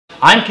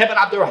I'm Kevin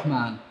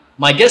Abdulrahman.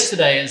 My guest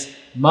today is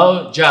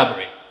Moe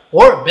Jabry,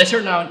 or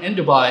better known in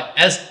Dubai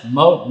as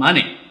Moe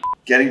Money.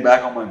 Getting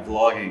back on my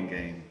vlogging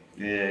game.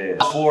 Yeah.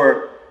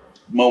 Before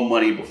Moe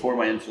Money, before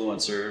my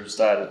influencer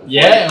started.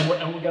 Yeah, and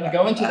we're going to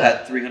go into I that.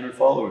 had 300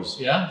 followers.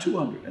 Yeah.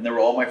 200. And they were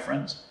all my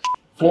friends.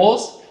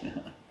 Flaws?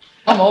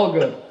 I'm all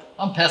good.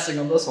 I'm passing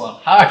on this one.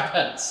 Hard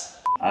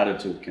pass.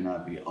 Attitude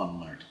cannot be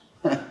unlearned.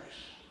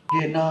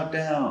 Get knocked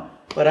down,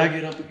 but I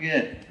get up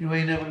again. You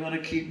ain't never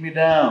gonna keep me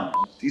down.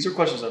 These are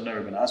questions I've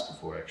never been asked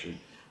before, actually,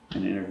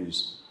 in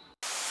interviews.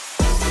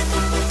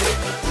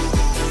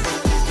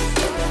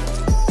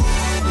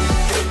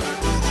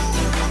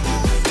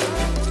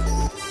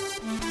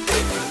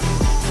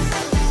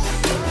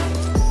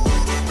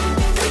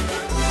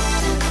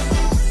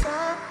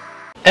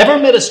 Ever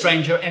met a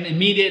stranger and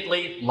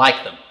immediately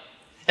liked them?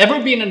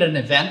 Ever been at an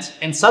event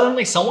and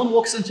suddenly someone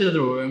walks into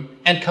the room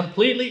and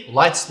completely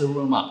lights the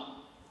room up?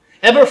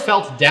 Ever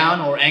felt down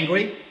or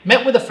angry,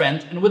 met with a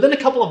friend, and within a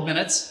couple of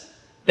minutes,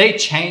 they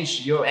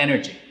changed your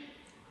energy?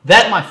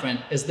 That, my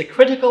friend, is the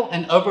critical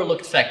and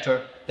overlooked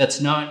factor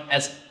that's known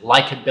as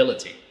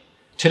likability.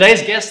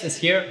 Today's guest is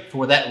here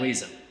for that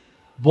reason.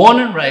 Born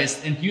and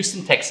raised in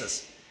Houton,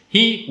 Texas,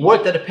 he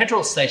worked at a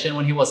petrol station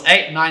when he was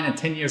 8, 9, and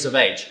 10 years of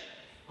age.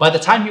 By the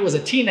time he was a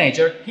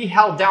teenager, he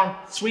held down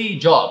 3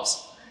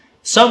 jobs.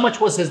 So much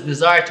was his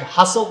desire to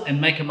hustle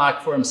and make a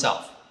mark for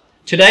himself.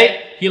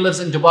 Today, he lives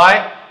in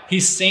Dubai.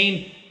 He's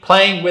seen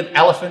playing with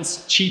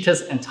elephants,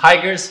 cheetahs, and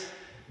tigers.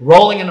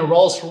 Rolling in a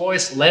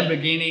Rolls-Royce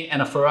Lamborghini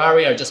and a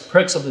Ferrari are just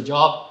perks of the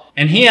job.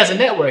 And he has a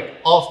network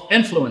of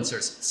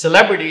influencers,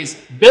 celebrities,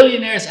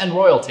 billionaires, and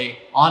royalty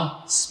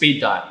on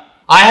speed dial.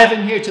 I have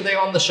him here today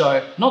on the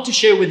show, not to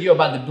share with you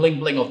about the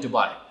bling-bling of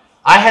Dubai.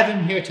 I have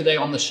him here today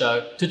on the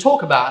show to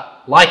talk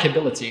about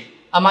likability,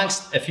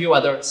 amongst a few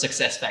other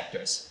success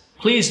factors.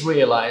 Please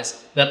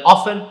realize that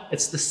often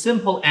it's the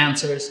simple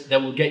answers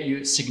that will get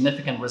you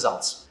significant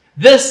results.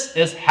 This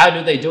is How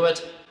Do They Do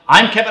It?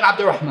 I'm Kevin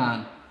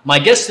Abdulrahman. My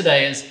guest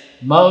today is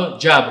Moe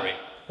Jabry,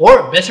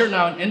 or better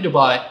known in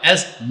Dubai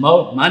as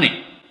Moe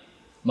Money.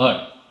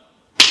 Moe,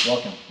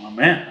 welcome. My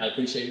man. I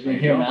appreciate you being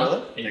here, man.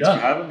 Brother? Thanks for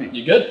having me.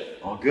 You good?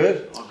 All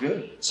good, all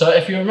good. So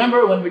if you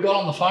remember when we got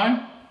on the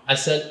phone, I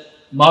said,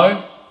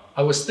 Moe,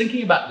 I was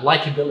thinking about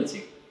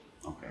likability.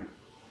 Okay.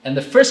 And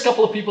the first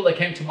couple of people that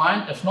came to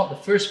mind, if not the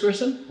first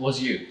person,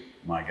 was you.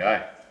 My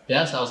guy.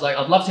 Yeah, so I was like,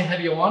 I'd love to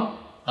have you on.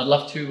 I'd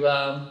love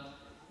to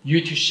you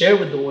to share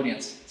with the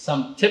audience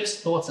some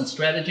tips, thoughts, and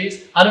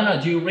strategies. I don't know,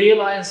 do you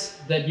realize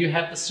that you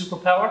have the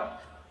superpower?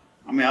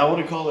 I mean, I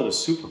wouldn't call it a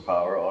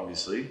superpower,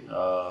 obviously.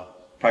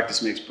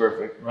 Practice makes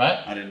perfect. Right.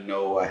 I didn't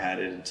know I had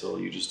it until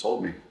you just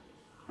told me.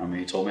 I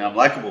mean, you told me I'm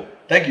likable.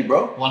 Thank you,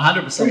 bro.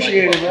 100%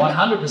 Appreciate it, man.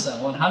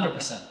 100%,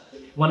 100%.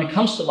 When it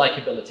comes to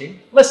likability,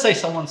 let's say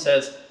someone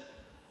says,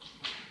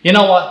 you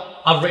know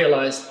what, I've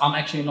realized I'm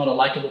actually not a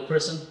likable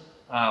person,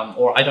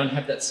 or I don't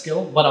have that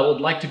skill, but I would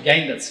like to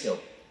gain that skill.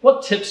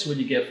 What tips would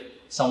you give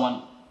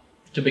someone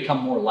to become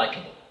more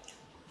likable?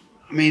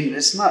 I mean,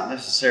 it's not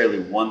necessarily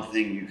one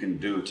thing you can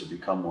do to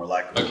become more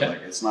likable. Okay.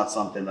 Like, it's not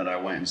something that I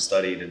went and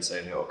studied and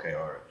said, hey, okay,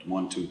 all right,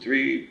 1, 2,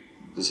 3,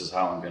 this is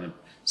how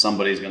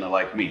somebody's gonna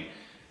like me.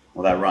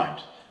 Well, that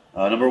rhymed.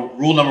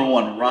 Rule number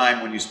 1,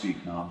 rhyme when you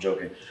speak. No, I'm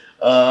joking.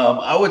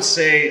 I would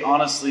say,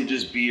 honestly,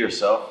 just be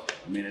yourself.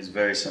 I mean, it's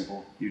very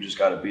simple. You just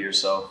gotta be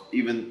yourself.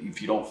 Even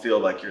if you don't feel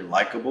like you're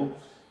likable,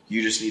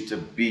 you just need to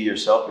be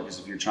yourself, because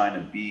if you're trying to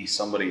be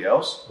somebody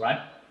else, right,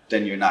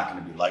 then you're not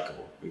gonna be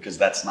likable, because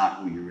that's not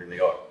who you really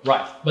are.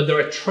 Right, but there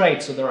are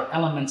traits, or there are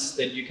elements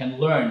that you can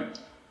learn.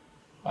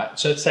 Right.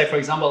 So let's say, for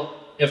example,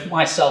 if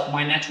my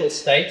natural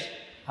state,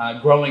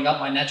 growing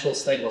up, my natural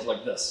state was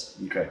like this.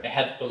 Okay.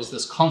 It was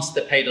this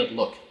constipated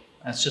look.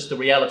 That's just the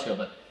reality of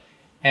it.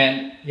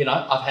 And you know,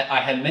 I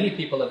had many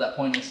people at that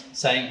point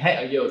saying, "Hey,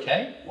 are you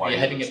okay? Are you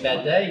having a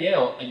bad day? Yeah.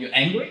 Or are you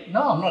angry?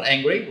 No, I'm not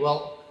angry.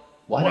 Well,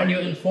 why don't you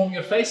inform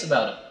your face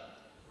about it?"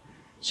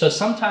 So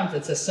sometimes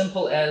it's as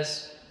simple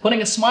as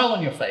putting a smile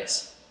on your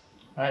face,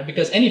 right?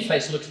 Because any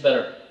face looks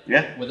better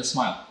with a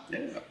smile.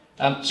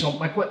 Yeah. So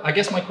I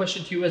guess my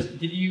question to you is,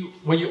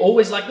 were you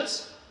always like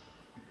this?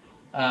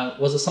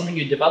 Was it something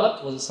you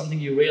developed? Was it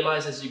something you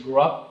realized as you grew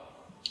up?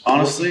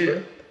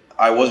 Honestly,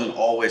 I wasn't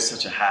always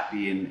such a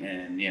happy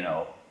and you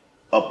know,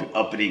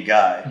 uppity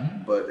guy,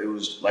 but it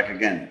was like,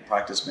 again,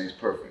 practice makes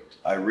perfect.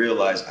 I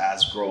realized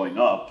as growing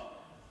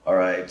up, all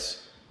right,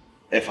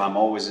 if I'm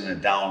always in a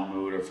down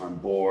mood, or if I'm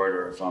bored,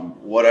 or if I'm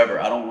whatever,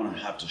 I don't want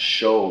to have to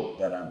show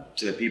that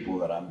to the people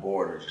that I'm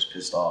bored or just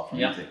pissed off or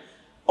anything.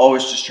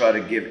 Always just try to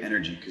give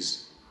energy,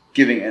 because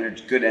giving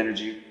good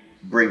energy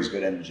brings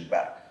good energy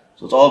back.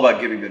 So it's all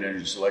about giving good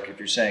energy. So like if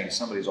you're saying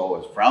somebody's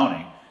always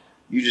frowning,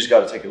 you just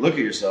got to take a look at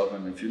yourself,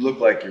 and if you look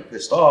like you're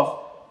pissed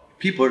off,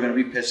 people are going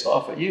to be pissed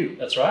off at you.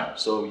 That's right.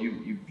 So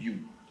you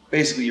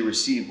basically you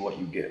receive what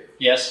you give.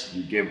 Yes.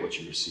 You give what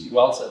you receive.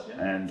 Well said.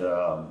 Yeah.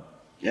 And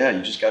yeah,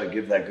 you just got to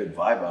give that good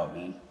vibe out,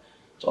 man.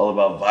 It's all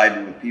about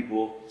vibing with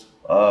people.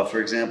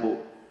 For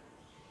example,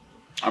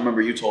 I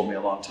remember you told me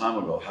a long time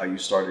ago how you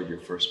started your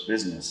first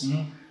business.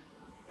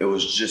 it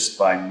was just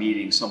by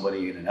meeting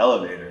somebody in an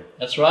elevator.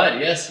 That's right.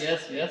 Yes.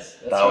 That's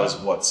that was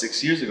what,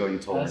 6 years ago you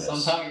told me this?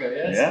 Some time ago,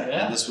 yes. Yeah.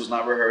 And this was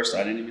not rehearsed.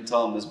 I didn't even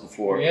tell him this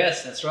before.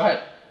 Yes, that's right.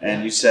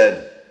 And you said,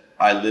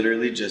 I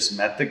literally just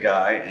met the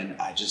guy and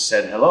I just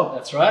said hello.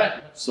 That's right.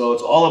 So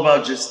it's all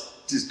about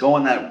just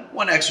going that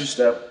one extra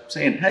step,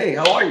 saying, hey,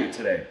 how are you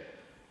today?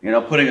 You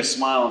know, putting a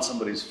smile on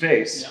somebody's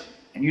face. Yeah.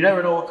 And you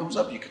never know what comes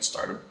up. You could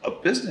start a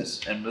business,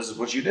 and this is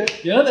what you did.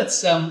 You know,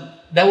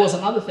 that was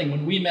another thing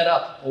when we met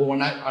up, or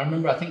when I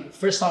remember, I think the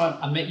first time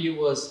I met you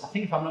was, I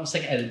think if I'm not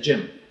mistaken, at a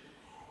gym.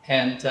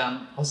 And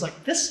I was like,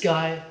 this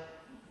guy,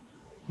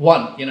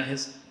 one, you know,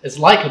 is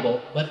likable,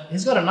 but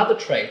he's got another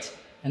trait,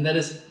 and that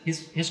is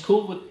he's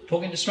cool with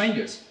talking to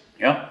strangers.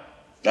 Yeah,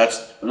 that's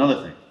another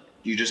thing.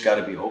 You just got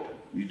to be open.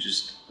 You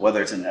just,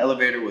 whether it's in an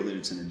elevator, whether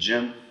it's in a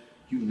gym,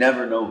 you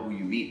never know who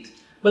you meet.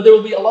 But there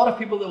will be a lot of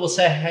people that will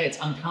say, hey, it's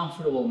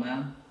uncomfortable,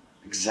 man.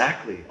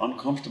 Exactly.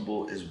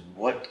 Uncomfortable is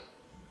what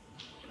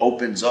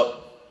opens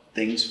up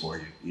things for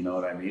you. You know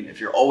what I mean? If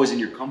you're always in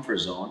your comfort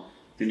zone,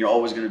 then you're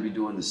always going to be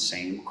doing the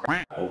same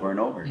crap over and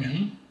over again.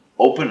 Mm-hmm.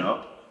 Open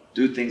up,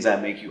 do things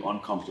that make you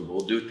uncomfortable,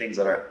 do things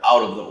that are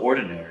out of the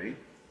ordinary,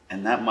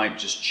 and that might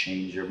just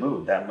change your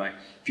mood. That might,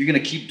 if you're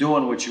going to keep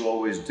doing what you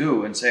always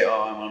do and say,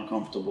 oh, I'm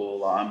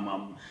uncomfortable,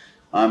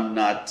 I'm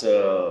not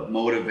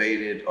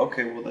motivated.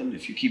 Okay, well then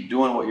if you keep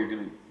doing what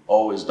you're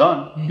always done,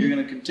 mm-hmm. you're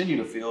going to continue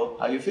to feel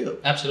how you feel.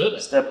 Absolutely.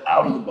 Step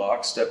out of the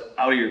box, step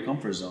out of your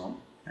comfort zone,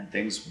 and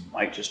things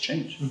might just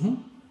change. Mm-hmm.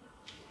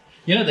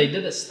 You know, they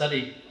did a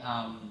study,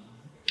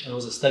 there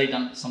was a study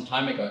done some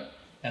time ago,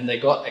 and they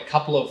got a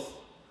couple of,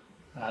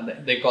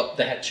 they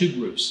had two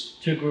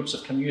groups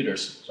of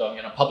commuters. So,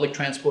 you know, public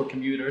transport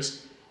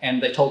commuters,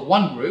 and they told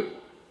one group,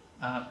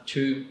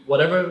 to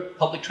whatever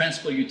public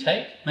transport you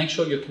take, make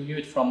sure you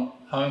commute from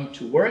home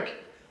to work.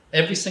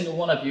 Every single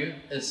one of you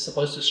is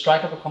supposed to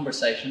strike up a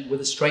conversation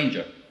with a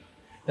stranger.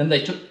 Then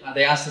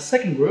they asked the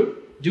second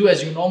group, do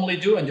as you normally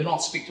do and do not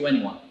speak to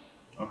anyone.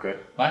 Okay.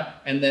 Right?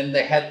 And then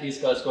they had these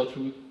guys go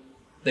through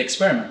the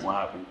experiment. What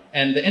happened?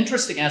 And the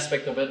interesting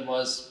aspect of it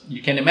was,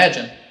 you can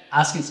imagine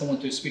asking someone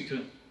to speak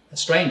to a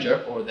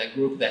stranger, or that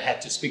group that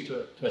had to speak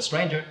to a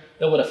stranger,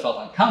 they would have felt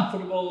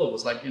uncomfortable. It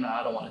was like, you know,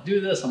 I don't want to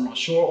do this, I'm not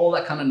sure, all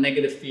that kind of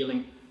negative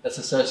feeling that's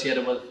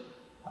associated with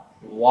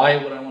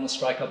why would I want to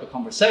strike up a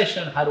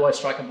conversation? How do I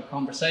strike up a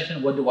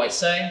conversation? What do I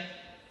say?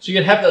 So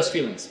you'd have those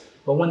feelings.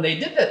 But when they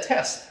did that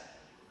test,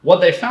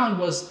 what they found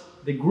was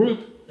the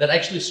group that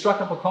actually struck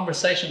up a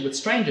conversation with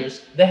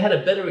strangers, they had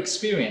a better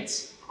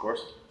experience, of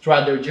course,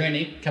 throughout their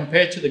journey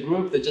compared to the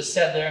group that just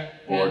sat there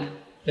and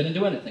didn't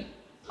do anything.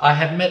 I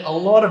have met a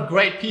lot of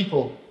great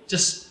people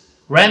just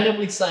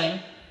randomly saying,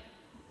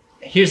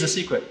 here's the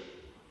secret.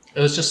 It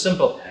was just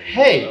simple.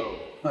 Hey,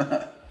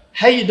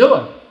 how you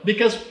doing?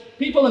 Because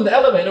people in the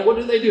elevator, what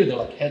do? They're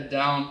like head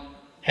down,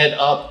 head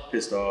up.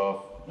 Pissed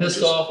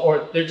off,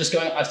 or they're just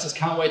going, I just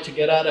can't wait to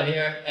get out of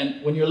here.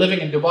 And when you're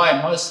living in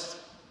Dubai,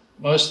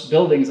 most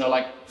buildings are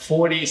like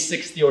 40,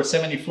 60 or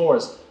 70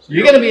 floors. So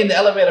you're going to be in the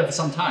elevator for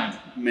some time.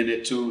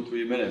 Minute, 2,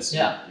 3 minutes.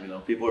 Yeah. You know,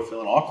 people are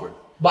feeling awkward.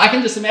 But I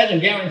can just imagine,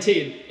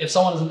 guaranteed, if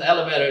someone's in the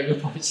elevator, you'll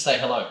probably say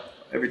hello.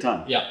 Every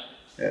time. Yeah.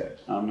 Yeah,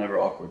 I'm never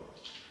awkward.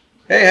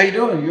 Hey, how you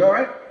doing? You all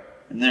right?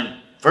 And then,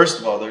 first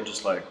of all, they're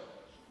just like,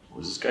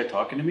 was this guy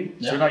talking to me?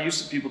 Yeah. They're not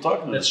used to people talking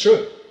to them. That's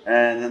true.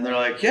 And then they're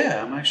like,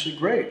 yeah, I'm actually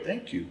great.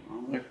 Thank you.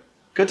 I'm like,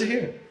 good to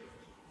hear.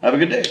 Have a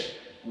good day.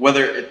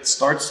 Whether it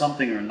starts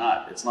something or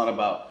not, it's not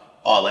about,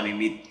 oh, let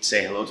me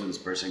say hello to this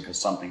person because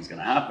something's going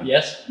to happen.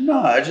 Yes.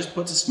 No, it just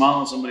puts a smile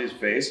on somebody's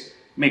face,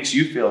 makes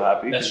you feel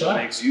happy. That's right.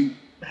 It makes you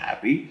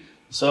happy.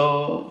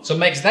 So it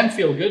makes them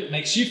feel good,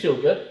 makes you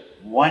feel good.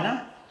 Why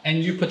not?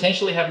 And you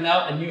potentially have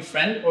now a new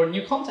friend or a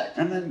new contact.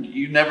 And then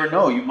you never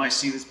know. You might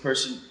see this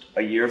person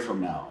a year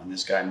from now, and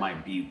this guy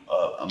might be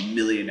a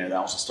millionaire that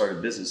wants to start a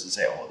business and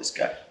say, oh, this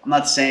guy. I'm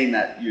not saying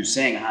that you're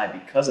saying hi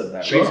because of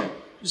that reason.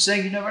 Just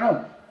saying you never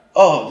know.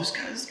 Oh,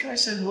 this guy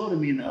said hello to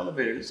me in the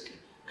elevator. This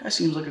guy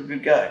seems like a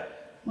good guy.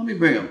 Let me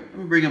bring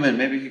him in.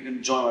 Maybe he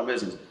can join my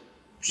business.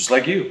 Just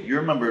like you. You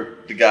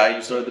remember the guy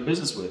you started the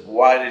business with.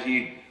 Why did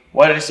he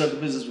start the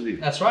business with you?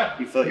 That's right.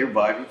 He felt your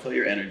vibe, he felt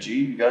your energy,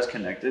 you guys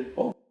connected.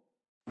 Boom.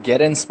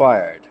 Get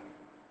inspired.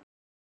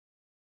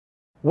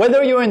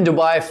 Whether you're in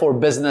Dubai for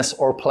business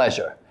or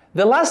pleasure,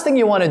 the last thing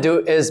you want to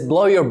do is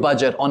blow your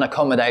budget on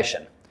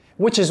accommodation,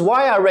 which is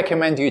why I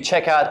recommend you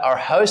check out our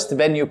host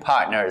venue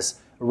partners,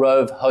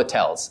 Rove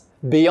Hotels.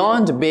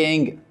 Beyond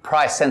being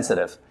price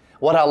sensitive,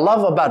 what I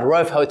love about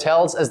Rove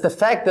Hotels is the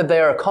fact that they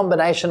are a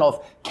combination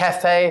of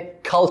cafe,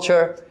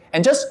 culture,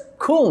 and just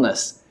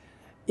coolness.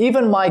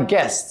 Even my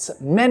guests,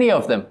 many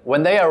of them,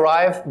 when they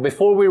arrive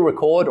before we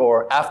record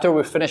or after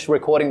we finish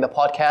recording the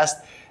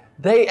podcast,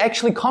 they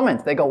actually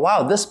comment. They go,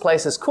 wow, this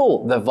place is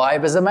cool. The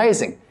vibe is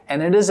amazing.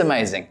 And it is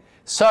amazing.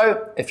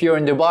 So if you're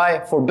in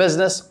Dubai for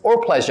business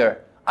or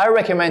pleasure, I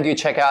recommend you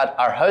check out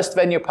our host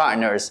venue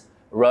partners,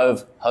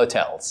 Rove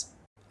Hotels.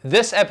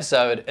 This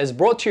episode is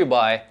brought to you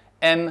by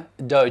M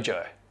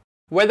Dojo.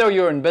 Whether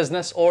you're in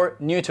business or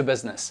new to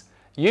business,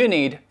 you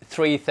need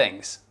 3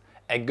 things: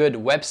 a good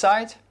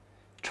website,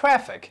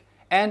 traffic,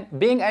 and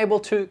being able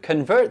to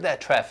convert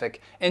that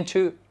traffic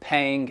into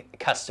paying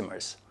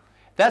customers.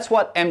 That's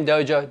what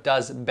MDojo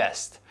does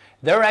best.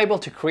 They're able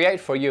to create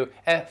for you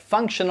a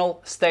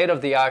functional,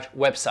 state-of-the-art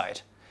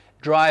website,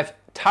 drive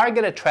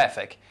targeted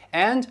traffic,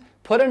 and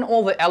put in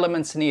all the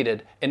elements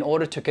needed in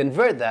order to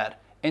convert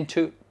that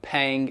into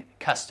paying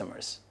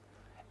customers.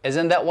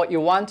 Isn't that what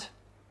you want?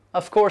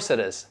 Of course it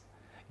is.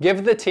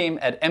 Give the team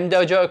at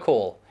MDojo a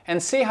call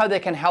and see how they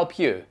can help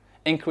you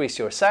increase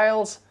your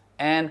sales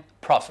and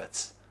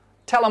profits.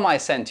 Tell them I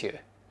sent you.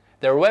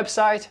 Their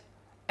website,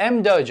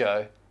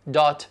 mdojo.co.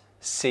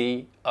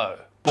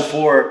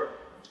 Before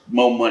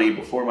Moe Money,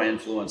 before my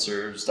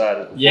influencer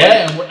started.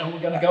 Yeah, and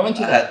we're going to go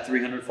into I that. had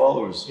 300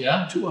 followers.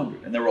 Yeah.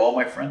 200. And they were all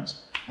my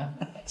friends.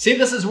 See,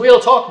 this is real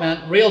talk,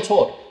 man. Real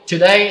talk.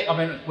 Today, I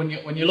mean,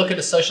 when you look at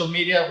his social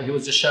media, he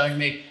was just showing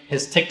me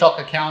his TikTok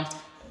account.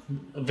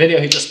 A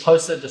video he just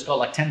posted just got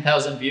like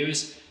 10,000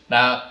 views.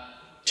 Now,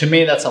 to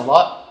me, that's a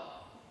lot.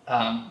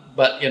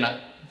 But, you know,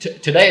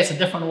 today it's a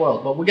different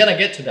world. But we're going to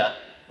get to that.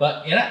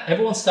 But, you know,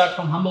 everyone starts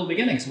from humble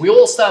beginnings. We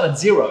all start at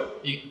zero.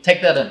 You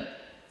take that in.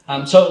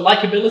 So,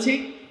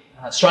 likability,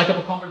 strike up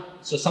a conversation.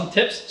 So, some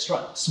tips.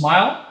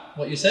 Smile,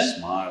 what you said.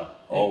 Smile.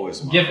 Always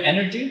smile. Give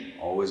energy.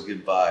 Always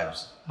good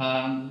vibes.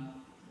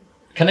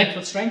 Connect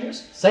with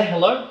strangers. Say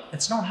hello.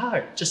 It's not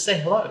hard. Just say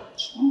hello.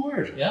 Just one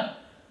word. Yeah.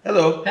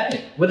 Hello.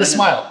 Hey, with a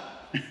smile.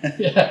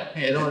 Yeah.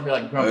 You don't want to be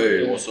like grumpy.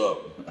 Hey, what's up?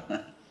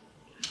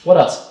 What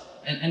else?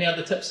 And any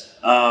other tips?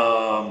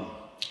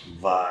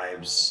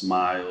 Vibes,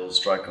 smiles,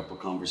 strike up a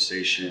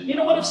conversation. You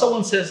know, what if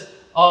someone says,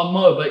 "Oh,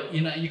 Mo, but you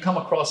know, you come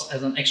across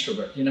as an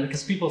extrovert." You know,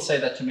 because people say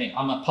that to me.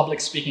 I'm a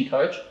public speaking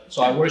coach,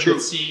 so I work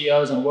with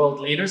CEOs and world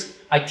leaders.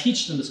 I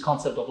teach them this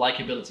concept of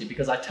likability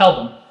because I tell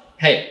them,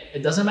 hey,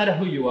 it doesn't matter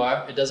who you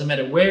are, it doesn't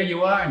matter where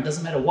you are, and it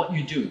doesn't matter what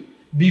you do.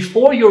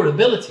 Before your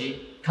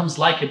ability comes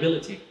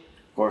likability.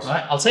 Of course.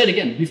 Right? I'll say it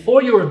again.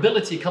 Before your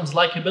ability comes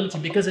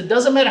likability, because it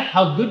doesn't matter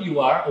how good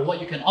you are or what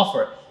you can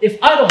offer. If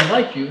I don't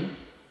like you,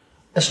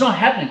 it's not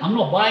happening. I'm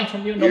not buying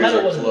from you, no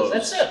matter what it is.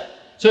 That's it.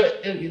 So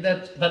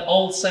that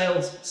old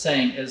sales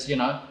saying is, you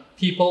know,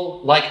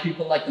 people like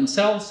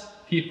themselves.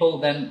 People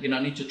then, you know,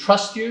 need to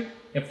trust you.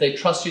 If they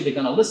trust you, they're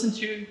going to listen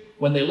to you.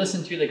 When they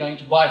listen to you, they're going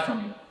to buy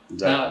from you.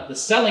 Exactly. Now, the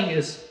selling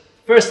is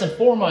first and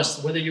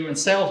foremost, whether you're in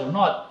sales or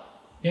not,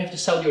 you have to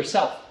sell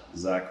yourself.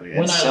 Exactly.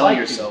 And selling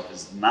yourself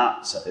is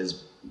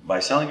by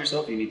selling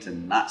yourself, you need to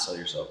not sell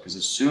yourself. Because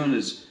as soon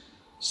as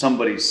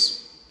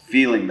somebody's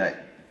feeling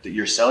that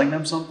you're selling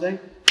them something,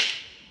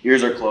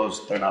 ears are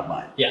closed, they're not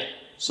buying. Yeah.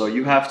 So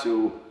you have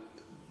to,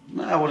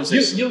 I wouldn't say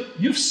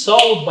you've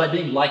sold by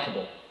being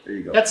likable. There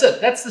you go. That's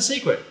it. That's the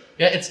secret.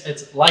 Yeah,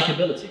 it's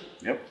likability.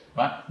 Yep.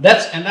 Right.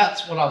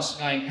 That's what I was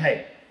saying.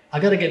 Hey,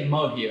 I got to get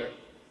Mo here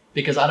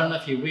because I don't know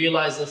if you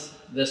realize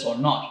this or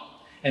not.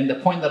 And the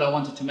point that I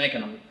wanted to make,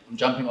 and I'm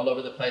jumping all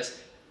over the place.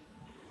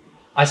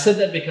 I said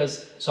that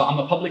because I'm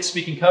a public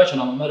speaking coach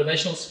and I'm a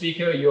motivational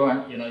speaker.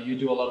 You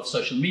do a lot of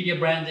social media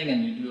branding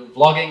and you do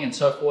vlogging and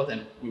so forth,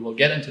 and we will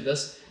get into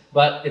this.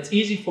 But it's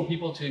easy for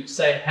people to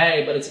say,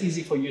 hey, but it's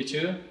easy for you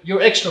too.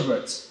 You're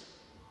extroverts.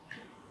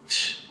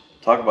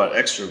 Talk about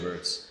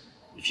extroverts.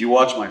 If you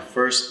watch my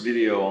first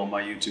video on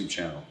my YouTube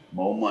channel,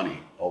 Moe Money,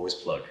 always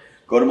plug.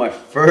 Go to my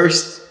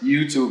first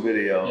YouTube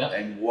video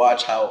and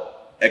watch how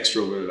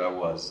extroverted I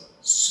was.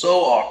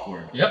 So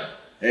awkward. Yep.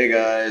 Hey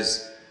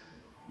guys,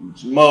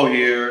 it's Mo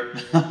here.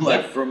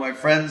 Like for my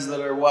friends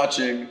that are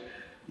watching,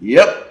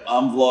 yep,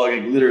 I'm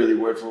vlogging literally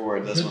word for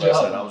word. That's what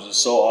I said. I was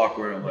just so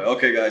awkward. I'm like,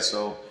 okay guys,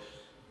 so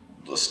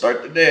let's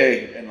start the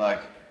day. And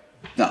like,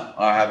 no,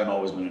 I haven't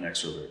always been an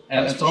extrovert.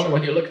 And it's only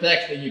when you look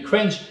back that you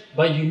cringe,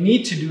 but you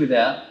need to do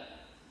that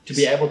to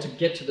be able to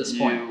get to this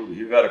point.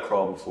 You got to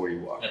crawl before you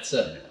walk. That's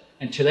it. Yeah.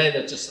 And today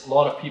there's just a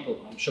lot of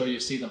people, I'm sure you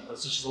see them,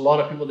 there's just a lot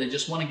of people, they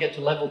just want to get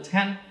to level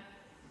 10.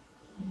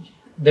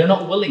 They're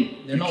not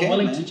willing. They're not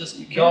willing to just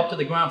go up to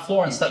the ground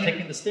floor and start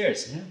taking the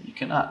stairs. Yeah, you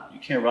cannot. You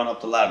can't run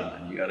up the ladder,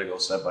 man. You got to go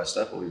step by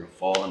step or you'll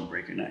fall and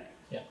break your neck.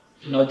 Yeah,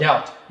 no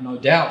doubt. No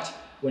doubt.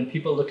 When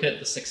people look at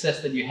the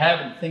success that you have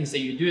and the things that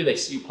you do, they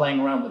see you playing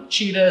around with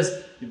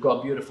cheetahs, you've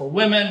got beautiful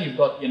women, you've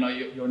got, you know,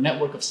 your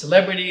network of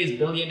celebrities,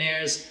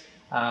 billionaires.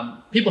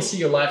 People see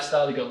your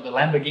lifestyle, they go the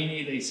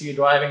Lamborghini, they see you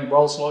driving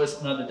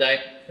Rolls-Royce another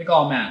day. They go,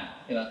 oh man,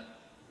 you know,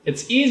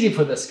 it's easy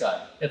for this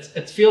guy.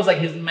 It feels like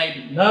he's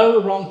made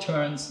no wrong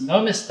turns,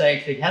 no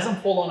mistakes. He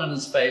hasn't fallen on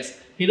his face.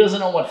 He doesn't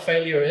know what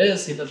failure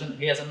is. He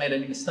hasn't made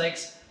any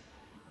mistakes.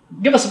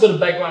 Give us a bit of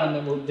background and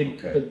then we'll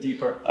dig a bit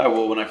deeper. All right,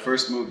 well, when I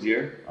first moved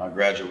here, I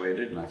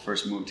graduated and I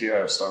first moved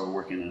here, I started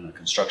working in a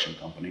construction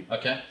company.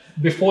 Okay.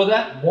 Before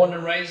that, born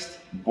and raised?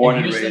 Born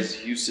and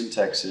raised Houton,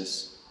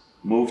 Texas.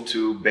 Moved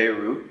to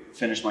Beirut,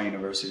 finished my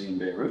university in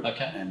Beirut.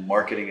 Okay. And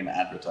marketing and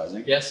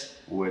advertising. Yes.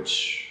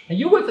 Which... And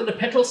you worked at the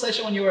petrol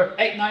station when you were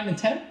 8, 9, and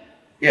 10?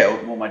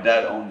 Yeah, well, my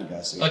dad owned the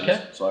gas station.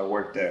 Okay. So I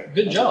worked there.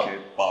 Good job. As a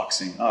kid,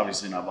 boxing,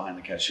 obviously not behind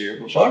the cashier,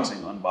 but boxing,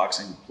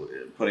 unboxing,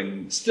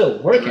 putting...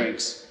 Still working.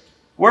 Drinks.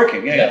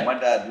 Working, yeah. My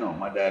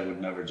dad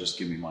would never just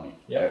give me money.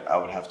 Yeah. I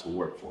would have to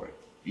work for it.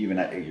 even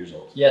at 8 years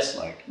old. Yes.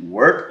 Like you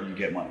work, you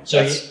get money.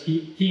 So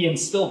he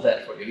instilled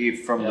that for you.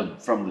 From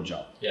the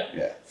jump. Yeah.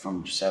 Yeah.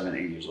 From 7,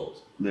 8 years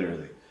old,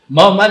 literally.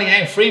 More money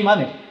ain't free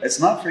money. It's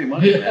not free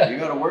money, man. You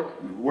gotta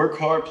work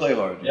hard, play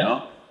hard, you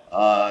know?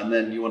 And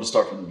then you want to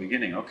start from the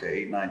beginning.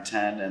 Okay, 8, 9,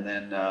 10. And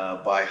then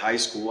by high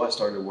school, I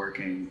started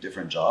working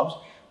different jobs.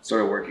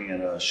 Started working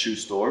at a shoe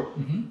store,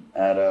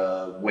 at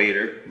a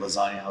waiter,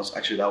 lasagna house.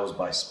 Actually, that was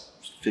by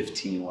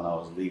 15 when I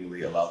was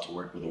legally allowed to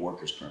work with a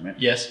worker's permit.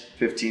 Yes.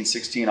 15,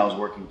 16, I was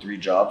working 3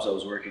 jobs. I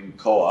was working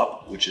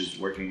co-op, which is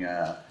working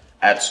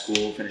at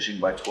school, finishing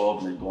by 12,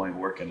 and then going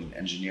work at an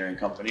engineering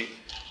company.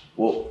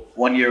 Well,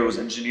 1 year was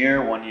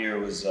engineer, 1 year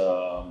was,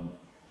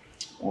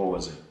 what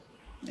was it?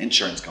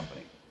 Insurance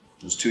company.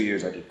 It was 2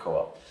 years I did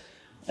co-op.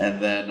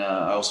 And then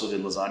I also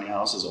did lasagna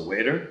house as a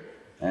waiter.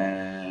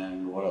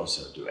 And what else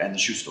did I do? And the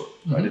shoe store.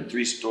 So I did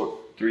 3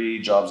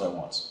 jobs at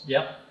once.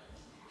 Yep.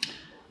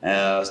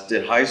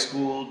 Did high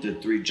school,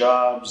 did 3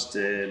 jobs,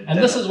 And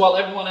this is while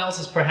everyone else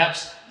is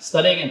perhaps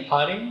studying and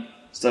partying?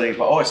 Studying,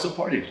 oh, I still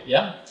partied.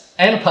 Yeah,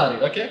 and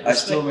partied, okay. I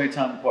still made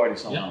time to party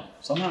somehow.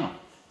 Somehow.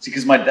 See,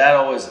 because my dad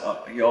always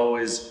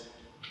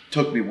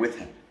took me with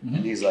him.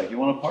 And he's like, you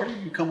want to party?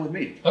 You come with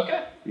me.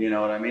 Okay. You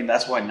know what I mean?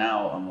 That's why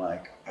now I'm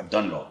like, I've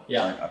done it all.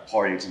 Yeah. Like, I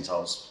partied since I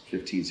was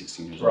 15,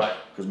 16 years old. Right.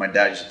 Because my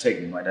dad used to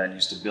take me. My dad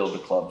used to build the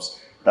clubs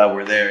that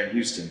were there in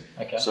Houston.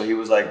 Okay. So he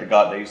was like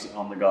they used to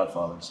call him the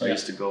Godfather. So I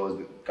used to go as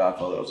the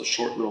Godfather. I was a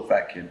short little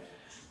fat kid.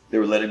 They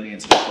were letting me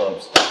into the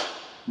clubs.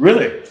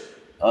 Really?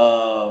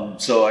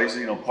 So I used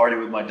to, party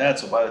with my dad.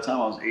 So by the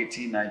time I was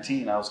 18,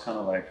 19, I was kind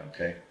of like,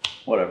 okay,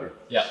 whatever.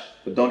 Yeah.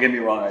 But don't get me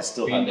wrong, I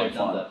still had my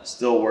fun.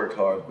 Still worked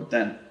hard, but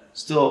then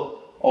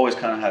still always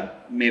kind of had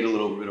made a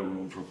little bit of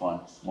room for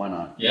fun. Why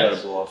not? Yeah. You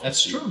gotta blow off.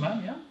 That's true,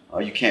 man. Yeah.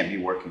 You can't be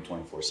working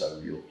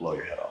 24/7. You'll blow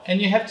your head off. And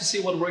you have to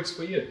see what works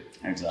for you.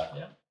 Exactly.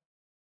 Yeah.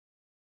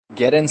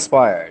 Get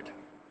inspired.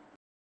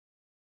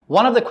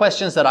 One of the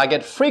questions that I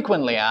get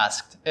frequently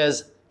asked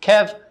is,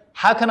 Kev,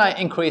 how can I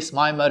increase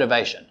my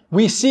motivation?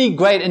 We see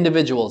great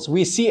individuals,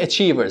 we see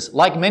achievers,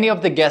 like many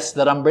of the guests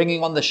that I'm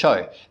bringing on the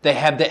show. They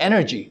have the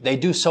energy, they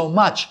do so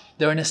much,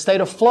 they're in a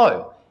state of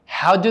flow.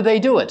 How do they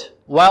do it?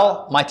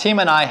 Well, my team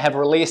and I have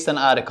released an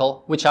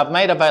article which I've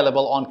made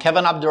available on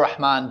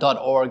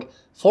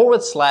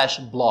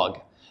kevinabdulrahman.org/blog,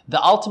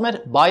 the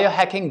ultimate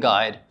biohacking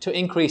guide to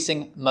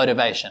increasing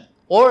motivation.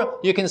 Or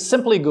you can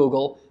simply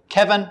Google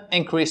Kevin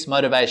Increase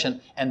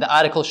Motivation and the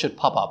article should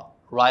pop up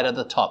right at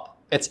the top.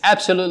 It's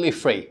absolutely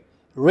free.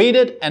 Read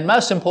it, and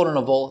most important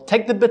of all,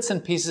 take the bits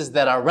and pieces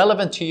that are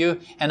relevant to you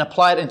and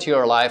apply it into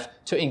your life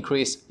to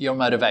increase your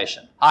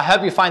motivation. I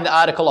hope you find the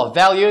article of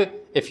value.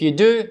 If you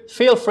do,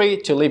 feel free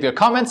to leave your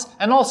comments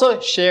and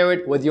also share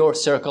it with your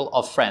circle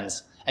of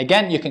friends.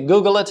 Again, you can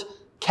Google it,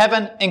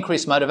 Kevin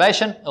Increase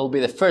Motivation. It will be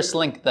the first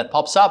link that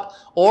pops up,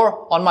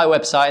 or on my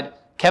website,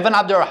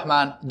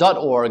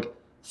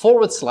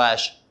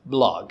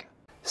 kevinabdulrahman.org/blog.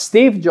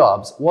 Steve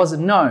Jobs was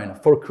known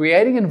for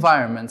creating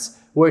environments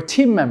where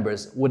team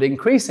members would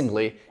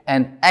increasingly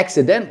and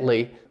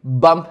accidentally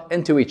bump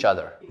into each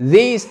other.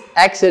 These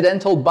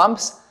accidental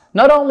bumps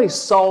not only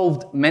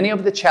solved many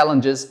of the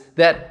challenges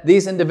that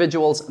these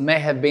individuals may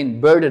have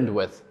been burdened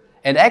with,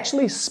 it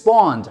actually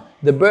spawned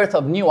the birth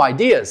of new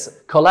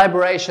ideas,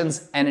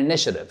 collaborations, and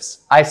initiatives.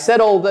 I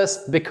said all this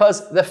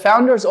because the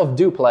founders of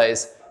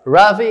Duplace,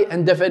 Ravi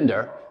and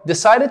Devinder,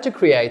 decided to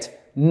create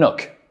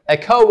Nook, a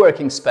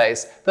co-working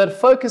space that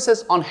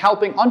focuses on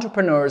helping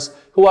entrepreneurs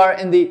who are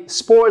in the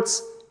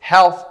sports,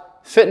 health,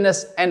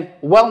 fitness, and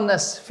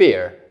wellness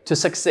sphere to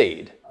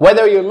succeed.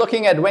 Whether you're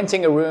looking at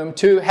renting a room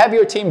to have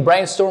your team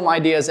brainstorm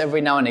ideas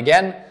every now and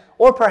again,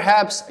 or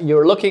perhaps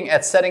you're looking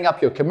at setting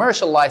up your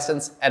commercial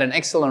license at an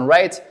excellent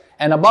rate,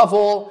 and above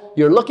all,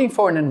 you're looking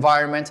for an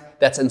environment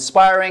that's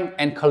inspiring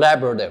and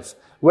collaborative,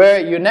 where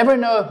you never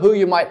know who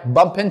you might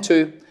bump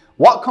into,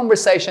 what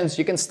conversations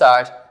you can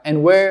start,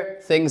 and where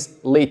things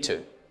lead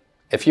to.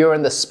 If you're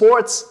in the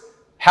sports,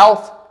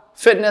 health,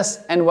 fitness,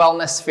 and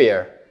wellness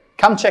sphere,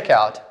 come check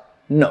out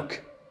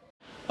Nook.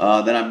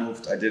 Then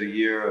I did a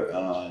year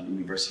at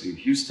University of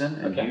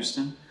Houston,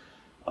 Houston.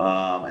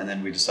 And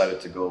then we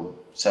decided to go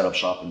set up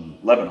shop in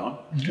Lebanon,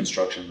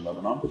 construction in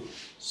Lebanon.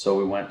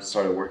 So we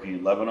started working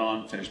in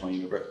Lebanon, finished my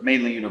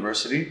mainly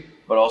university,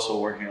 but also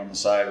working on the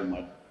side with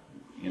my,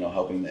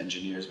 helping the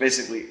engineers.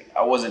 Basically,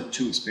 I wasn't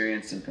too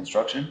experienced in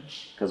construction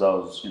because I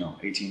was,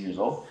 18 years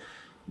old,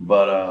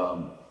 but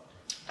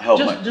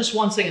just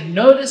one second.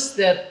 Notice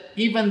that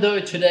even though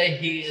today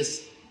he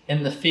is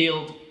in the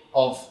field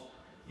of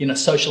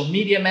social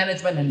media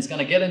management, and he's going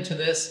to get into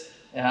this.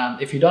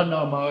 If you don't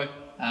know Moe,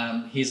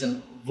 he's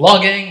in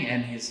vlogging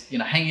and he's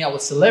hanging out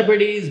with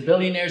celebrities,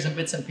 billionaires, and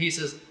bits and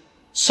pieces.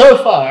 So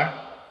far,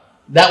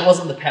 that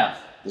wasn't the path.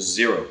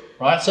 Zero.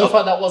 Right. So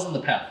far, that wasn't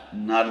the path.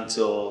 Not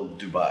until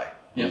Dubai.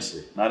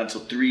 Honestly, not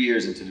until 3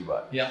 years into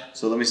Dubai. Yeah.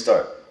 So let me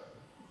start.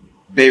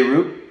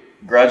 Beirut.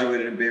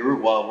 Graduated in Beirut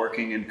while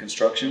working in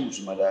construction, which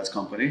was my dad's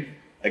company.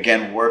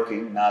 again,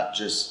 working, not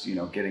just, you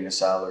know, getting a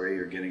salary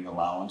or getting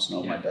allowance.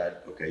 No, my dad,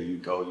 okay, you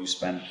go, you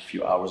spend a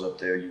few hours up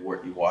there, you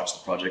work, you watch the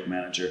project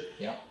manager,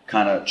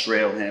 kind of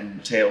tail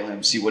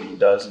him, see what he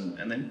does,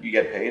 and then you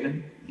get paid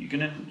and you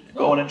can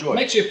go and enjoy.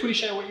 Makes you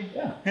appreciate what you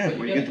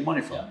where you get the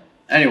money from. Yeah.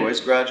 Anyways,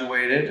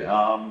 graduated,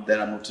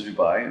 then I moved to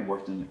Dubai and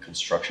worked in a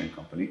construction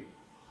company,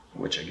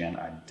 which again,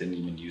 I didn't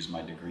even use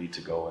my degree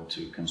to go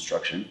into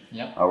construction.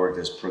 I worked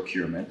as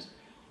procurement.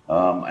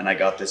 And I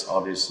got this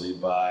obviously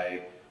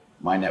by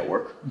my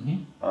network,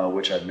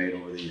 which I've made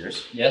over the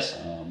years.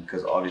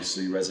 Because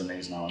obviously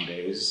resumes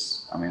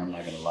nowadays, I mean, I'm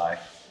not gonna lie,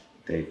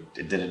 it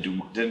didn't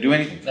do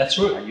anything. That's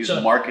true. I used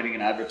a marketing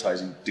and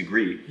advertising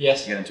degree to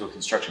get into a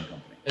construction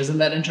company. Isn't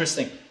that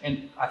interesting?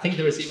 And I think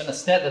there is even a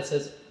stat that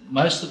says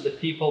most of the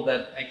people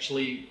that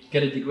actually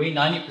get a degree,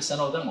 90%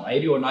 of them, or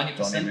 80 or 90%,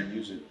 don't even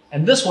use it.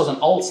 And this was an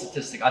old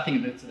statistic. I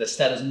think the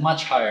stat is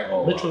much higher.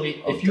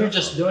 Literally, if you're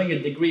just doing a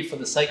degree for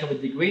the sake of a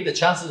degree, the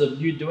chances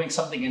of you doing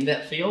something in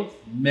that field,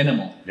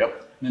 minimal.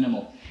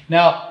 Minimal.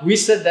 Now, we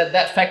said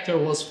that factor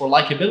was for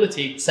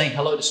likability, saying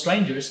hello to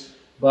strangers,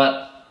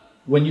 but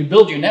when you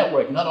build your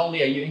network, not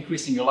only are you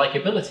increasing your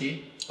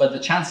likability, but the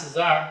chances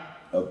are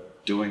of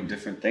doing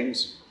different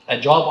things. A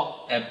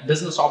job, a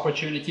business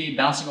opportunity,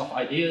 bouncing off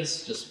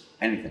ideas, just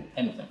anything.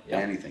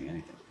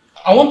 Anything.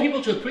 I want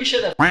people to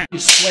appreciate that you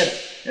sweat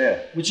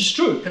it. Which is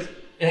true, because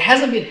it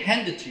hasn't been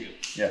handed to you.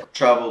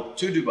 Traveled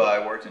to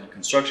Dubai, worked in a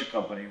construction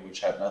company, which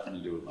had nothing to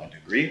do with my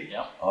degree,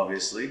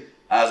 obviously.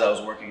 As I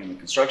was working in the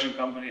construction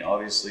company,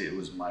 obviously it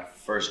was my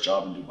first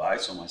job in Dubai,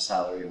 so my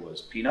salary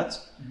was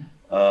peanuts.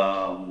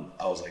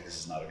 I was like, this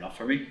is not enough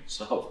for me.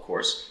 So of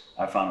course,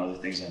 I found other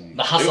things I needed to do.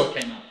 The hustle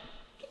came out.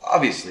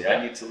 Obviously,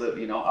 I need to live,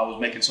 you know, I was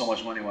making so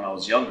much money when I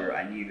was younger,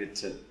 I needed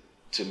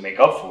to make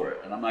up for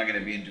it. And I'm not going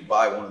to be in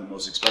Dubai, one of the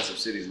most expensive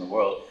cities in the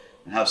world,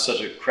 and have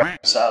such a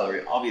crap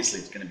salary. Obviously,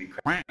 it's going to be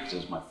crap because it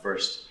was my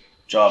first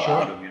job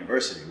out of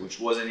university, which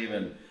wasn't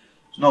even,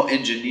 no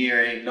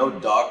engineering, no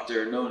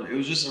doctor, it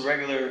was just a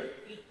regular.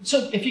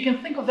 So if you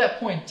can think of that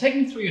point, take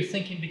me through your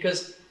thinking,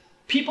 because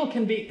people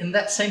can be in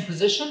that same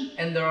position,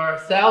 and there are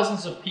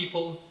thousands of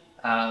people,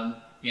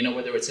 you know,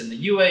 whether it's in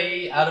the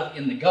UAE,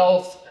 in the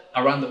Gulf,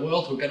 around the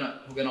world, who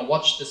are gonna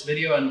watch this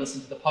video and listen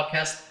to the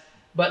podcast.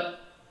 But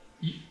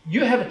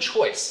you have a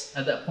choice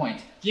at that point.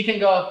 You can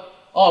go,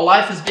 oh,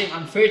 life is being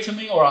unfair to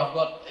me, or I've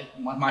got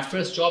my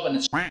first job and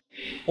it's,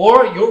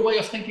 or your way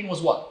of thinking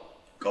was what?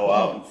 Go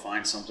out and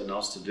find something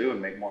else to do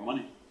and make more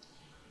money.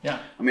 I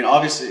mean,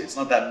 obviously, it's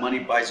not that money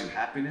buys you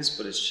happiness,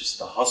 but it's just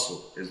the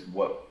hustle is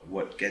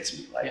what gets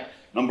me. Like,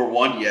 number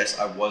one, yes,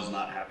 I was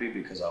not happy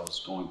because I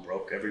was going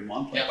broke every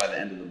month. Like, by the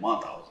end of the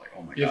month, I was like,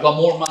 oh my God. You've got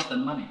more month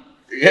than money.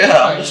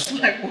 I was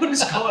like, what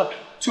is going on?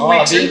 2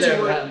 weeks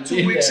into it,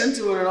 2 weeks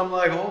into it, and I'm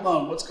like, hold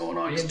on, what's going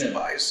on? Because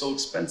Dubai is so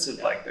expensive.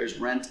 Like, there's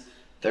rent,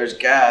 there's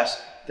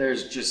gas,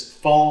 there's just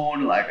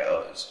phone, like,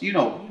 you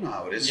know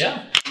how it is.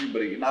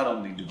 Everybody, not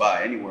only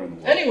Dubai, anywhere in the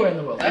world. Anywhere in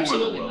the world,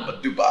 absolutely.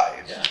 But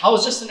Dubai. I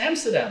was just in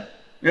Amsterdam.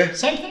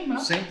 Same thing, man.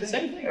 Same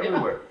thing.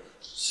 Everywhere.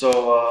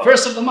 So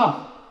first of the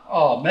month.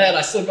 Oh man,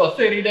 I still got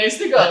 30 days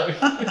to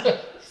go.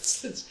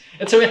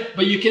 It's a,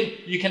 but you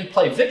can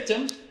play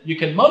victim. You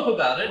can mope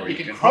about it. You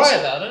can cry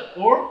about it,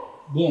 or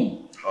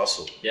boom.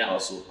 Hustle.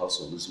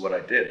 Hustle. This is what I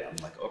did. I'm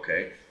like,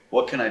 okay,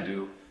 what can I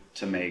do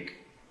to make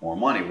more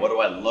money? What do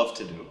I love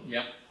to do?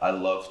 I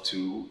love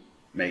to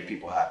make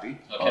people happy,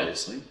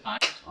 obviously.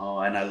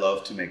 And I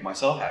love to make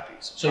myself happy.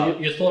 So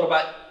you thought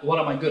about, what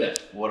am I good at?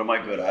 What am I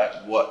good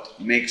at? What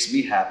makes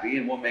me happy,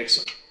 and what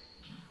makes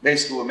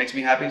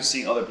me happy is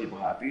seeing other people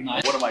happy.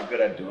 What am I good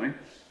at doing?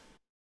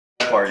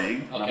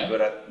 Partying. And I'm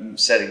good at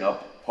setting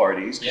up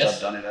parties, because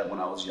I've done it when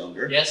I was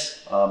younger.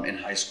 In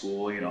high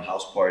school, you know,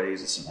 house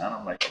parties, this and that.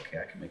 I'm like, okay,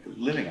 I can make a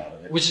living out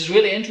of it. Which is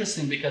really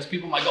interesting, because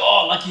people might go,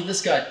 oh, lucky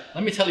this guy.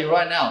 Let me tell you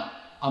right now,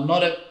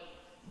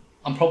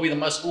 I'm probably the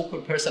most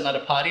awkward person at a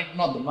party.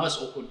 Not the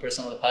most awkward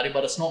person at a party,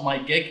 but it's not my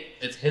gig,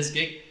 it's his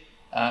gig.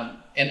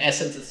 In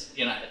essence, it's,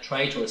 you know, a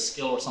trait or a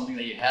skill or something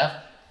that you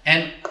have.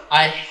 And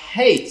I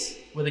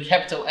hate, with a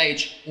capital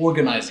H,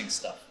 organizing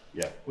stuff.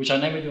 Which I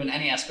never do in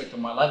any aspect of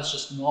my life. It's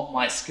just not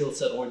my skill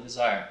set or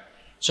desire.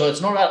 So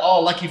it's not that,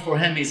 oh, lucky for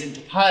him, he's into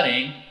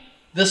partying.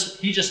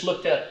 He just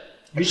looked at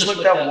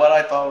what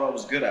I thought I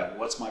was good at.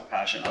 What's my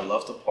passion? I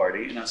love to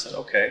party. And I said,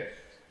 okay,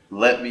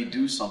 let me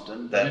do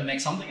something that... Let me make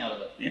something out of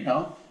it. You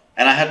know?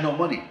 And I had no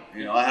money.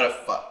 You know,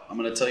 I'm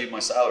going to tell you my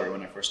salary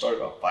when I first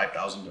started off,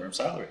 5,000 dirham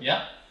salary.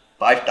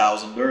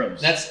 5,000 dirhams.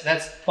 That's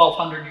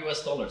 $1,200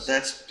 US.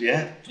 That's,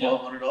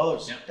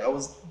 $1,200. That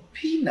was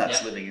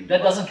peanuts living in Dubai.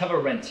 That doesn't cover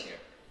rent here.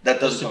 That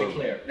doesn't be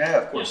clear. Yeah,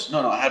 of course.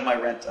 No, I had my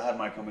rent, I had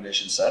my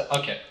accommodation set.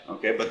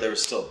 Okay, but there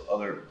was still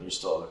other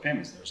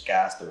payments. There was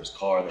gas, there was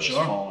car, there was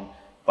phone.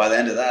 By the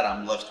end of that,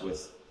 I'm left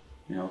with,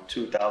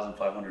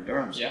 2,500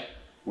 dirhams.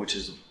 Which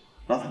is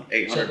nothing,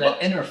 800 So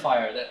that inner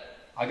fire that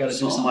I got to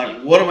do something. I'm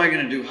like, what am I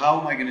going to do? How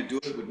am I going to do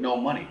it with no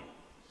money?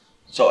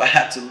 So I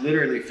had to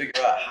literally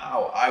figure out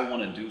how I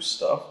want to do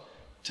stuff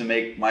to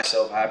make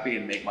myself happy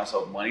and make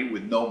myself money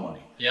with no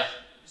money.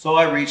 So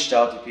I reached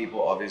out to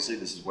people. Obviously,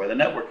 this is where the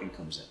networking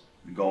comes in.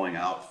 going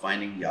out,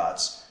 finding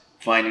yachts,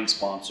 finding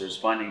sponsors,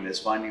 finding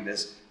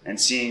this, and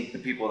seeing the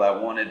people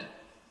that wanted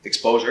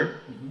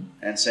exposure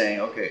and saying,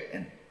 okay,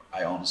 and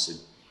I honestly,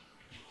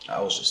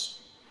 I was just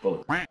full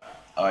of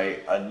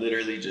I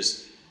literally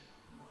just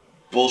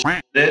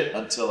bullshit it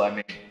until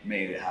I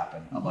made it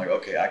happen. I'm like,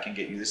 okay, I can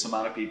get you this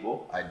amount of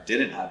people. I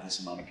didn't have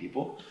this amount of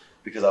people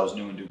because I was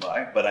new in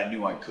Dubai, but I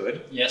knew I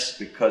could. Yes.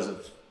 Because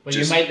of But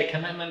you made the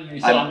commitment and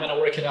you said, I'm going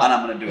to work it out. And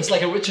I'm going to do it's it.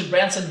 It's like a Richard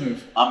Branson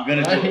move. I'm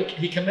going to do it.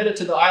 He committed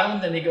to the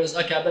island and he goes,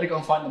 okay, I better go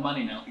and find the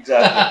money now.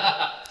 Exactly.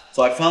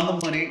 So I found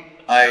the money.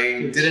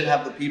 I didn't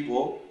have the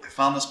people. I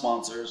found the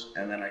sponsors.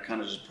 And then I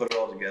kind of just put it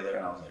all together.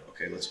 And I was like,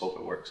 okay, let's hope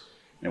it works.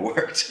 And it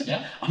worked.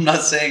 Yeah. I'm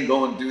not saying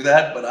go and do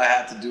that, but I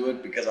had to do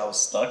it because I was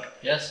stuck.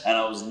 Yes. And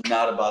I was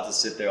not about to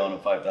sit there on a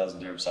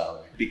 5,000 dirham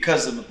salary.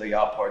 Because of the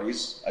yacht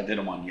parties, I did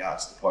them on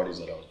yachts, the parties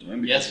that I was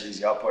doing. Because of these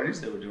yacht parties,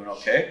 they were doing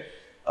okay.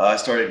 I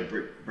started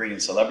bringing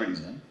celebrities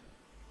in.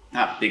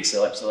 Not big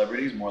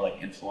celebrities, more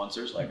like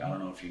influencers. Like, I don't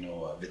know if you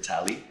know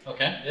Vitaly.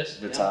 Okay, yes.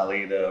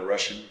 Vitaly, the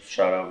Russian.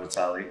 Shout out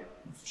Vitaly.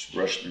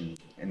 Russian,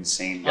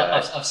 insane guy.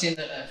 I've seen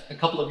a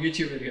couple of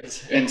YouTube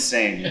videos.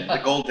 Insane. Yeah.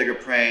 The gold digger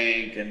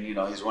prank, and you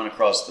know, he's run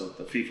across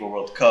the FIFA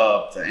World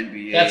Cup, the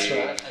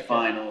NBA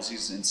finals.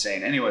 He's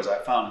insane. Anyways, I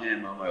found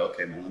him. I'm like,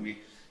 okay, man, let me,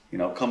 you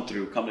know, come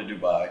to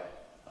Dubai.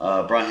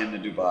 Brought him to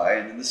Dubai,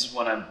 and then this is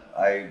when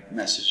I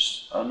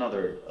messaged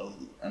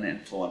an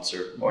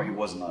influencer, or he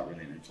was not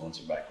really an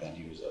influencer back then.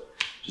 He was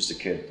just a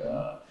kid,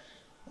 a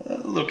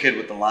little kid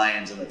with the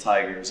lions and the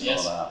tigers and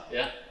all that.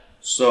 Yeah.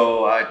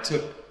 So I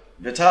took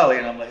Vitaly,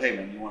 and I'm like, hey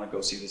man, you want to go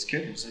see this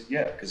kid? He said,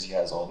 yeah, because he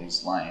has all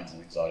these lions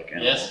and exotic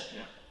animals. Yes.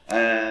 Yeah.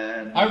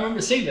 And I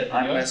remember seeing that.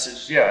 I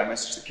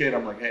messaged the kid.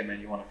 I'm like, hey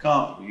man, you want to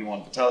come? You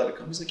want Vitaly to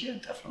come? He's like, yeah,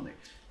 definitely.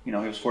 You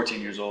know, he was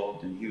 14 years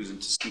old and he was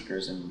into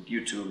sneakers and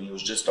YouTube, and he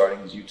was just starting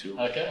his YouTube.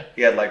 Okay.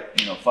 He had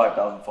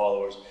 5,000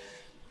 followers.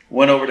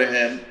 Went over to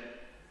him,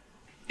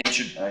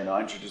 introduced,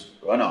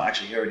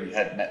 actually he already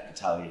had met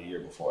Vitaly a year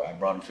before. I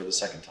brought him for the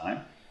second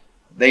time.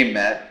 They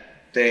met,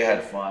 they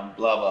had fun,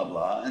 blah, blah,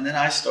 blah. And then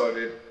I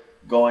started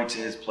going to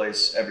his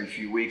place every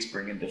few weeks,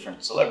 bringing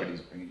different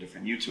celebrities, bringing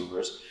different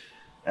YouTubers.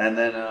 And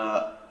then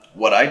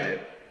what I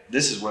did,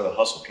 this is where the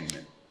hustle came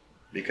in,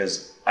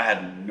 because I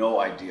had no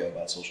idea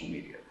about social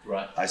media.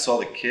 Right. I saw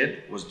the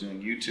kid was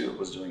doing YouTube,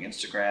 was doing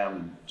Instagram,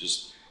 and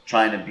just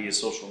trying to be a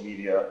social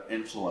media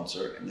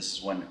influencer. And this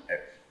is when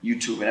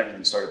YouTube and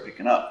everything started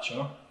picking up.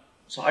 Sure.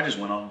 So I just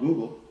went on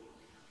Google.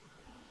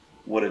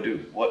 What to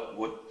do?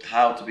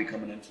 How to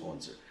become an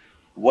influencer?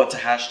 What to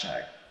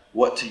hashtag?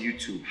 What to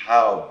YouTube?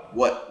 How?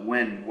 What?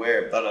 When?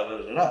 Where? Da da da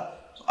da da.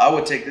 So I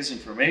would take this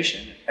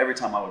information every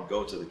time I would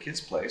go to the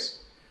kid's place.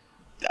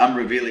 I'm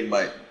revealing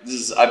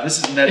this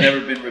has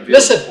never been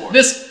revealed before.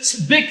 This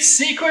big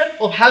secret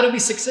of how to be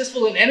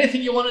successful in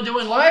anything you want to do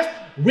in life,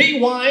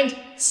 rewind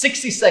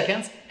 60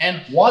 seconds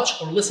and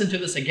watch or listen to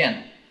this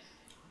again.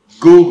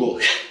 Google.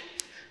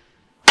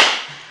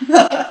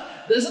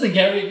 Isn't it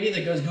Gary Vee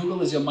that goes,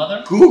 Google is your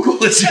mother?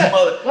 Google is your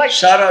mother.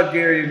 Shout out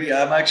Gary Vee.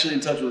 I'm actually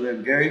in touch with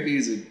him. Gary Vee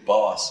is a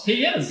boss.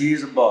 He is.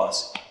 He's a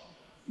boss.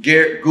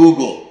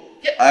 Google.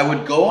 Yeah. I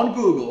would go on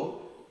Google.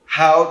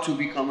 How to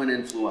become an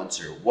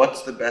influencer,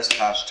 what's the best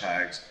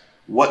hashtags,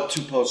 what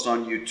to post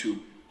on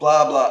YouTube,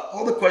 blah, blah,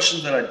 all the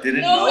questions that I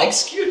didn't know. No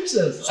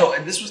excuses. So,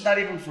 and this was not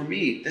even for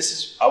me.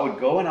 I would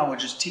go and I would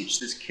just teach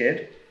this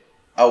kid.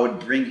 I would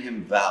bring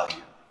him value.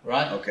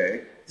 Right.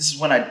 Okay. This is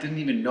when I didn't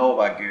even know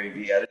about Gary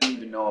Vee. I didn't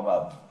even know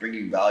about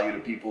bringing value to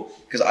people,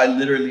 because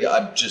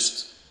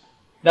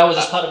that was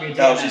just part of your DNA.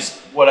 That was just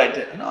what I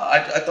did. No,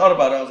 I thought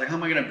about it. I was like, how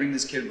am I going to bring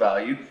this kid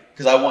value?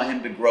 Because I want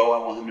him to grow. I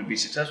want him to be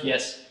successful.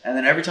 Yes. And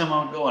then every time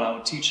I would go and I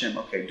would teach him,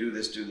 okay, do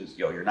this.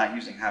 Yo, you're not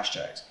using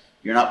hashtags.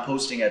 You're not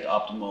posting at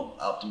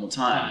optimal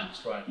time.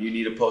 That's right. You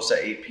need to post at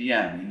 8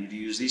 p.m. You need to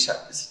use these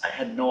hashtags. I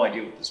had no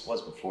idea what this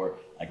was before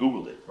I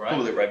Googled it. Right.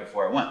 Googled it right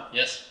before I went.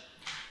 Yes.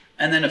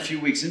 And then a few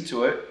weeks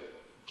into it,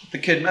 the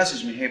kid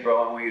messaged me, hey,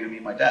 bro, I want you to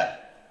meet my dad.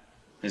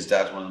 His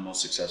dad's one of the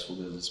most successful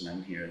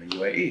businessmen here in the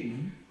UAE.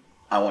 Mm-hmm.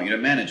 I want you to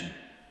manage me.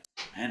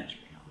 Manage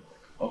me.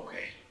 I'm like,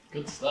 okay.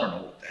 Good stuff. I don't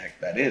know what the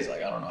heck that is.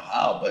 Like, I don't know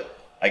how, but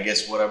I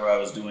guess whatever I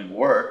was doing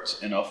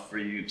worked enough for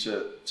you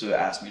to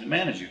ask me to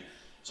manage you.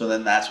 So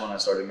then that's when I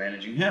started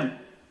managing him.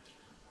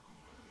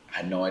 I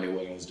had no idea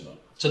what I was doing.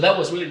 So that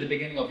was really the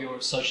beginning of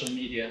your social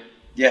media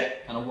kind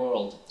of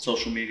world.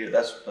 Social media,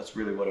 that's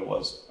really what it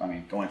was. I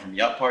mean, going from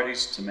yacht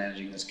parties to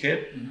managing this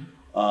kid.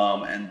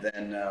 Mm-hmm. And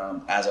then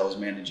as I was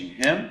managing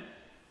him,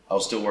 I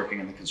was still working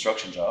in the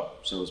construction job.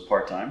 So it was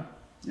part-time.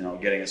 You know,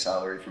 getting a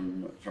salary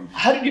from.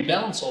 How did you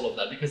balance all of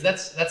that? Because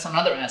that's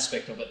another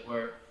aspect of it,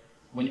 where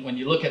when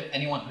you look at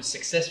anyone who's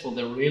successful,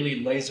 they're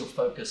really laser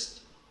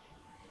focused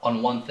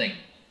on one thing.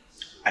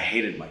 I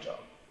hated my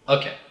job.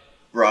 Okay.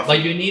 Rafi, but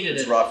you needed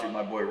it. Rafi,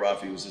 my boy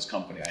Rafi was his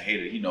company. I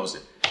hated it. He knows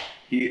it.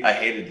 I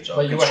hated the job.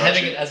 But you were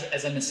having it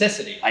as a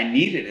necessity. I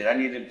needed it. I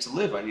needed to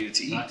live. I needed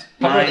to eat.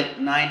 Right.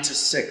 9 to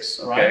 6.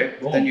 Okay.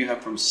 Right. Then you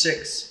have from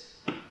 6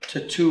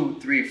 to 2,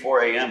 3,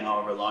 4 a.m.,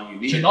 however long you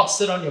need. To not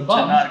sit on your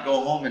bum. To not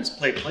go home and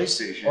play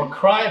PlayStation. Or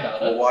cry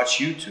about it. Or watch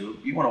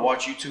YouTube. You want to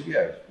watch YouTube?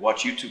 Yeah.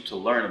 Watch YouTube to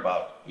learn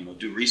about, you know,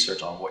 do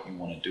research on what you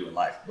want to do in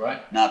life.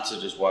 Right. Not to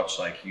just watch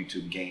like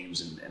YouTube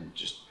games and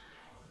just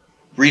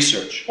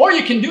research. Or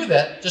you can do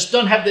that, just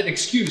don't have that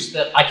excuse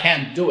that I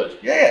can't do it.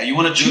 Yeah, you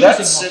want to do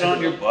that, sit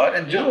on your butt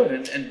and do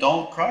it and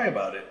don't cry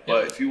about it.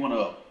 But if you want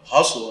to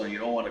hustle and you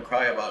don't want to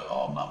cry about,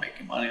 oh, I'm not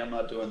making money, I'm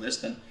not doing this,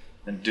 then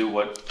do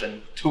what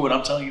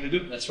I'm telling you to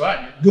do. That's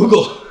right.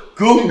 Google.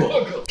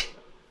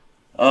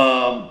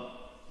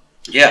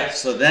 Yeah,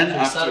 so then so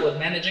after started with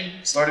managing?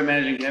 Started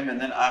managing him, and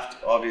then after,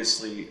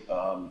 obviously,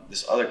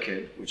 this other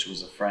kid, which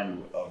was a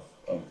friend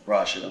of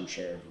Rashid, I'm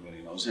sure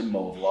everybody knows him,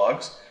 Moe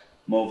Vlogs.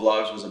 Moe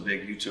Vlogs was a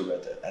big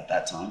YouTuber at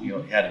that time. You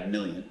know, he had 1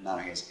 million, now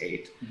he has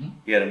 8.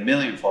 He had 1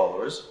 million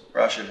followers.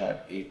 Rashid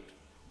had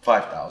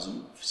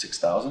 5,000,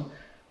 6,000.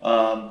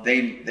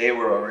 They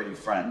were already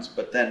friends,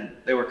 but then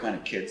they were kind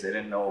of kids. They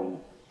didn't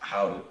know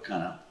how to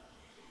kind of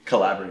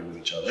collaborate with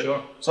each other.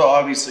 Sure. So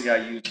obviously I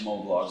used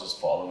Moe Vlogs as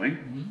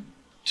following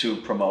to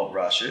promote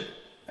Rashid.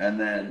 And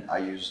then I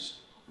used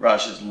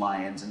Rashid's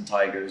lions and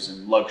tigers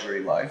and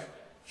luxury life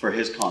for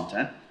his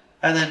content.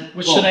 And then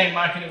which today in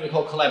marketing we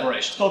call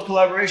collaboration. It's called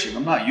collaboration.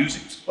 I'm not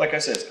using, like I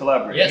said, it's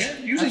collaborating. Yes.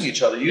 Yeah, using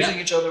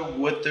each other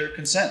with their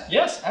consent.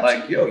 Yes,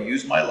 absolutely. Like, yo,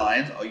 use my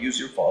lions, I'll use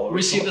your followers.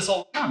 We see this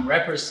all the time.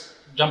 Rappers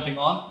jumping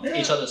on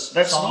each other's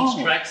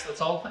songs, tracks,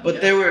 that's all. But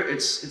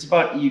it's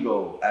about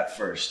ego at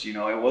first, you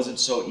know. It wasn't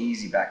so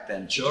easy back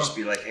then to just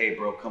be like, hey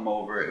bro, come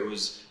over. It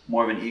was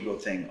more of an ego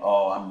thing.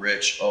 Oh, I'm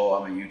rich. Oh,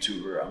 I'm a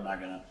YouTuber. I'm not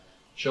gonna.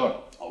 Sure.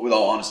 With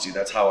all honesty,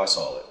 that's how I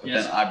saw it. But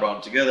then I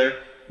brought them together.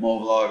 Moe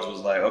Vlogs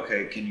was like,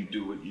 okay, can you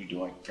do what you're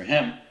doing for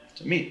him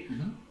to me?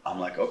 I'm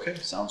like, okay,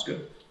 sounds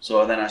good.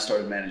 So then I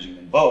started managing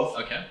them both.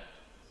 Okay.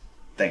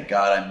 Thank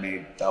God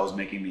that was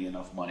making me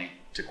enough money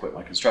to quit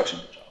my construction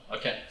job.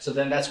 Okay, so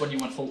then that's when you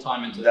went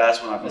full-time into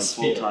That's when I went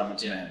full-time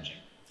into managing.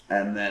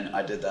 And then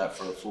I did that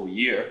for a full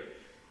year.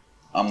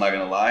 I'm not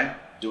gonna lie,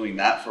 doing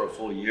that for a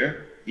full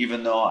year,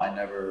 even though I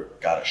never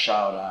got a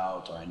shout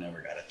out or I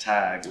never got a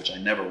tag, which I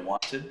never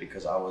wanted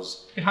because I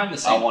was behind the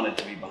scenes. I wanted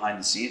to be behind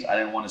the scenes. I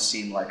didn't want to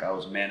seem like I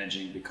was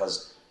managing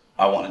because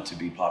I wanted to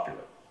be popular.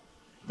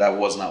 That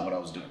was not what I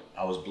was doing.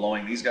 I was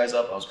blowing these guys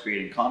up. I was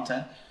creating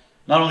content,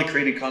 not only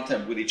creating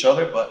content with each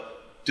other, but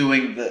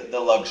doing the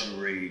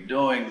luxury,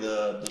 doing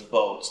the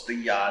boats, the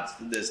yachts,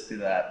 the this, the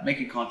that,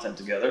 making content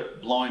together,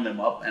 blowing them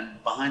up.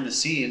 And behind the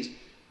scenes,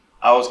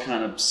 I was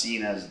kind of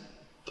seen as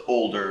the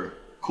older,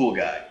 cool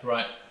guy.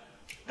 Right.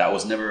 That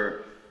was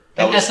never...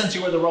 In essence,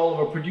 you were the role of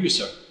a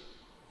producer.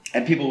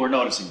 And people were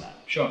noticing that.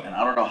 Sure. And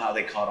I don't know how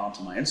they caught on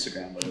to my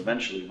Instagram, but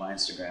eventually my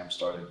Instagram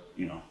started,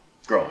 you know,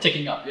 growing.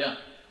 Ticking up, yeah.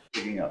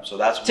 Ticking up. So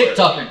that's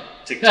TikToking.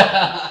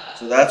 TikTok.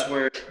 So that's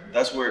where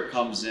it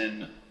comes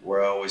in,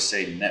 where I always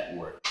say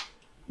network.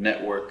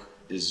 Network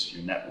is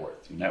your net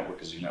worth. Your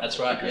network is your net worth. That's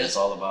right. Because it's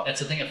all about... That's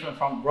a thing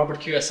from Robert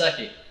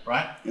Kiyosaki,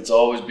 right? It's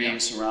always being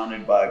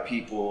surrounded by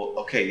people.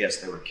 Okay, yes,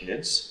 they were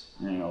kids,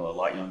 you know, a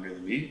lot younger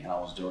than me, and I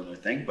was doing their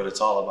thing, but it's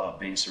all about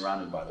being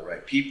surrounded by the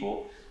right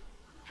people.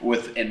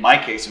 In my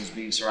case, it was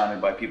being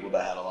surrounded by people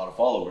that had a lot of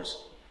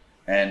followers.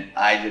 And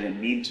I didn't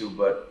mean to,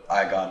 but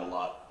I got a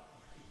lot.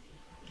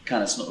 It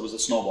was a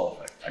snowball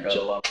effect. I got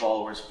a lot of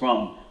followers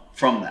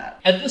from that.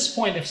 At this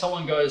point, if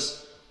someone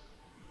goes,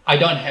 I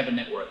don't have a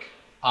network,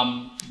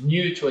 I'm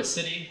new to a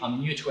city, I'm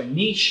new to a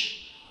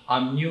niche,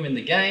 I'm new in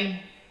the game,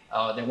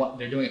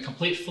 they're doing a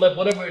complete flip,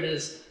 whatever it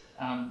is,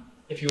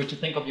 if you were to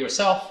think of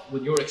yourself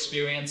with your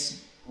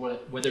experience,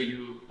 whether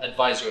you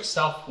advise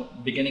yourself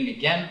beginning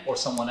again or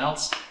someone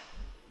else,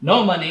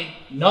 no money,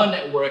 no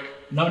network,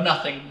 no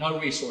nothing, no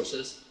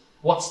resources,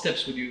 what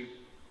steps would you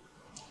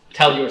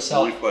tell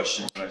yourself? One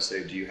question I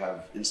say, do you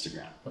have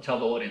Instagram? I'll tell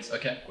the audience,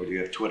 okay. Or do you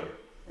have Twitter?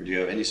 Or do you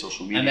have any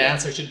social media? And the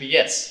answer should be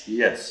yes.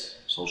 Yes,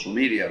 social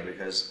media,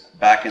 because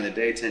back in the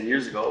day, 10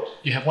 years ago,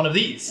 you have one of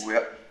these.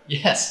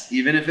 Yes.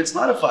 Even if it's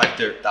not a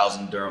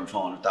 5,000 dirham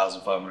phone,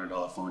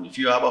 $1,500 phone, if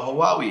you have a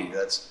Huawei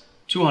that's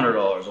 $200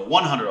 or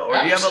 $100, or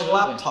you have a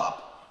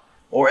laptop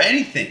or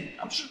anything,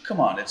 I'm sure, come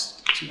on,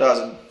 it's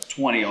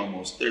 2020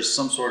 almost. There's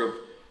some sort of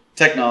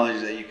technology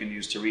that you can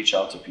use to reach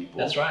out to people.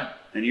 That's right.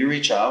 And you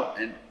reach out,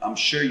 and I'm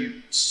sure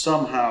you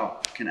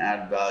somehow can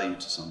add value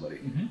to somebody.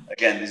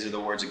 Again, these are the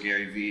words of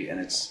Gary Vee, and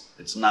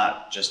it's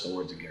not just the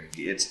words of Gary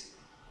Vee. It's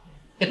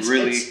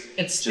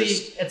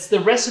the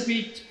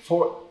recipe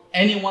for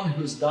anyone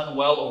who's done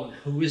well or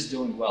who is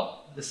doing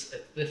well. This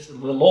is the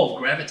law of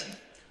gravity.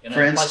 You know,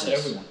 for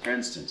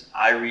instance,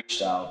 I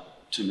reached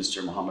out to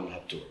Mr. Mohammed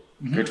Al-Habtour,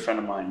 a good friend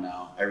of mine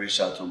now. I reached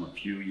out to him a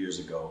few years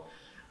ago,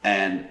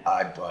 and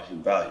I brought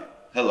him value.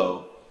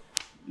 Hello,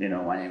 you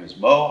know, my name is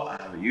Mo.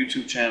 I have a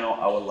YouTube channel.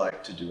 I would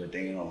like to do a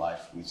day in the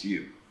life with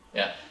you.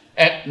 Yeah.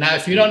 And now,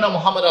 if you don't know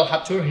Mohammed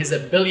Al-Habtour, he's a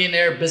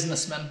billionaire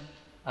businessman,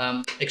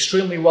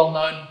 extremely well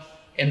known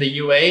in the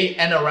UAE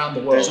and around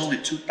the world. There's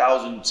only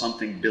 2,000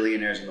 something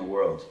billionaires in the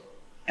world,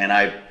 and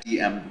I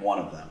DM'd one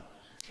of them,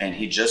 and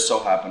he just so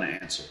happened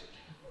to answer.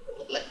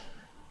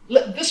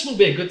 This will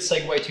be a good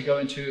segue to go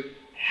into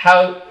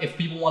how, if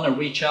people want to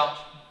reach out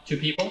to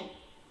people,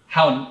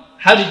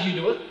 how did you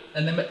do it?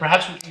 And then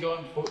perhaps we can go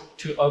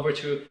over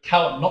to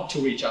how not to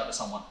reach out to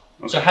someone.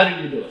 Okay. So how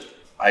did you do it?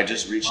 I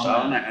just reached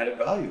out and I added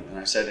value. And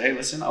I said, hey,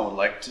 listen, I would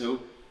like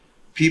to,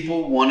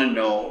 people want to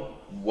know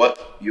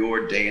what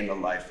your day in the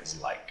life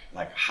is like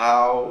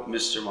how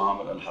Mr.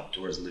 Mohammed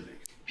Al-Habtoor is living.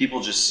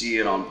 People just see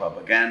it on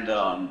propaganda,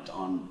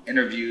 on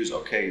interviews.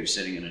 Okay, you're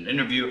sitting in an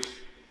interview,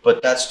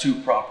 but that's too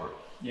proper.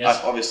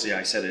 Yes. Obviously,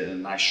 I said it in a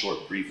nice,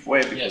 short, brief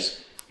way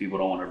because people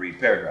don't want to read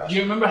paragraphs. Do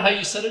you remember how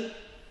you said it?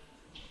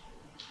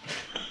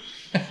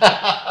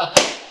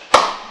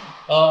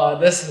 Oh,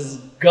 this is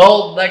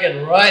gold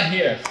nugget right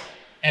here.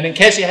 And in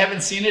case you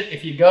haven't seen it,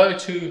 if you go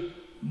to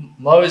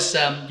Moe's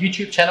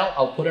YouTube channel,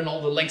 I'll put in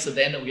all the links at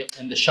the end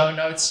in the show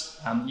notes.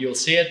 You'll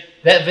see it.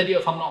 That video,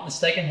 if I'm not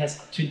mistaken,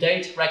 has to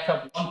date racked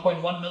up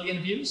 1.1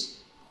 million views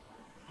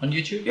on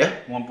YouTube. Yeah,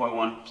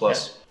 1.1 plus.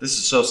 Yeah. This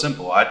is so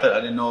simple. I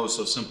didn't know it was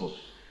so simple.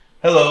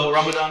 Hello,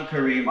 Ramadan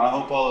Kareem. I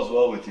hope all is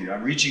well with you.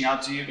 I'm reaching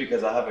out to you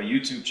because I have a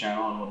YouTube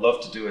channel and would love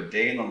to do a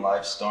day in the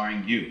life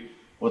starring you.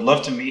 Would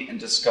love to meet and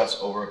discuss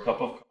over a cup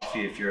of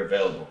coffee if you're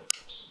available.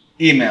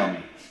 Email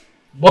me.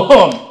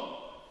 Boom.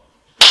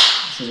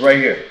 This is right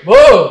here.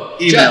 Whoa!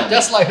 Email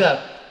just like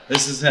that.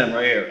 This is him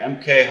right here,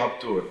 MK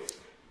Habtoor.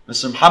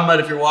 Mr. Muhammad,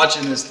 if you're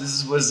watching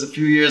this was a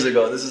few years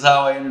ago. This is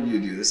how I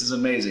interviewed you. This is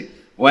amazing.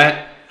 Went,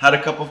 had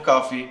a cup of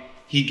coffee.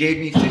 He gave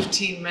me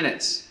 15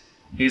 minutes.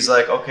 He's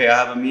like, okay, I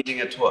have a meeting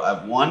at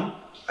 1.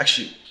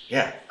 Actually,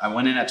 yeah, I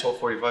went in at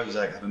 12:45. He's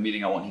like, I have a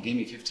meeting at 1. He gave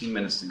me 15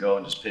 minutes to go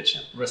and just pitch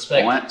him.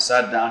 Respect. I went,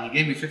 sat down. He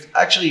gave me 15.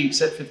 Actually, he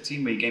said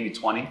 15, but he gave me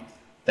 20.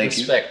 Thank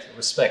you.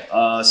 Respect.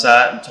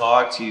 Sat and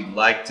talked. He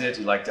liked it.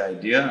 He liked the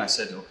idea. And I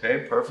said, okay,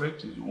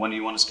 perfect. When do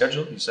you want to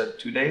schedule? He said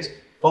 2 days.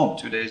 Boom,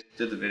 2 days.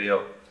 Did the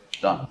video.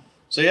 Done.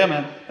 So yeah,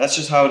 man, that's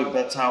just how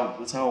that's how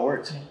it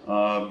works.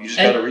 You just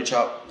got to reach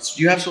out.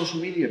 You have social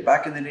media.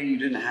 Back in the day, you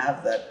didn't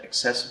have that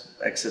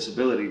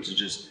accessibility to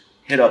just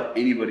hit up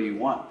anybody you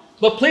want.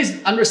 But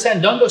please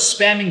understand, don't go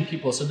spamming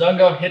people. So don't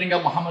go hitting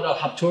up Mohammed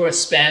Al-Habtoor,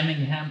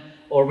 spamming him,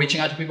 or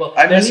reaching out to people.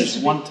 I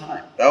messaged one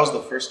time. That was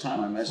the first time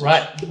I messaged.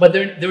 Right, but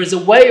there is a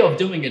way of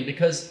doing it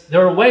because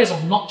there are ways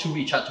of not to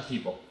reach out to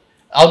people.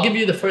 I'll give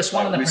you the first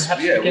one, and then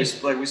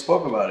perhaps we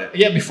spoke about it.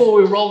 Yeah, before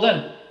we rolled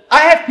in,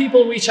 I have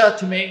people reach out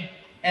to me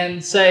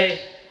and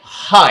say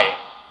hi.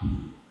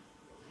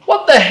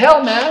 What the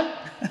hell, man?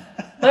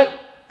 Like,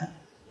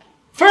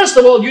 first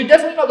of all, you're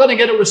definitely not going to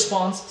get a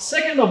response.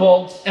 Second of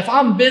all, if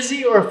I'm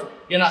busy or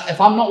if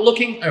I'm not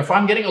looking, or if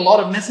I'm getting a lot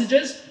of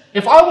messages.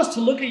 If I was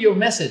to look at your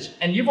message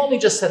and you've only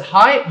just said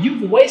hi,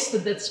 you've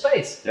wasted that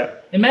space. Yeah.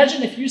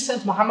 Imagine if you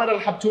sent Mohammed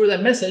Al-Habtoor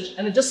that message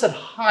and it just said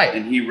hi.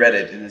 And he read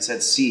it and it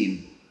said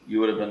seen. You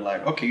would have been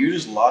like, okay, you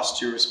just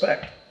lost your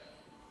respect.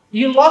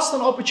 You lost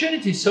an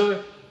opportunity.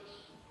 So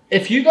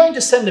if you're going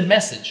to send a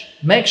message,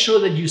 make sure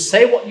that you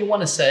say what you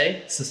want to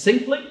say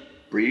succinctly,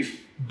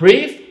 brief,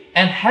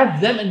 and have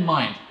them in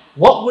mind.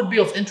 What would be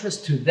of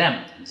interest to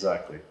them?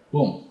 Exactly.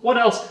 Boom. What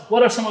else?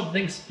 What are some of the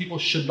things people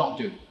should not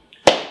do?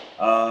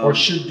 Or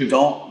should do?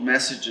 Don't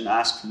message and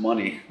ask for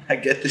money. I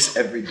get this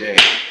every day.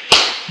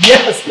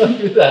 Yes, don't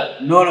do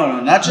that. No.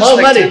 Not just Moe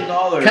like Money.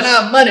 $10. Can I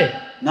have money?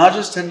 Not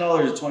just $10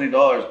 or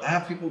 $20. I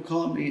have people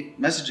calling me,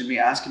 messaging me,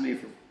 asking me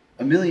for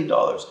 $1 million.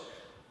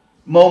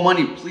 Moe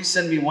Money, please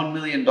send me $1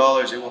 million.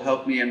 It will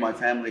help me and my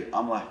family.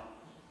 I'm like,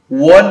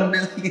 $1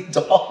 million?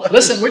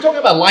 Listen, we're talking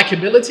about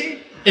likability.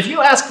 If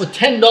you ask for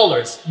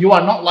 $10, you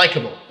are not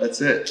likable.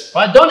 That's it.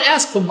 Right? Don't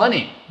ask for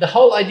money. The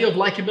whole idea of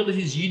likability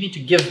is you need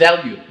to give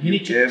value. You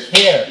need to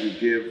care.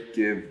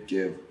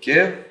 You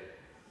give,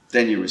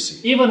 then you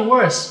receive. Even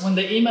worse, when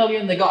they email you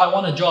and they go, I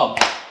want a job.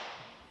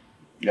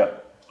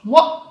 Yep.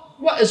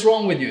 What is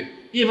wrong with you?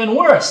 Even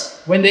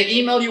worse, when they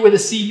email you with a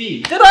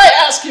CV. Did I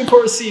ask you for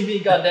a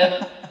CV,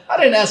 goddammit? I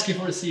didn't ask you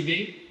for a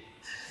CV.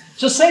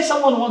 So say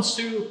someone wants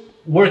to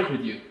work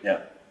with you.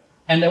 Yeah.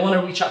 And they want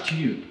to reach out to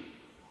you.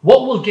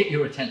 What will get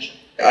your attention?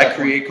 I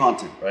create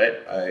content,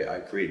 right? I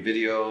create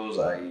videos.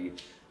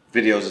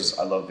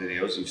 I love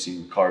videos. You've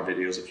seen car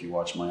videos if you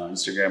watch my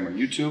Instagram or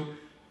YouTube.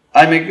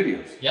 I make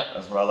videos. Yep.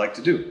 That's what I like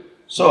to do.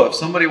 So if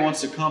somebody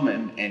wants to come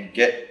and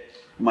get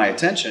my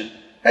attention,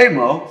 hey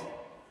Mo,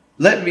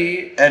 let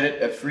me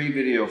edit a free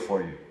video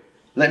for you.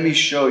 Let me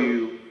show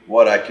you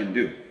what I can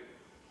do.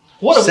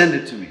 Send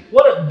it to me.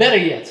 Better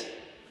yet,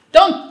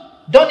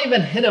 don't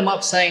even hit them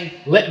up saying,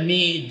 let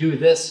me do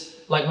this.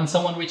 Like when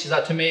someone reaches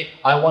out to me,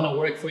 I want to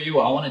work for you,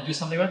 or I want to do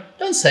something.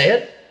 Don't say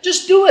it.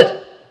 Just do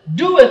it.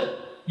 Do it.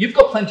 You've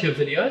got plenty of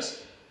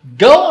videos.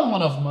 Go on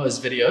one of Mo's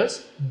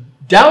videos,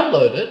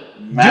 download it,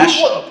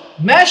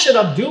 mash it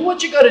up, do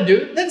what you got to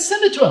do, then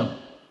send it to him.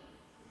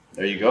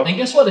 There you go. And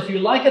guess what? If you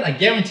like it, I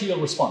guarantee you'll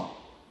respond.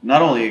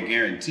 Not only a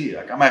guarantee,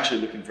 like I'm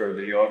actually looking for a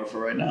videographer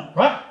right now.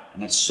 Right.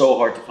 And it's so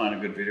hard to find a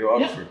good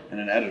videographer and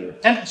an editor.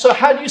 And so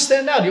how do you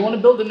stand out? You want to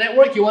build a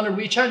network? You want to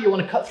reach out? You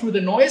want to cut through the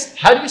noise?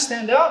 How do you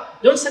stand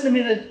out? Don't send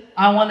me that,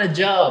 I want a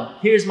job.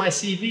 Here's my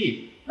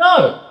CV.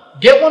 No.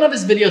 Get one of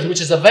his videos,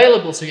 which is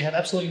available, so you have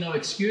absolutely no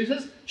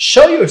excuses.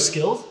 Show your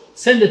skills.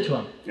 send it to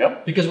them.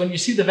 Yep. Because when you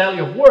see the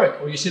value of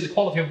work or you see the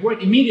quality of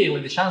work,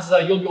 immediately the chances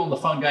are you'll be on the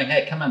phone going,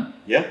 hey, come in.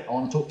 Yeah. I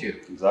want to talk to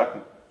you.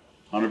 Exactly.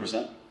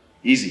 100%.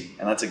 Easy.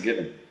 And that's a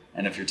given.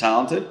 And if you're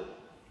talented,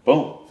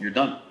 boom, you're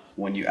done.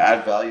 When you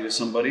add value to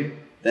somebody,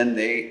 then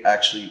they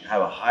actually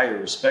have a higher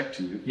respect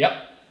to you.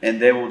 Yep. And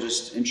they will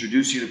just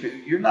introduce you to people.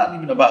 You're not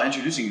even about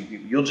introducing you to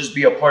people. You'll just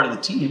be a part of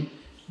the team.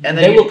 And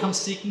then they will come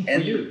seeking for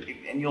and, you.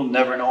 And you'll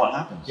never know what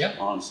happens,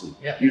 honestly.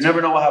 Yeah. You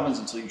never know what happens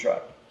until you try.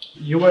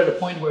 You were at a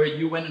point where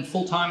you went in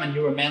full time and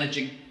you were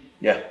managing.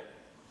 Yeah.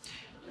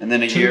 And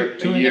then two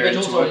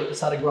individuals, or it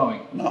started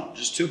growing? No,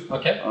 just two.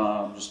 Okay.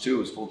 Just two. It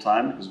was full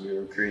time because we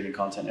were creating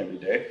content every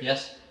day.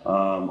 Yes.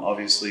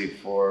 Obviously,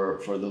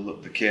 for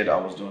the kid, I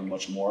was doing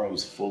much more. It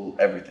was full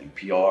everything: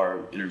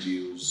 PR,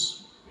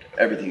 interviews,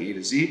 everything A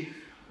to Z.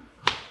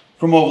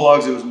 For Moe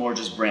Vlogs, it was more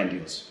just brand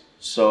deals.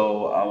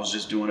 So I was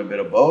just doing a bit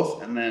of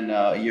both. And then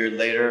a year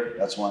later,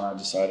 that's when I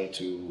decided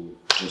to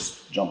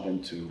just jump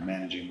into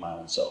managing my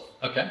own self.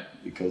 Okay.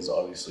 Because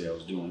obviously I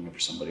was doing it for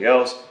somebody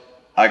else.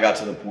 I got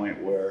to the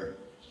point where,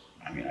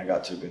 I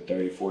got to a good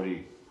 30,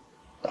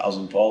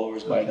 40,000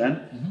 followers by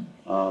then,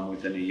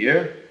 within a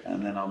year.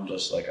 And then I'm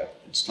just like,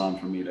 it's time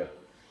for me to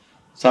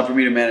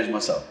manage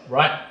myself.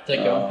 Right.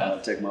 Take your own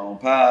path. Take my own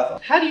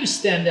path. How do you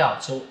stand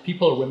out so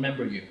people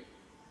remember you?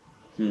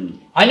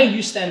 I know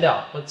you stand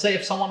out, but say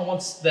if someone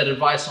wants that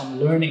advice on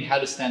learning how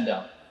to stand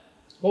out,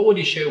 what would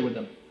you share with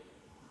them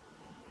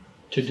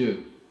to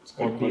do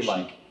or be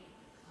like?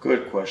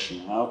 Good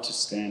question. How to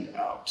stand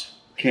out.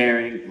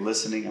 Caring,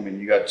 listening.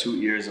 You got 2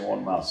 ears and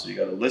 1 mouth, so you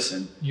got to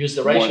listen. Use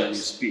the more ratios. than you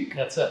speak.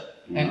 That's it.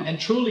 And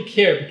truly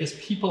care, because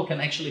people can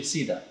actually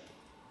see that.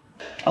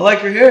 I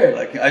like your hair.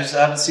 I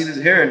haven't seen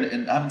his hair,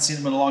 and I haven't seen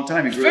him in a long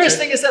time. First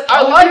thing is that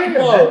I like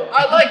Moe.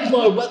 I like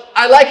Moe, but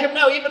I like him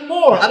now even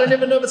more. I don't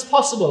even know if it's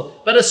possible.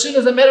 But as soon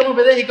as I met him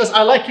over there, he goes,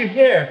 I like your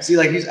hair. See,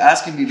 he's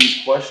asking me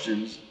these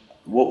questions.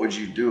 What would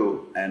you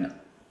do? And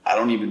I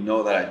don't even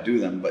know that I do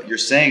them, but you're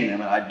saying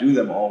them, and I do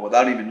them all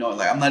without even knowing.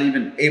 I'm not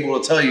even able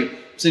to tell you.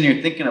 I'm sitting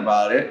here thinking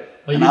about it.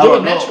 But you do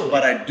it naturally.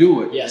 But I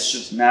do it. Yes. It's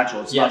just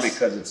natural. It's not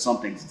because it's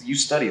something. You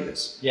study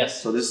this. Yes.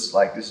 So this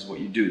is what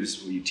you do. This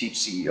is what you teach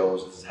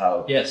CEOs. This is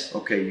how. Yes.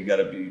 Okay, you got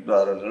to be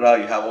blah, blah, blah, blah.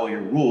 You have all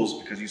your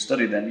rules because you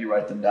study them. You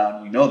write them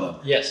down. You know them.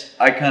 Yes.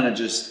 I kind of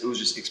it was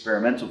just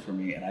experimental for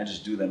me, and I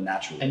just do them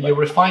naturally. And you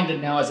refined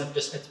it now as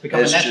it's become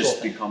a natural. It's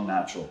just become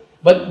natural.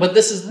 But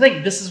this is the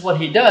thing. This is what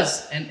he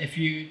does. And if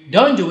you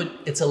don't do it,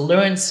 it's a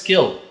learned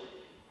skill.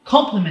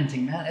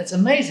 Complimenting, man. It's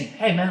amazing.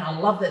 Hey, man, I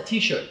love that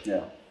T-shirt.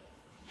 Yeah.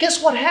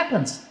 Guess what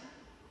happens?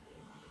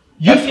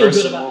 You feel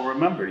good about it. That person will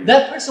remember you.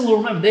 That person will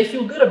remember. They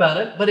feel good about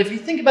it. But if you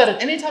think about it,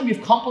 anytime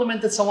you've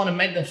complimented someone and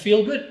made them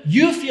feel good,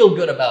 you feel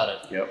good about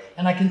it. Yep.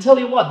 And I can tell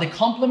you what, the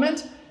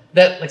compliment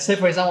that, say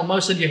for example, Moe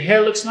said your hair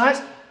looks nice.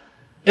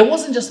 It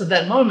wasn't just at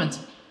that moment.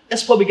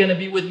 It's probably going to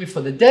be with me for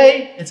the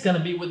day. It's going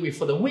to be with me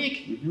for the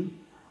week.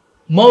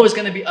 Moe is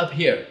going to be up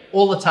here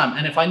all the time.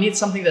 And if I need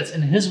something that's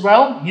in his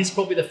realm, he's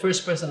probably the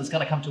first person that's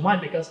going to come to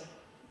mind because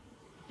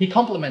he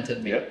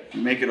complimented me. Yep.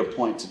 You make it a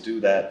point to do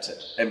that to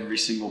every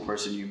single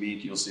person you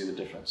meet. You'll see the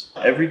difference.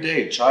 Every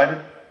day, try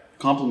to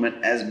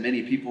compliment as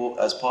many people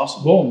as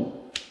possible. Boom.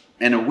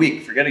 In a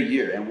week, forget a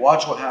year, and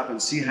watch what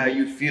happens. See how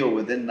you feel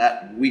within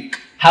that week.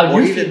 How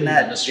or you even feel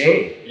that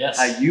day. True. Yes.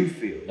 How you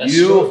feel.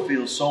 You'll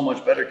feel so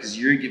much better because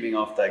you're giving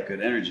off that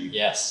good energy.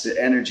 Yes.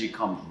 The energy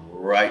comes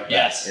right back.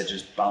 Yes. It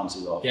just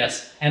bounces off.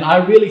 Yes. And I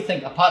really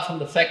think, apart from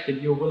the fact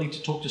that you're willing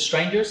to talk to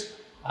strangers,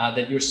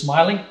 that you're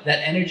smiling,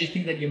 that energy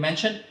thing that you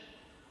mentioned,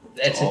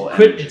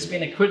 it's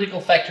been a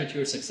critical factor to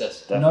your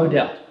success. Definitely. No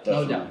doubt.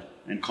 Definitely. No doubt.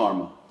 And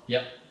karma.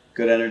 Yep.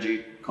 Good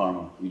energy,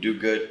 karma. You do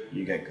good,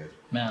 you get good.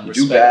 Man, you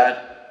respect. do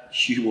bad,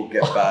 you will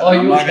get bad.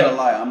 I'm not going to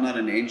lie. I'm not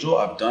an angel.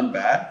 I've done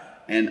bad.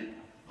 And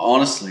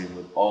honestly,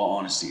 with all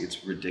honesty,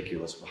 it's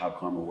ridiculous how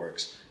karma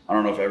works. I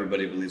don't know if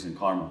everybody believes in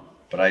karma,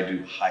 but I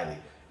do highly.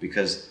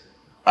 Because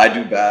I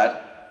do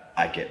bad,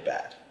 I get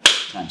bad.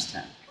 Times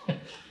 10.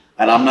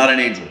 And I'm not an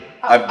angel.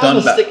 I've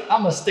done bad.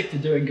 I'm going to stick to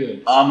doing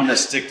good. I'm going to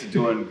stick to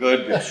doing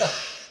good.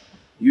 But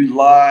you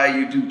lie,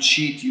 you do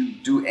cheat, you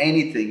do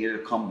anything, it'll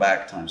come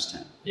back times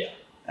 10.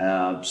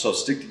 Yeah. So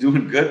stick to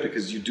doing good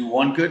because you do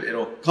one good,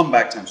 it'll come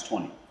back times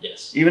 20.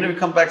 Yes. Even if it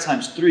comes back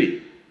times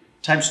 3,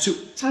 times 2,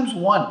 times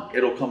 1,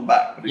 it'll come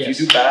back. But if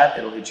you do bad,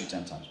 it'll hit you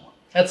 10 times 1.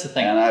 That's the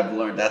thing. And I've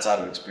learned that's out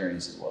of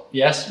experience as well.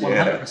 Yes,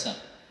 100%.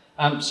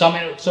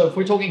 So if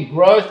we're talking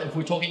growth, if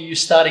we're talking you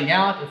starting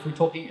out, if we're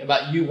talking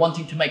about you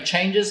wanting to make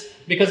changes,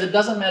 because it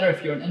doesn't matter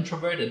if you're an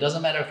introvert, it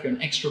doesn't matter if you're an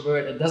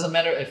extrovert, it doesn't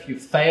matter if you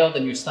failed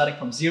and you're starting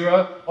from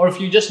zero, or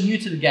if you're just new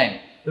to the game.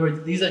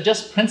 These are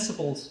just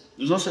principles.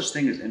 There's no such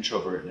thing as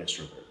introvert and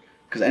extrovert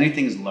because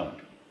anything is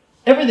learned.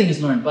 Everything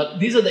is learned, but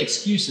these are the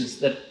excuses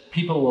that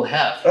people will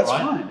have. That's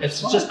right? fine.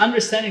 It's just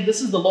understanding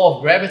this is the law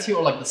of gravity,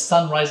 or like the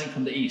sun rising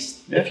from the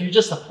east. Yeah. If you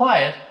just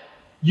apply it,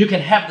 you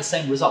can have the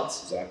same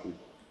results. Exactly.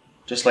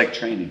 Just like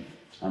training.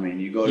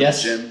 You go to the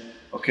gym.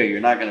 Okay, you're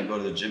not going to go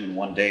to the gym in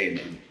one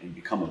day and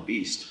become a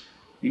beast.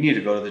 You need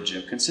to go to the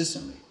gym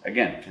consistently.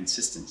 Again,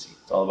 consistency.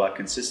 It's all about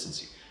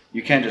consistency.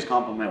 You can't just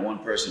compliment one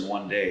person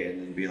one day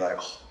and then be like,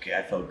 oh, okay,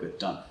 I felt good,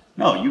 done.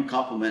 No, you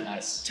compliment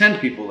 10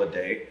 people a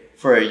day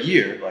for a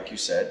year, like you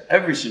said,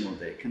 every single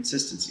day.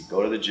 Consistency.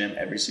 Go to the gym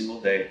every single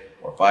day,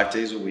 or 5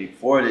 days a week,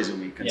 4 days a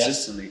week.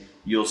 Consistently,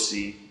 you'll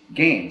see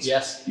gains.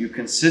 Yes. You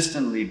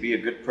consistently be a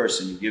good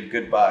person. You give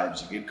good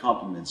vibes. You give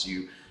compliments.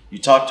 You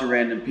talk to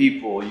random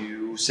people.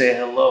 You say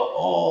hello.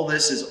 All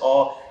this is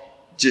all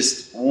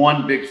just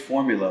one big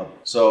formula.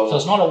 So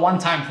it's not a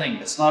one-time thing.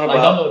 It's not like,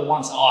 about don't do it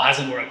once. Oh, it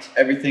hasn't worked.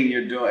 Everything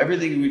you're doing,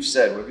 everything we've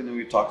said, everything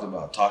we've talked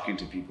about, talking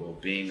to people,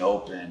 being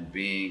open,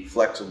 being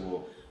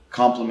flexible,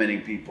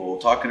 complimenting people,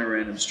 talking to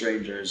random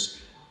strangers.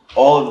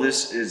 All of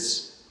this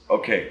is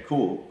okay,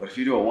 cool. But if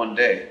you do it one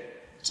day,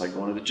 it's like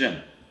going to the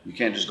gym. You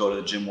can't just go to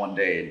the gym one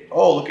day and,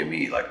 oh, look at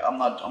me, like I'm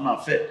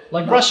not fit.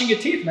 Like brushing your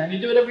teeth, man. You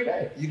do it every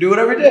day. You do it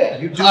every day.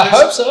 You do I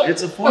hope so.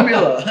 It's a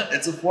formula.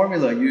 It's a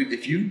formula.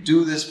 If you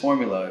do this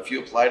formula, if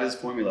you apply this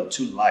formula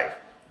to life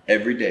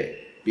every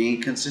day,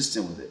 being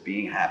consistent with it,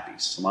 being happy,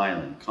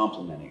 smiling,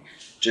 complimenting,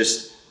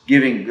 just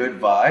giving good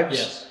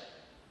vibes,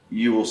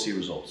 you will see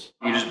results.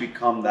 You just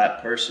become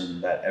that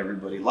person that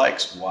everybody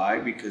likes. Why?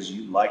 Because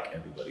you like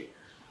everybody.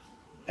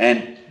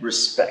 And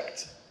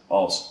respect.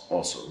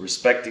 Also,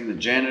 respecting the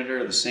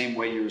janitor the same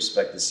way you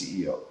respect the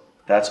CEO.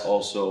 That's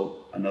also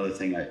another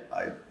thing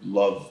I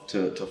love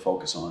to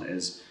focus on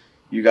is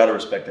you got to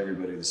respect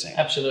everybody the same.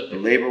 Absolutely.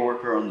 The labor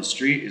worker on the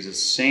street is the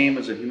same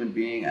as a human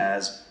being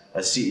as a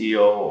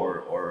CEO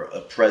or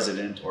a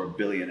president or a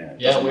billionaire.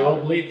 Yeah, we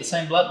all bleed the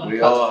same blood. We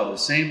all have the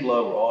same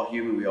blood. We're all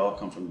human. We all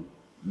come from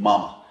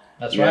mama.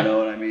 That's right. You know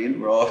what I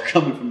mean? We're all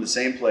coming from the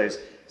same place.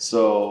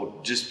 So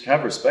just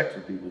have respect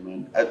for people,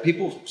 man.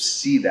 People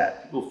see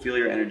that. People feel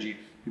your energy.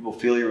 People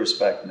feel your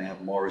respect, and they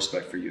have more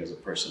respect for you as a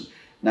person.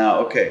 Now,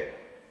 okay,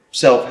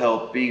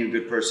 self-help, being a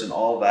good person,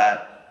 all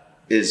that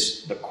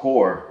is the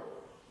core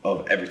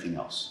of everything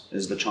else,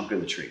 is the trunk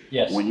of the tree.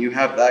 Yes. When you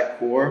have that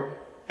core,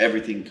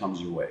 everything comes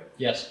your way.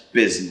 Yes.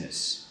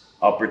 Business,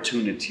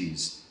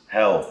 opportunities,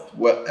 health,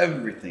 well,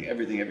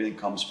 everything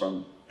comes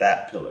from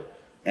that pillar.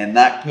 And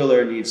that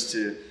pillar needs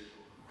to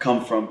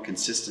come from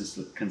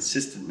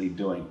consistently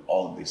doing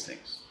all of these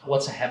things.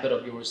 What's a habit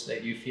of yours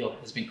that you feel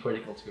has been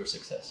critical to your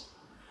success?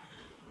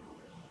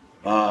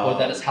 Or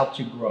that has helped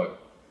you grow?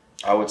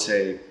 I would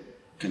say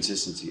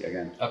consistency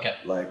again. Okay.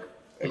 Like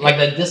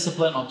that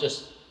discipline of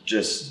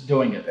just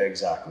doing it.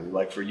 Exactly.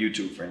 Like for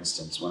YouTube, for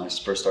instance, when I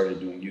first started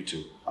doing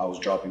YouTube, I was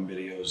dropping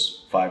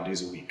videos 5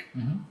 days a week,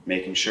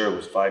 making sure it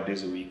was 5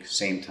 days a week,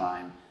 same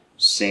time,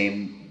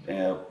 same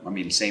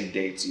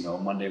dates,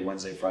 Monday,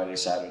 Wednesday, Friday,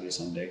 Saturday,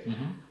 Sunday,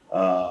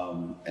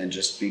 and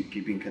just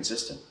keeping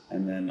consistent.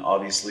 And then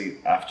obviously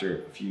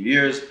after a few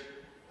years,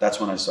 that's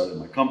when I started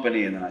my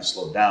company, and then I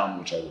slowed down,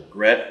 which I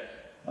regret,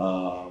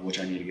 which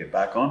I need to get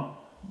back on.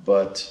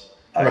 But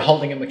we're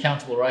holding him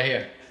accountable right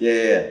here.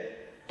 Yeah.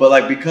 But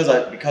like because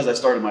I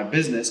started my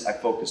business, I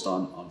focused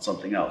on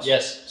something else.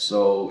 Yes.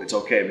 So it's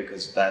okay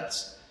because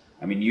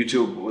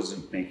YouTube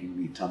wasn't making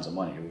me tons of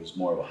money. It was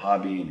more of a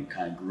hobby, and it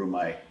kind of grew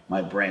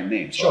my brand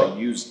name. So I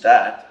used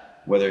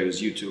that, whether it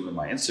was YouTube and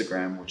my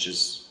Instagram, which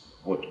is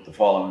what the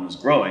following was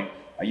growing.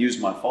 I use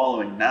my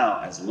following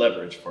now as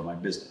leverage for my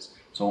business.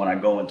 So when I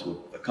go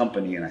into a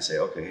company and I say,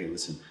 okay, hey,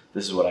 listen,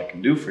 this is what I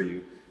can do for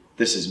you.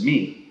 This is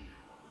me,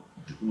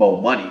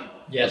 Moe Money.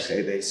 Yes.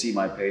 Okay, they see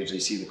my page, they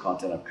see the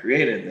content I've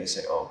created, and they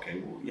say, oh, okay,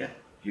 well, yeah,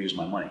 here's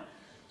my money.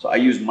 So I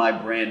use my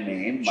brand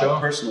name, my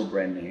personal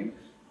brand name,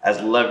 as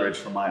leverage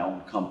for my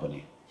own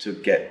company to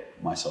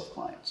get myself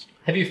clients.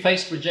 Have you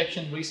faced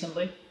rejection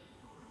recently?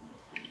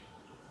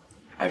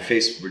 I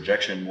faced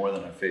rejection more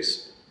than I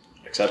faced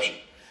exception.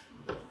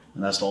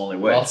 And that's the only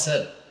way. Well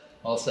said.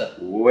 Well said.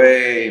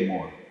 Way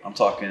more. I'm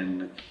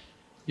talking.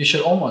 You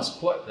should almost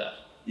quote that.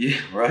 Yeah,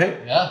 right?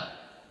 Yeah.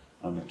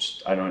 I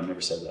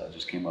never said that. It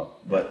just came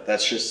up. But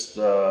that's just.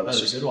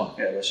 That's a good one.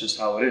 Yeah, that's just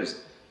how it is.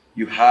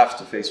 You have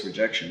to face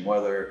rejection.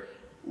 Whether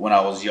when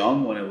I was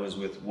young, when it was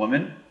with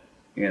women,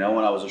 when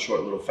I was a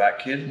short little fat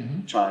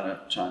kid, trying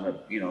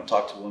to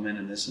talk to women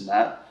and this and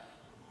that,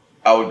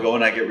 I would go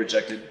and I get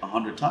rejected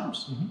 100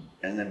 times.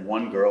 And then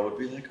one girl would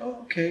be like, oh,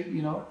 okay,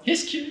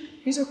 he's cute.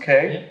 He's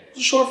okay. Yeah.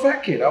 He's a short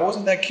fat kid. I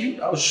wasn't that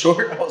cute. I was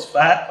short. I was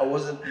fat. I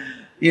wasn't,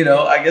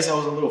 I guess I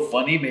was a little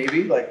funny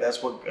maybe. Like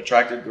that's what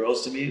attracted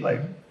girls to me.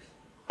 Like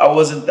I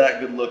wasn't that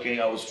good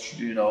looking. I was,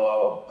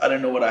 I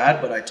didn't know what I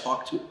had, but I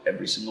talked to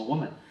every single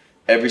woman.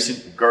 Every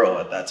single girl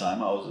at that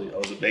time. I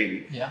was a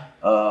baby. Yeah.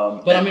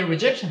 But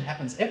rejection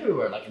happens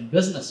everywhere, like in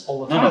business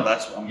all the time. No,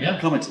 that's I'm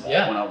coming to that.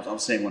 Yeah. I'm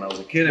saying when I was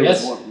a kid, it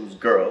was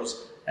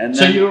girls. And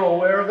so you were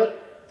aware of it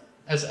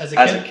as a kid?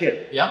 As a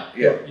kid. Yeah.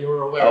 You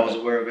were aware. I was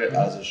aware of it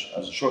as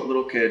a short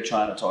little kid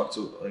trying to talk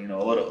to a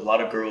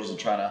lot of girls and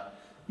trying to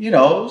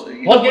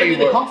What gave you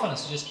the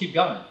confidence to just keep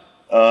going?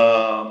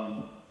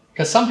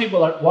 Because some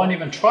people won't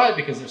even try it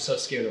because they're so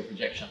scared of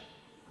rejection.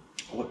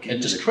 It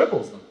just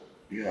cripples them.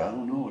 Yeah, I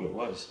don't know what it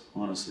was,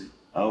 honestly.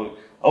 I was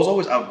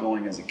always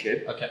outgoing as a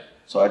kid. Okay.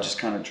 So I just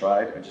kind of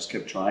tried. I just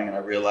kept trying, and I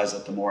realized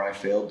that the more I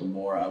failed, the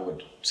more I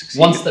would succeed.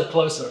 One step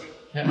closer.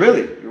 Yeah.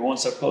 Really, you're one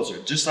step closer.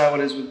 Just how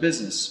it is with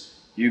business.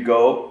 You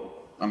go,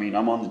 I mean,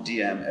 I'm on the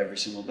DM every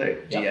single day,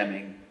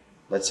 DMing,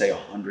 let's say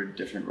 100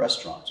 different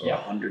restaurants or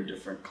 100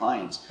 different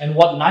clients. And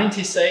what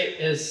 90 say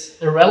is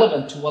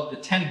irrelevant to what the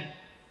 10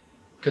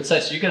 could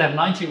say. So you can have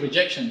 90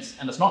 rejections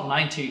and it's not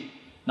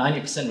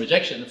 90%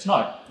 rejection. It's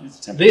not. It's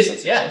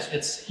 10%.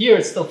 It's here.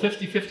 It's still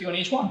 50-50 on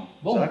each one.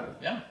 Boom. Exactly.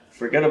 Yeah.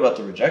 Forget about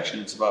the rejection.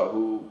 It's about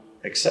who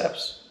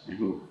accepts, and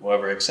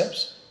whoever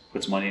accepts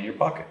puts money in your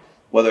pocket.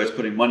 Whether it's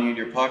putting money in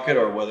your pocket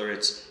or whether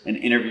it's an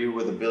interview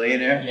with a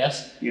billionaire.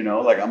 Yes. You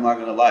know, like, I'm not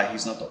going to lie.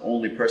 He's not the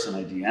only person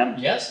I DM'd.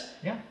 Yes.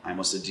 Yeah. I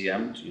must have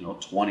DM'd,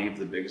 20 of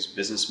the biggest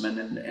businessmen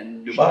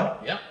in Dubai. Sure.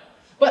 Yeah.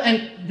 But,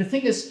 and the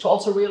thing is to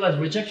also realize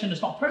rejection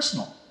is not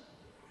personal.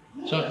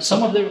 So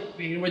some of the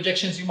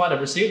rejections you might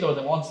have received, or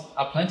the ones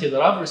plenty that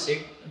I've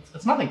received,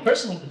 it's nothing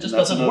personal. It just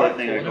doesn't work. That's another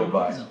thing I go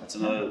by. That's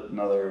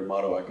another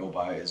motto I go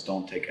by is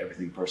don't take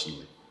everything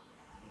personally.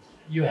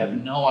 You have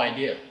no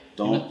idea.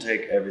 Don't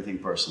take everything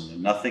personally.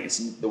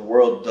 The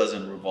world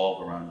doesn't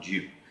revolve around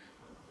you.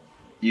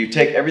 You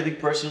take everything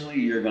personally,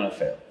 you're gonna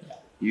fail. Yeah.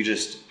 You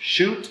just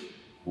shoot.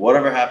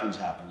 Whatever happens,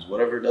 happens.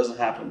 Whatever doesn't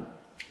happen,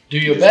 do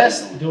your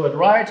best. Do it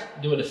right.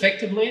 Do it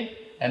effectively,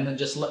 and then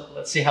just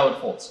let's see how it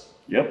falls.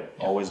 Yep.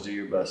 Yeah. Always do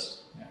your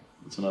best. Yeah.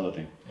 That's another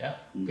thing. Yeah.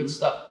 Good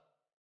stuff.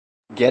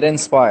 Get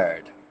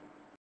inspired.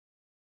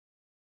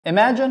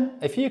 Imagine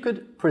if you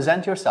could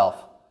present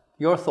yourself,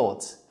 your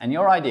thoughts, and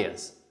your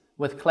ideas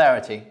with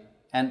clarity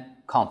and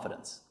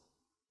confidence.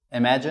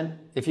 Imagine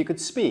if you could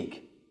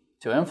speak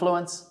to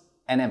influence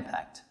and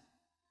impact.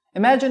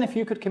 Imagine if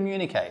you could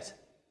communicate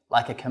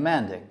like a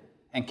commanding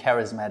and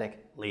charismatic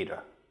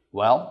leader.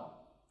 Well,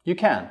 you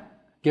can,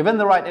 given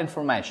the right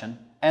information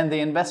and the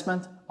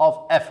investment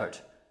of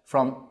effort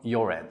from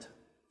your end.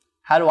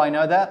 How do I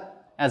know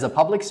that? As a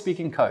public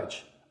speaking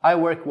coach, I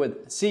work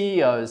with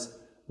CEOs,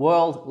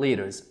 world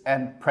leaders,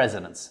 and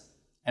presidents.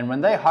 And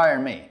when they hire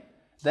me,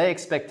 they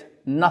expect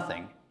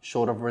nothing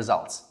short of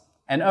results.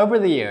 And over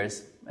the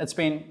years, it's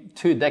been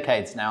 2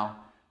 decades now,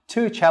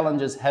 2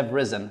 challenges have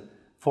risen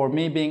for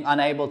me being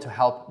unable to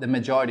help the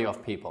majority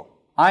of people.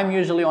 I'm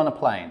usually on a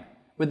plane,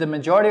 with the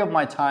majority of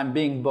my time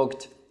being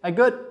booked a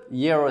good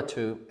year or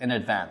 2 in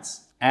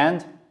advance.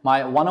 And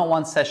my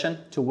one-on-one session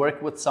to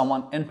work with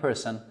someone in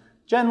person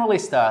generally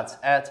starts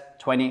at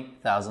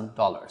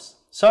 $20,000.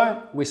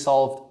 So we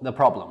solved the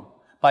problem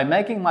by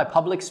making my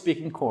public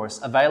speaking course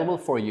available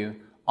for you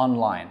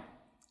online.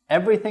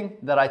 Everything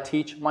that I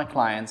teach my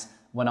clients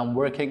when I'm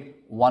working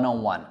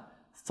one-on-one,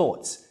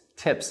 thoughts,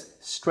 tips,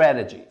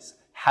 strategies,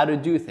 how to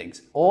do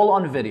things, all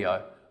on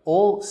video,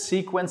 all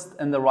sequenced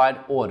in the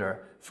right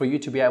order for you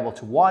to be able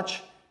to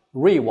watch,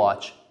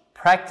 rewatch,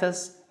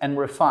 practice, and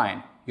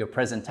refine your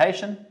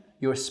presentation,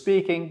 your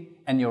speaking,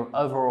 and your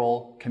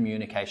overall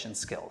communication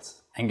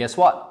skills. And guess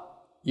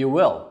what? You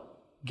will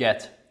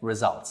get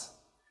results.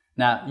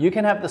 Now, you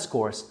can have this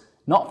course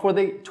not for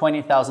the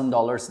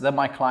 $20,000 that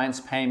my clients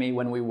pay me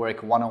when we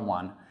work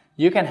one-on-one.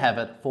 You can have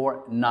it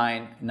for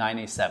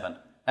 $997.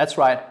 That's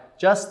right,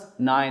 just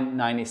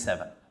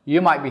 $997.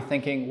 You might be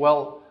thinking,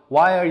 well,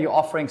 why are you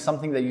offering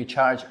something that you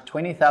charge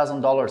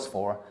 $20,000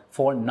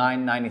 for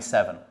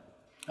 $997?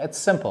 It's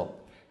simple,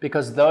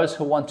 because those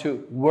who want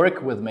to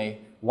work with me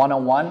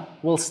one-on-one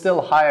will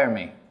still hire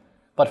me.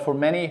 But for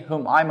many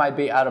whom I might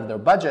be out of their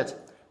budget,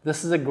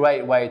 this is a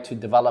great way to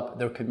develop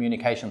their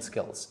communication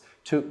skills,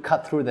 to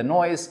cut through the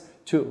noise,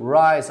 to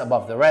rise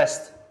above the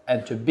rest,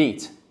 and to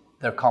beat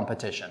their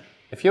competition.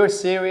 If you're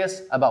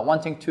serious about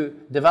wanting to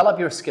develop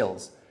your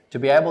skills, to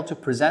be able to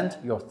present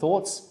your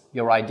thoughts,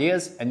 your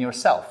ideas, and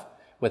yourself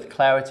with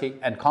clarity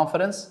and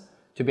confidence,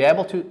 to be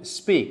able to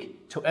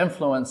speak, to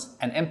influence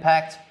and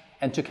impact,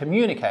 and to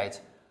communicate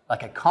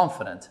like a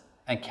confident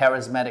and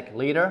charismatic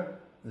leader,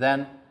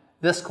 then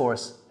this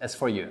course is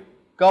for you.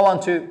 Go on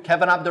to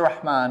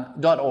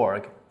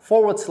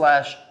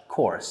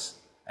kevinabdulrahman.org/course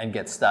and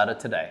get started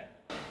today.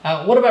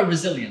 What about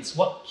resilience?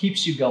 What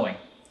keeps you going?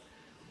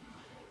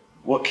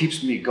 What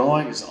keeps me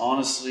going is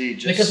honestly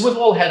just... Because we've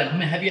all had it. I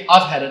mean,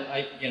 I've had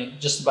it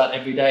just about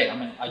every day. I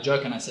mean, I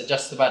joke and I say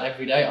just about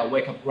every day I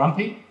wake up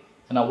grumpy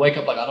and I wake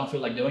up like I don't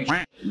feel like doing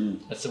shit.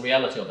 That's the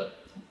reality of it.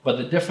 But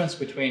the difference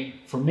between,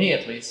 for me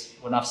at least,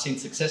 when I've seen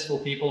successful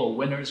people or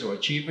winners or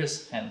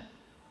achievers and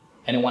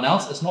anyone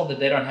else, it's not that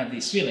they don't have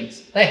these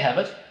feelings. They have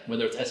it,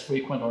 whether it's as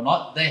frequent or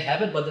not, they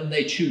have it, but then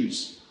they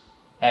choose.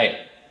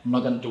 Hey, I'm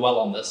not going to dwell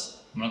on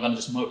this. I'm not going to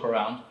just mope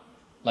around.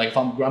 Like if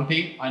I'm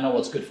grumpy, I know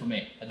what's good for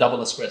me. A double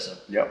espresso.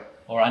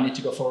 Yep. Or I need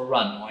to go for a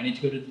run, or I need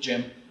to go to the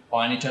gym,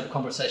 or I need to have a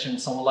conversation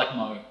with someone like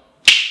Moe,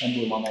 and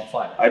boom, I'm on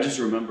fire. I just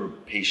remember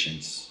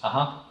patience.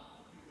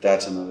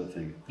 That's another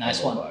thing.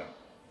 Nice one.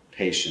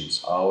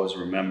 Patience. I always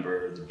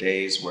remember the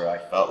days where I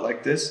felt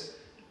like this,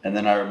 and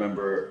then I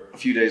remember a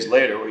few days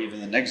later, or even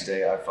the next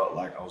day, I felt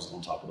like I was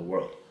on top of the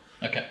world.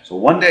 Okay. So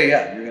one day,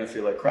 yeah, you're gonna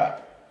feel like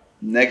crap.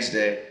 Next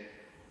day,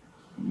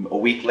 a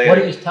week later. What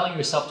are you telling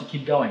yourself to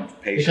keep going?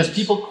 Patience. Because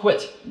people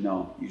quit.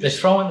 No. They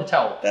throw in the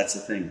towel. That's the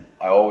thing.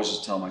 I always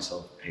just tell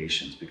myself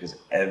patience, because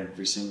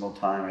every single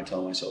time I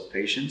tell myself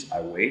patience,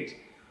 I wait.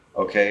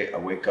 Okay, I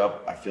wake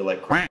up, I feel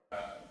like crap.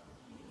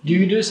 Do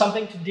you do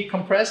something to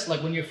decompress?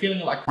 Like when you're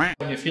feeling like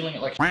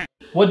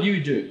what do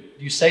you do?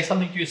 Do you say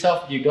something to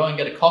yourself? Do you go and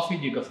get a coffee?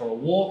 Do you go for a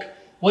walk?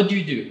 What do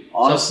you do?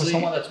 Honestly, so for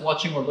someone that's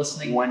watching or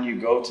listening, when you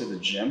go to the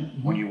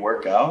gym, when you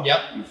work out,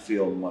 you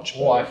feel much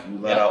better. You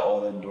let out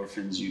all the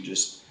endorphins. You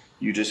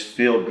just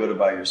feel good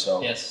about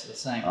yourself. Yes, the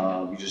same.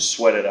 You just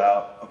sweat it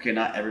out. Okay,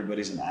 not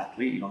everybody's an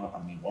athlete. You don't have,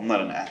 I mean, I'm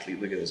not an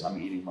athlete. Look at this.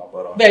 I'm eating my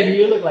butt off. Baby,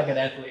 you look like an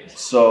athlete.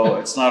 So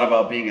it's not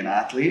about being an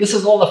athlete. This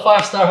is all the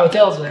 5-star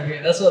hotels, baby.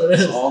 That's what it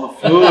is. It's all the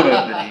food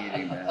I've been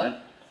eating, man.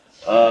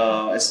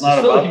 It's not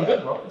about that.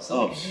 Good, bro. It's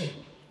good.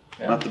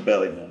 Yeah. Not the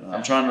belly, man.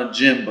 I'm trying to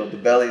gym, but the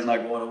belly's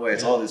not going away.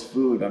 It's all this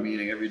food I'm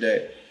eating every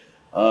day.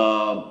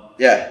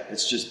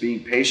 It's just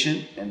being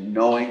patient and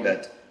knowing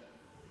that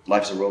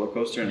life's a roller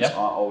coaster, and it's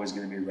not always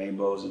going to be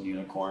rainbows and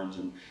unicorns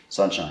and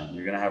sunshine.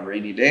 You're going to have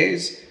rainy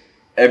days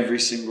every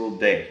single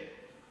day.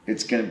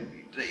 It's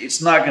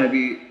not going to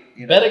be.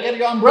 You know, better get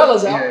your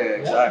umbrellas out. Yeah,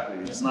 exactly.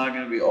 Yeah. It's not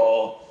going to be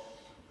all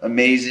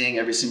amazing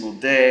every single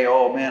day.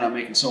 Oh man, I'm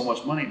making so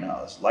much money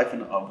now. It's life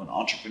of an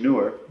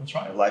entrepreneur. That's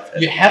right. Life.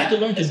 You have to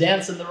learn to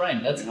dance in the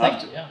rain. That's the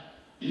thing. Yeah.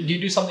 Do you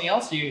do something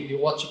else? Do you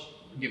watch?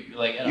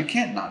 You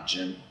can't not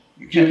gym.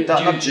 You can't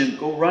not gym.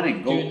 Go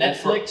running. Go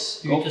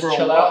Netflix. Do you just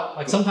chill out?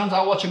 Like sometimes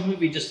I watch a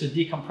movie just to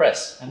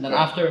decompress, and then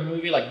after a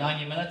movie, like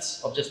 90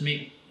 minutes of just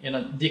me,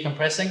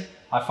 decompressing,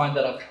 I find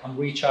that I'm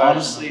recharged.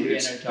 Honestly,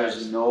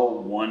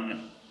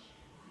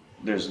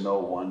 there's no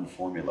one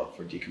formula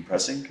for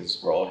decompressing because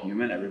we're all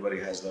human. Everybody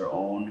has their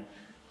own,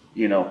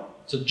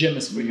 So gym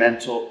is for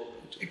mental.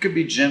 It could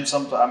be gym.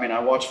 I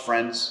watch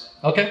Friends.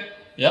 Okay.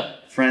 Yeah.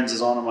 Friends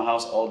is on in my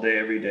house all day,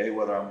 every day,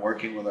 whether I'm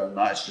working, whether I'm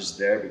not. It's just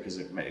there because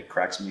it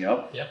cracks me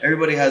up. Yep.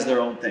 Everybody has their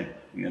own thing.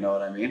 You know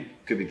what I mean?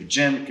 It could be the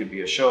gym. It could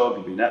be a show. It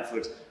could be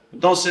Netflix. But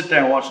don't sit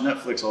there and watch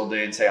Netflix all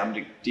day and say, I'm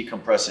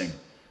decompressing.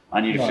 I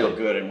need to feel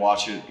good and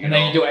watch it.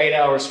 Then you do 8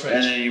 hours stretch.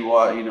 And then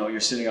you're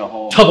sitting at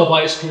home. Tub of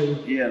ice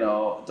cream.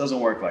 It doesn't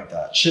work like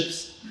that.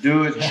 Chips.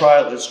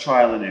 It's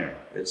trial and error.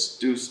 It's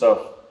do stuff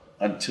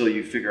until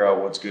you figure out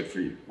what's good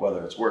for you,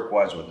 whether it's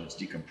work-wise, whether it's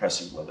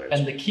decompressing, whether it's...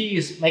 And the key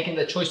is making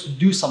the choice to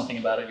do something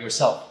about it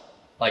yourself.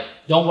 Like,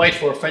 don't wait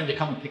for a friend to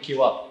come and pick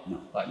you up.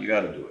 No, you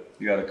got to do it.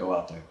 You got to go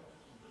out there.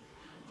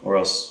 Or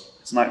else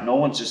no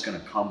one's just going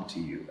to come to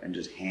you and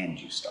just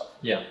hand you stuff.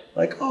 Yeah.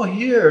 Like, oh,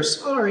 here,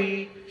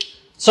 sorry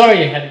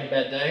you're having a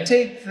bad day.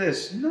 Take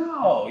this.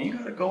 No, you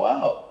got to go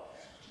out.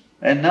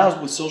 And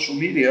now with social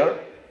media,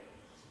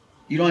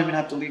 you don't even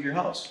have to leave your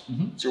house.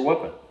 Mm-hmm. It's your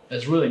weapon.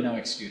 There's really no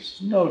excuse.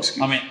 No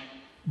excuse. I mean,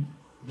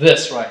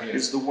 this right here.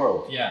 It's the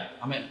world. Yeah.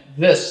 I mean,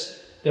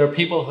 there are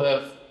people who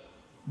have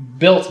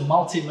built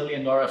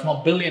multi-million-dollar, if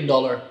not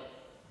billion-dollar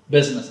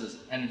businesses,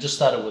 and it just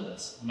started with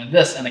this. I mean,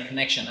 this and a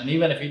connection. And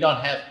even if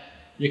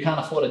you can't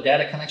afford a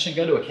data connection,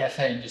 go to a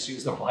cafe and just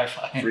use their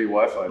Wi-Fi. Free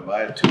Wi-Fi.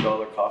 Buy a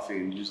 $2 coffee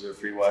and use their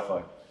free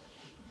Wi-Fi.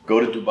 Go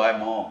to Dubai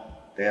Mall.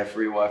 They have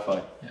free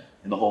Wi-Fi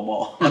in the whole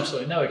mall.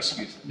 Absolutely. No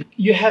excuse.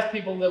 You have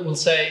people that will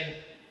say,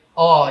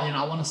 oh,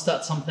 I want to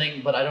start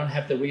something, but I don't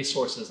have the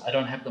resources. I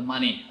don't have the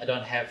money. I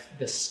don't have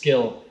the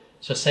skill.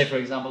 So say, for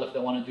example, if they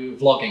want to do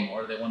vlogging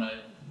or they want to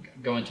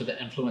go into the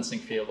influencing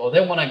field or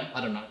they want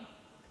to,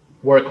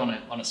 work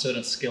on a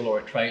certain skill or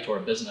a trait or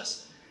a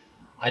business.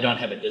 I don't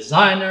have a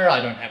designer.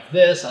 I don't have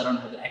this. I don't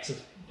have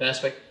the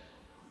aspect.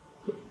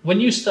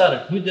 When you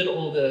started, who did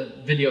all the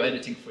video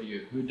editing for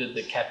you? Who did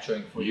the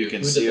capturing for you? You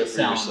can see it for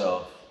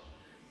yourself.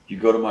 You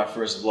go to my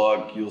first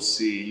vlog,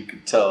 you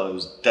could tell it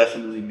was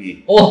definitely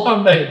me. All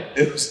handmade.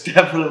 It was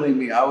definitely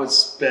me. I would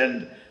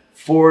spend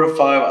 4 to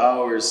 5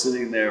 hours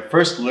sitting there,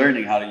 first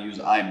learning how to use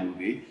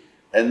iMovie,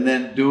 and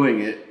then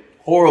doing it.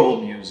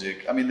 Horrible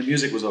music. I mean, the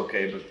music was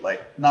okay, but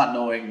not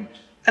knowing,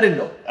 I didn't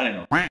know.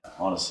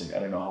 Honestly, I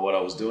didn't know what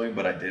I was doing,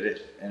 but I did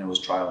it, and it was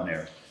trial and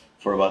error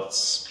for about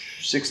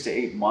 6 to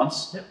 8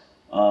 months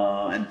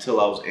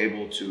until I was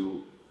able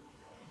to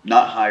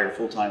not hire a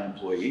full-time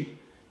employee.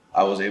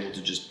 I was able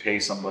to just pay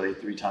somebody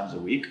 3 times a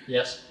week.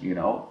 Yes.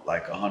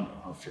 Like $100.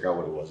 I forgot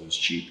what it was. It was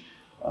cheap.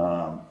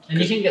 And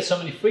you can get so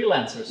many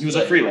freelancers. He was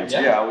a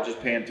freelancer. Yeah, I would just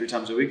pay him 3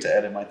 times a week to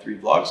edit my 3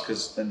 vlogs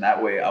because then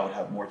that way I would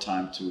have more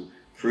time to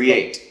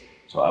create.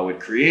 So I would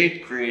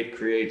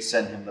create,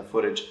 send him the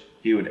footage.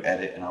 He would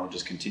edit, and I would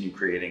just continue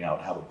creating. I would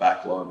have a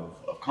backlog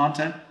of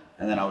content,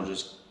 and then I would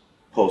just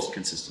post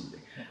consistently.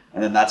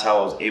 And then that's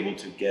how I was able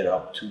to get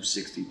up to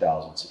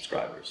 60,000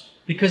 subscribers.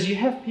 Because you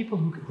have people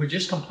who are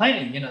just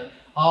complaining,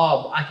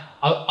 oh,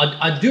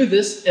 I'd do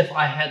this if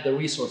I had the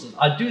resources.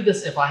 I'd do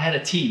this if I had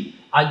a team.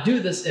 I'd do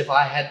this if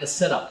I had the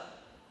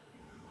setup.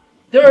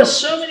 There are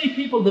so many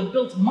people that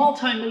built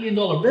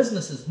multi-million-dollar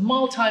businesses,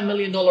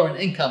 multi-million-dollar in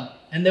income,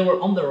 and they were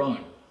on their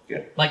own.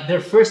 Yeah. Like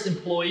their first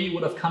employee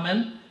would have come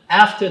in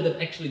after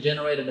they've actually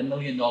generated $1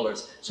 million.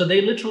 So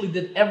they literally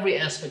did every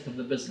aspect of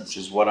the business. Which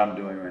is what I'm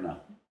doing right now.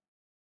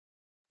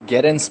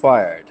 Get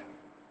inspired.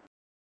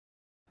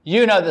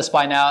 You know this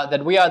by now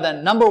that we are the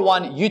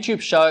 #1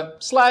 YouTube show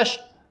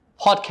 /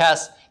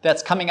 podcast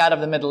that's coming out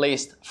of the Middle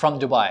East from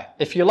Dubai.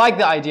 If you like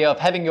the idea of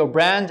having your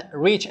brand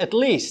reach at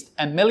least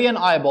 1 million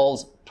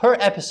eyeballs per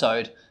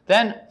episode,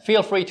 then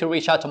feel free to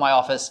reach out to my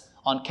office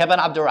on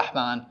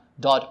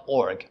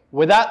kevinabdulrahman.org.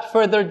 Without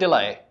further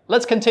delay,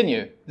 let's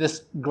continue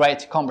this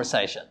great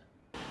conversation.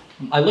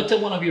 I looked at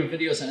one of your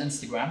videos on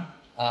Instagram,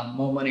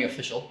 Moe Money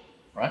Official,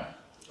 right?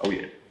 Oh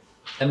yeah.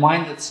 A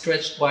mind that's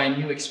stretched by a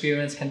new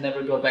experience can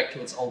never go back to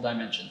its old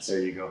dimensions.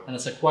 There you go. And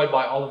it's a quote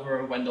by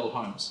Oliver Wendell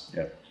Holmes.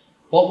 Yeah.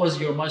 What was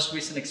your most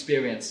recent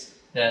experience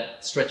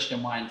that stretched your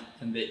mind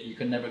and that you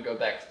can never go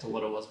back to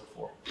what it was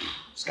before?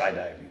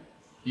 Skydiving.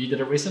 You did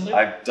it recently?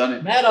 I've done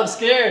it. Man, I'm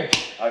scared.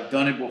 I've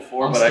done it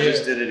before, I'm but scared. I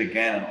just did it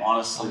again. And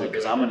honestly, Oh my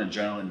because God. I'm an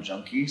adrenaline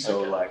junkie,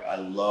 so Okay. like I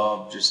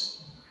love just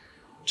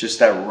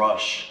that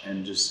rush,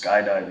 and just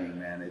skydiving,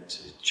 man.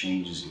 It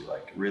changes you.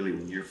 Like really,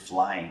 when you're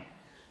flying.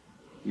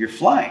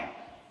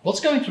 What's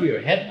going through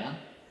your head, man?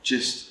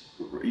 Just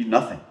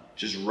nothing.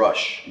 Just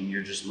rush, and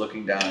you're just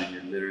looking down, and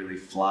you're literally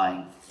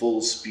flying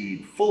full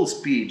speed,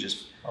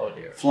 just Oh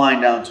dear.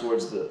 flying down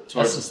towards the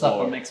That's the stuff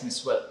floor. that makes me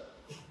sweat.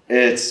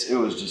 It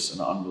was just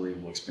an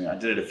unbelievable experience. I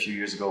did it a few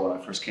years ago when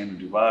I first came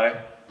to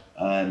Dubai,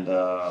 and it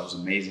was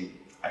amazing.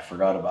 I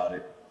forgot about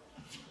it.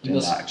 And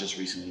I just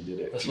recently did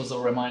it. This was a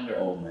reminder.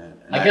 Oh man!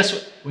 And I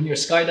guess when you're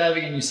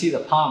skydiving and you see the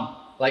palm,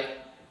 like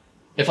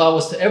if I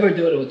was to ever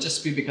do it, it would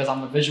just be because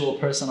I'm a visual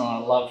person and I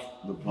love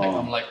The like palm.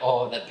 I'm like,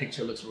 oh, that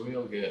picture looks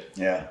real good.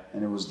 Yeah,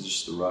 and it was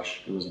just the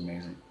rush. It was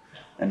amazing.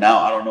 And now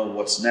I don't know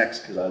what's next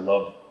because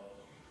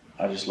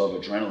I just love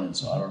adrenaline.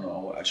 So I don't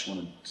know. I just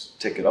want to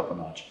take it up a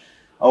notch.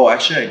 Oh,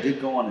 actually, I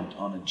did go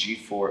on a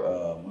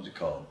G4. What's it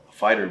called? A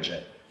fighter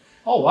jet.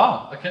 Oh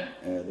wow, okay.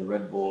 The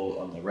Red Bull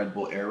on the Red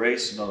Bull Air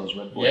Race. You know those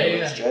Red Bull Yeah, Air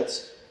yeah. Race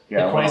jets. The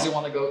I went crazy on-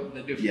 one to go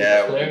they do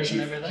Yeah, the with flares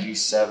the and everything.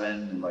 G7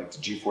 and like the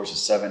G-Force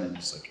 7, and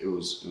it's like it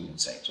was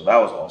insane. So that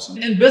was awesome.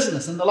 In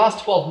business, in the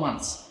last 12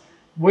 months,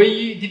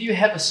 did you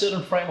have a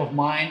certain frame of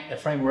mind, a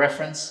frame of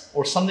reference,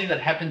 or something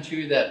that happened to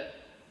you that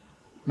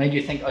made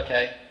you think,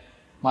 okay,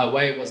 my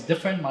way was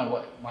different,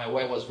 my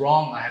way was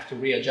wrong, I have to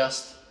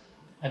readjust?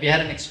 Have you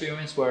had an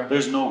experience where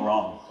There's no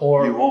wrong.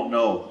 Or- you won't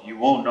know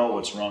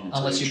what's wrong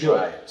unless until you you do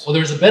try it? Well,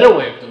 there's a better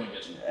way of doing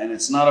it. And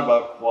it's not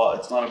about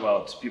it's not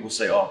about people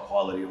say, oh,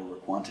 quality over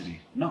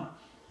quantity. No.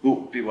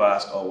 People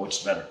ask, oh,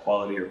 what's better,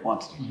 quality or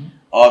quantity? Mm-hmm.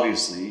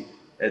 Obviously,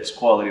 it's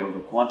quality over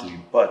quantity.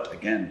 But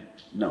again,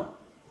 no.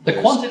 The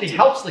quantity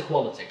helps the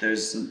quality.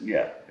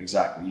 Yeah,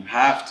 exactly. You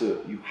have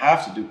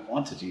to do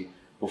quantity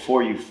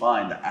before you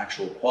find the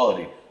actual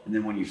quality. And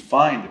then when you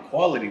find the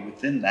quality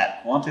within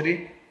that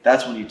quantity,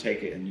 that's when you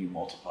take it and you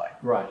multiply.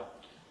 Right.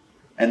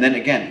 And then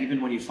again, even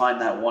when you find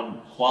that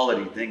one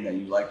quality thing that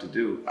you like to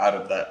do out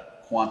of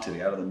that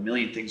quantity, out of the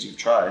million things you've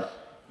tried,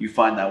 you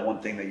find that one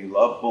thing that you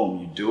love, boom,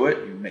 you do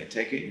it,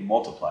 take it, you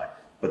multiply.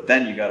 But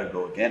then you got to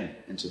go again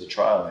into the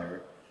trial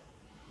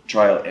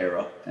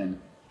era and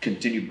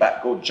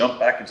jump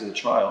back into the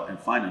trial and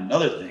find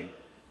another thing.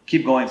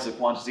 Keep going to the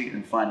quantity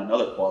and find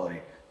another quality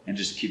and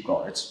just keep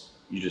going. It's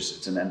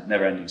a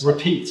never-ending cycle.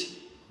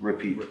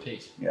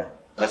 Repeat. Yeah.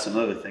 That's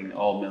another thing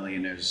all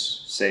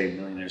millionaires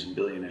and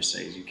billionaires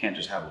say is you can't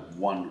just have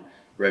one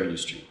revenue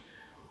stream,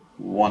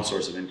 one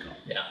source of income.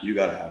 Yeah. You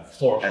got to have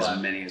 4 or as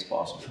 5. many as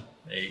possible.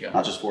 There you go.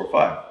 Not just 4 or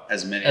 5,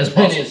 as many As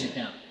possible. many as you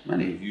can.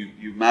 Many.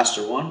 You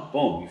master one,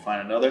 boom, you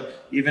find another.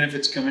 Even if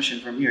it's commission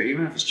from here,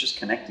 even if it's just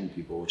connecting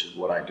people, which is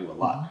what I do a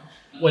lot.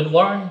 When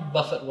Warren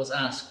Buffett was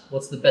asked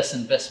what's the best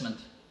investment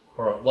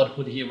or what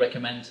would he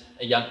recommend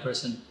a young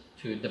person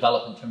to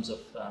develop in terms of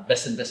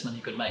best investment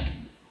he could make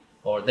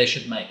or they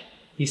should make,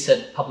 he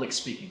said public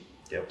speaking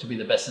to be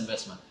the best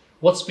investment.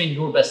 What's been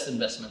your best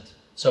investment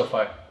so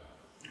far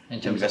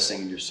in terms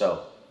Investing in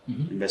yourself,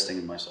 investing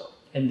in myself.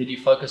 And did you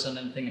focus on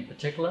anything in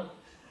particular?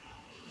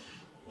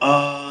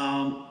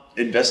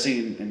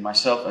 Investing in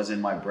myself as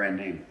in my brand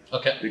name.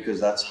 Okay. Because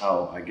that's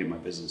how I get my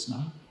business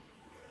now.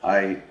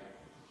 I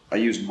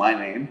use my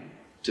name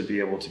to be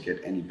able to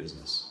get any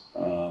business,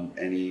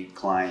 any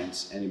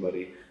clients,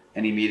 anybody,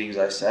 any meetings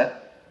I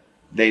set,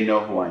 they know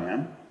who I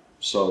am.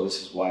 So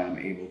this is why I'm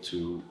able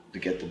to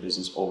get the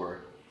business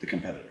over the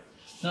competitor.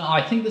 No,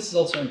 I think this is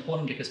also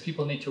important because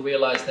people need to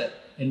realize that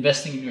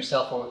investing in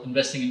yourself or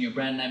investing in your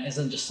brand name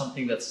isn't just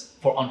something that's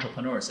for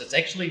entrepreneurs. It's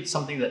actually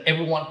something that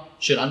everyone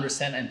should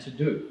understand and to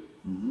do.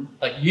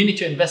 Like you need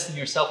to invest in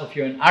yourself if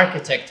you're an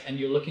architect and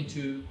you're looking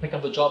to pick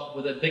up a job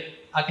with a big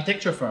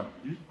architecture firm,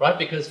 right?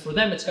 Because for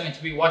them, it's going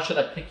to be, why should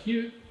I pick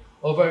you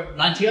over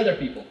 90 other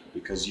people?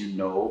 Because you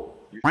know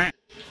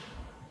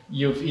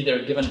You've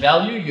either given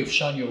value, you've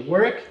shown your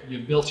work,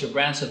 you've built your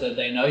brand so that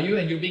they know you,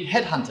 and you're being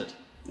headhunted.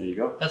 There you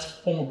go. That's a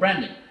form of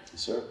branding.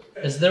 Yes, sir.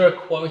 Is there a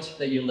quote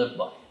that you live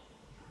by?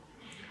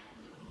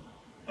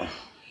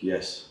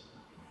 Yes.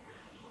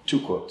 2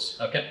 quotes.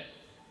 Okay.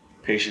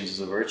 Patience is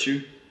a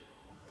virtue,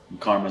 and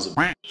karma is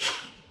a...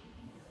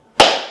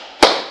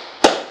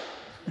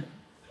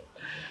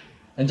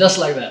 And just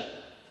like that,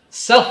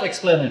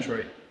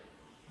 self-explanatory.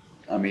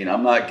 I mean,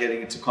 I'm not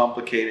getting into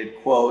complicated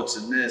quotes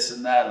and this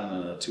and that.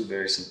 No. 2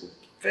 very simple.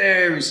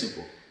 Very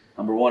simple.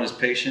 Number 1 is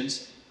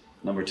patience.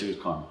 Number 2 is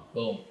karma.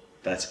 Boom.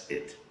 That's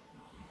it.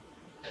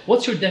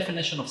 What's your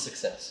definition of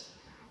success?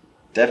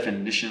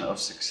 Definition of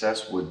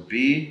success would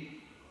be...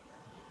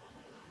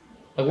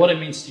 Like what it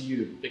means to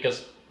you?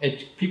 Because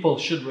People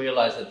should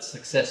realize that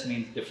success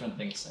means different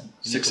things. And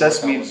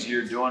Success means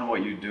you're doing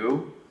what you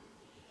do,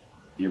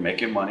 you're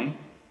making money,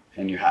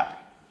 and you're happy.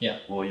 Yeah.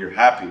 Well, you're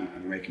happy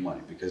and you're making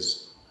money,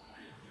 because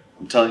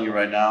I'm telling you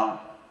right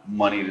now,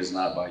 money does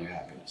not buy you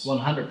happiness.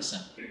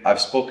 100%. I've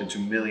spoken to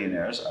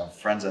millionaires, I have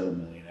friends that are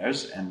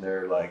millionaires, and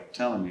they're like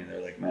telling me,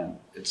 they're like, man,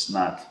 it's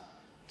not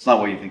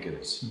what you think it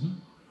is.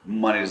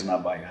 Money does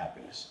not buy you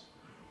happiness.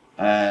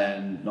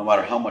 And no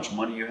matter how much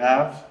money you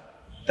have,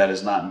 that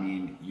does not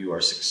mean you are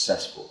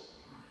successful.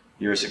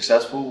 You're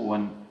successful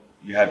when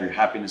you have your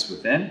happiness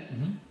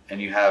within,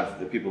 and you have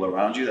the people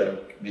around you that are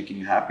making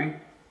you happy,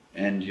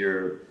 and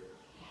you're,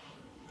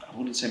 I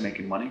wouldn't say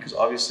making money, because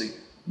obviously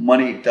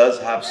money does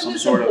have some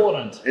sort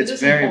of, it's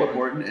very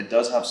important. It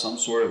does have some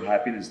sort of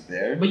happiness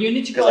there. But you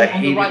need to go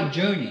on the right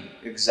journey.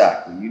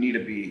 Exactly. You need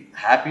to be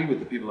happy with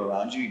the people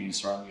around you. You need to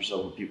surround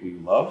yourself with people you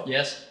love.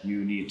 Yes.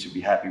 You need to be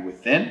happy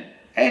within.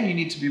 And you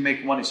need to be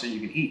making money so you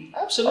can eat.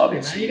 Absolutely,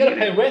 obviously, man. You got to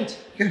pay rent.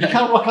 You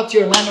can't walk up to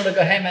your landlord and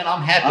go, hey, man,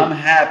 I'm happy. I'm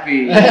happy.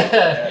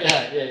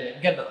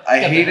 yeah. I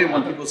hate it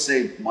when people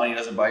say money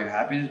doesn't buy you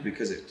happiness,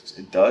 because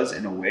it does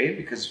in a way,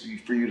 because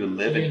for you to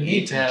live and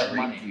eat and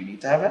drink, you need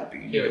to have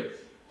happy.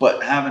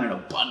 But having an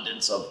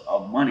abundance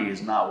of money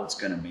is not what's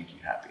going to make you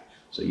happy.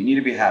 So you need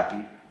to be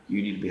happy.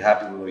 You need to be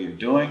happy with what you're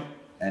doing.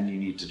 And you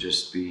need to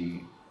just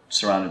be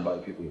surrounded by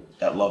the people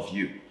that love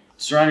you.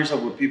 Surround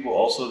yourself with people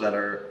also that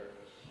are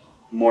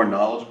more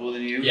knowledgeable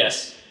than you.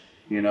 Yes.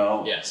 You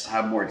know,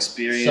 have more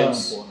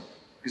experience. So important.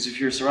 Because if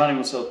you're surrounding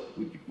yourself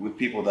with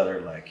people that are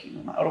like, you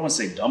know, I don't want to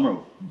say dumber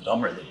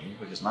than you,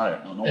 because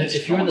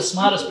if you're the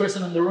smartest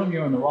person in the room,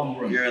 you're in the wrong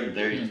room. You're in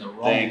the wrong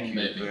room. Thank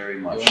you very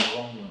much. You're in the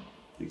wrong room.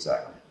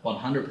 Exactly.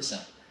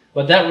 100%.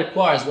 But that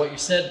requires what you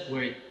said,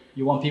 where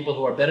you want people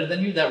who are better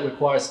than you. That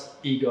requires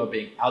ego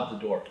being out the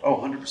door. Oh,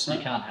 100%.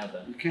 You can't have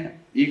that. You can't.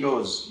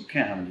 You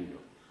can't have an ego.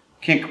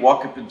 You can't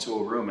walk up into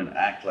a room and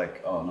act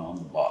like, oh no, I'm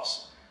the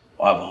boss.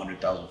 I have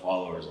 100,000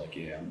 followers. Like,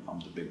 yeah, I'm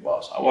the big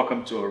boss. I walk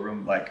into a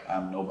room like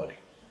I'm nobody.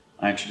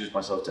 I introduce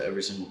myself to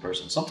every single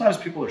person. Sometimes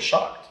people are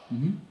shocked.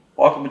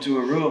 Walk up into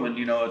a room and,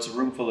 you know, it's a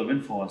room full of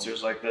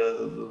influencers, like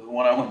the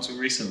one I went to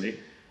recently.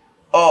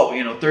 Oh,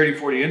 you know, 30,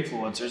 40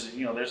 influencers. And,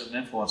 you know, there's an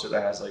influencer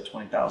that has like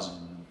 20,000.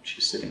 And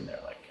she's sitting there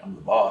like, I'm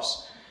the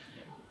boss.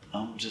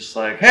 I'm just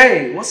like,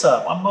 hey, what's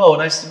up? I'm Mo.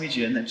 Nice to meet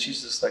you. And then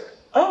she's just like,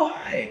 oh,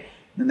 hi.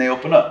 And then they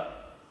open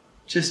up.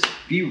 Just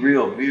be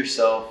real. Be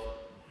yourself.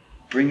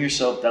 Bring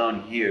yourself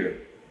down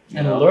here.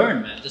 And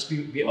learn, man. Just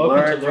be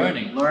open to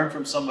learning. Learn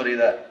from somebody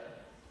that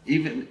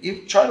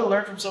try to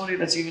learn from somebody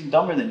that's even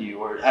dumber than you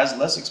or has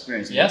less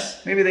experience than you.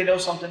 Maybe they know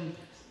something.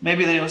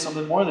 Maybe they know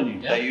something more than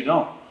you that you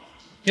don't.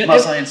 I'm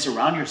not saying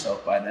surround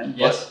yourself by them,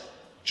 but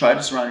try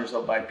to surround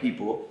yourself by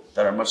people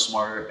that are much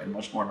smarter and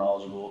much more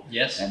knowledgeable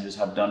and just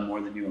have done more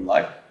than you in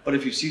life. But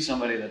if you see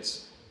somebody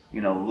that's, you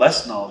know,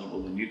 less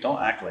knowledgeable than you,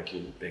 don't act like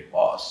you're the big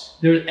boss.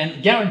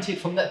 And guaranteed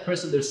from that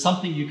person, there's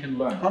something you can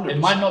learn. 100%. It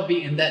might not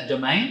be in that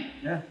domain,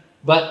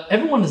 but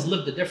everyone has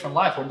lived a different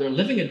life, or they're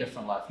living a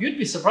different life. You'd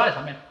be surprised.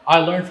 I mean, I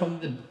learned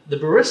from the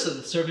barista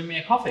that's serving me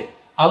a coffee.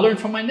 I learned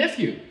from my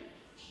nephew.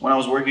 When I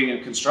was working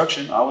in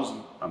construction, I was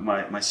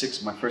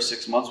my first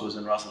 6 months was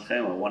in Ras Al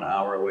Khaimah, 1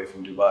 hour away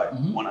from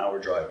Dubai, 1 hour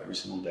drive every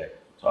single day.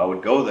 So I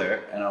would go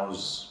there, and I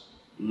was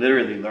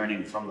literally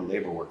learning from the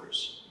labor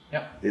workers.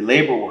 The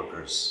labor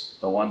workers,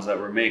 the ones that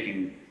were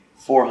making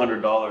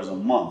 $400 a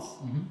month,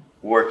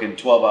 working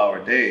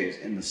 12-hour days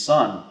in the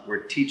sun, were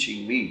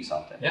teaching me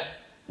something.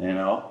 You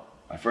know,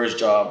 my first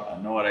job, I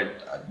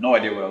had no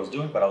idea what I was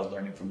doing, but I was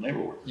learning from labor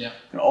workers. You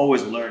can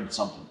always learn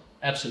something.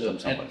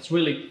 Absolutely. And it's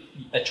really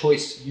a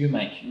choice you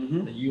make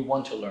that you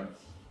want to learn.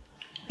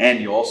 And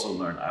I also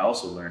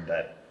learned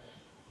that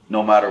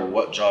no matter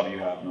what job you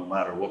have, no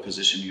matter what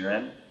position you're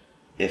in,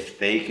 if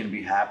they can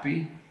be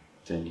happy,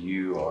 then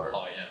you are,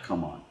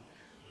 come on.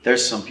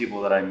 There's some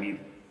people that I meet,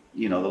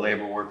 you know, the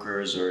labor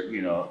workers or,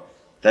 you know,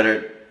 that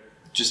are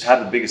just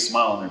have the biggest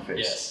smile on their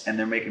face. And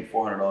they're making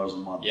 $400 a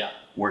month,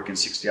 working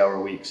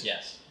 60-hour weeks.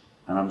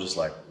 And I'm just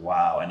like,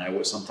 wow.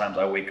 And sometimes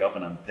I wake up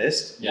and I'm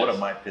pissed. What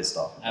am I pissed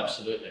off about?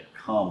 Absolutely.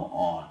 Come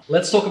on.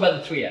 Let's talk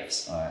about the 3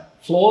 F's. All right.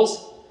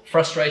 Flaws,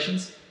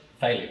 frustrations,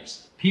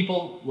 failures.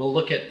 People will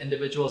look at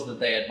individuals that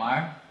they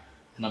admire.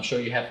 And I'm sure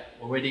you have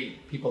already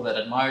people that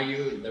admire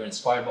you. They're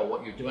inspired by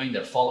what you're doing.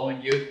 They're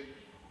following you.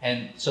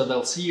 And so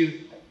they'll see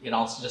you, you know,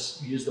 I'll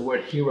just use the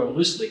word hero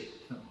loosely.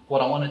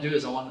 What I want to do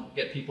is I want to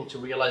get people to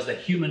realize the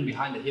human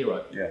behind the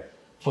hero.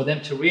 For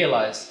them to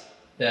realize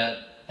that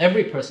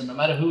every person, no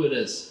matter who it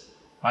is,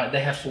 right,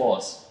 they have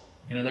flaws.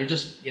 You know, they're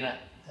just, you know,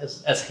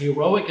 as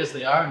heroic as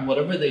they are in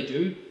whatever they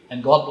do,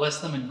 and God bless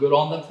them and good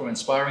on them for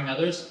inspiring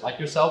others like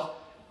yourself.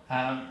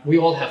 We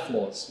all have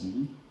flaws.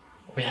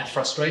 We have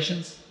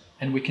frustrations,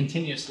 and we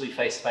continuously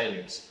face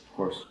failures. Of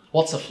course.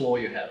 What's a flaw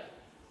you have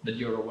that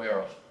you're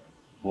aware of?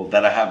 Well,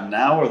 that I have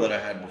now or that I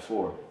had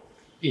before?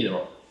 Either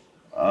or.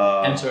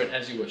 Answer it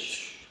as you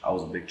wish. I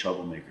was a big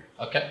troublemaker.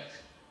 Okay.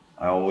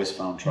 I always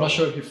found trouble. I'm not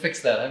sure if you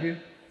fixed that, have you?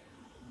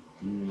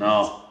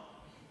 No,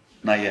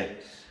 not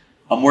yet.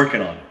 I'm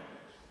working on it.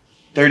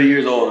 30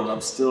 years old and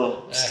I'm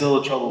still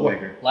a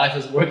troublemaker. Life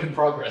is work in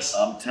progress.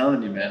 I'm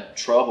telling you, man,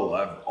 trouble.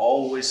 I've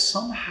always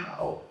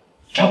somehow...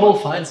 Trouble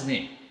finds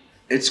me.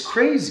 It's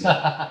crazy.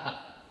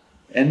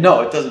 And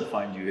no, it doesn't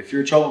find you. If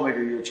you're a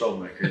troublemaker, you're a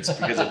troublemaker. It's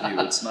because of you.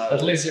 It's not...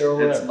 At least you're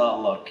aware. It's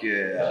not luck,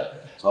 yeah.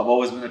 So I've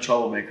always been a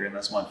troublemaker and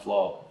that's my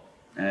flaw.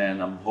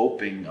 And I'm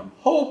hoping I'm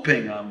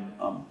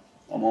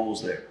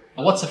almost there.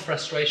 And what's a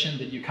frustration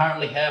that you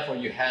currently have or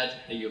you had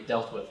that you've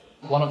dealt with?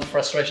 One of the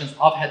frustrations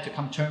I've had to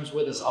come to terms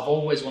with is I've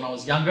always, when I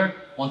was younger,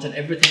 wanted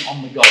everything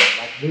on the go,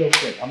 like real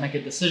quick. I'll make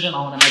a decision,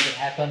 I want to make it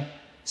happen.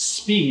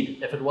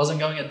 Speed, if it wasn't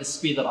going at the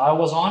speed that I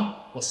was on,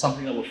 was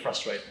something that would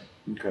frustrate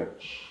me. Okay.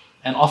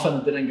 And often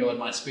it didn't go at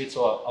my speed,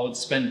 so I would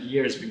spend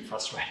years being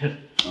frustrated.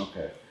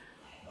 Okay.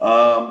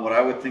 What I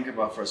would think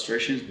about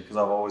frustration is because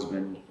I've always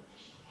been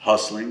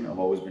hustling. I've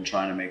always been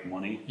trying to make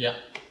money. Yeah.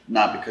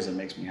 Not because it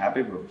makes me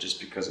happy, but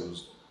just because it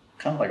was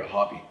kind of like a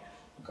hobby.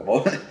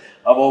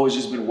 I've always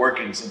just been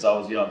working since I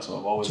was young, so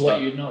I've always. It's what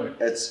you know.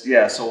 It's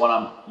So when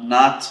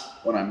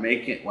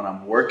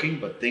I'm working,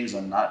 but things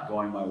are not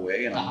going my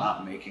way and I'm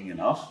not making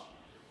enough,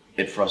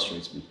 it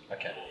frustrates me.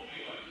 Okay.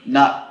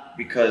 Not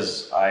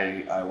because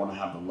I want to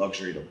have the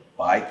luxury to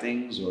buy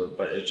things,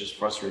 but it just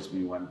frustrates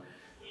me when.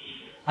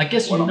 I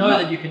guess you know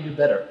that you can do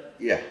better.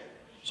 Yeah.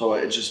 So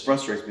it just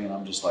frustrates me, and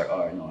I'm just like,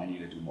 oh, no, I need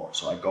to do more.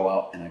 So I go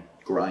out and I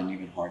grind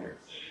even harder.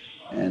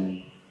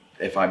 And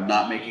if I'm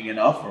not making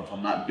enough, or if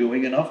I'm not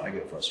doing enough, I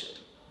get frustrated.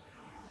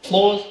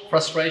 Flaws,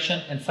 frustration,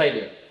 and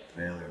failure.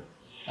 Failure.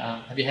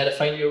 Have you had a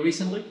failure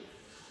recently?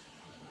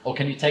 Or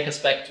can you take us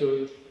back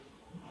to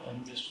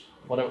just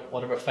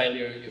whatever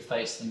failure you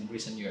faced in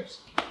recent years?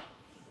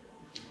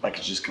 Like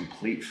it's just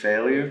complete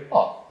failure?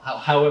 Oh,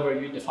 however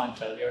you define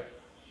failure,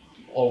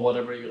 or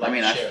whatever you like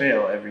to share. I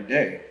fail every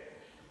day.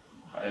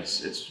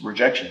 It's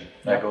rejection.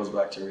 That goes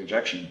back to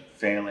rejection,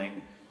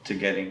 failing to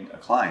getting a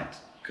client.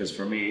 Because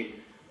for me,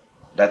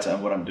 that's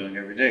what I'm doing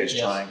every day is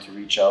trying to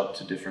reach out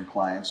to different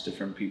clients,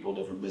 different people,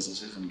 different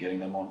businesses, and getting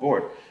them on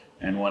board.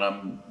 And when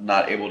I'm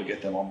not able to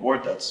get them on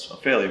board, that's a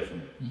failure for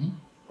me. Mm-hmm.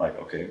 Like,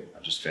 okay, I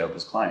just failed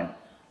this client.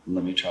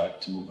 Let me try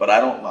to move. But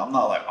I'm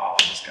not like, oh,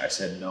 this guy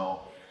said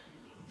no.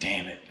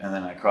 Damn it. And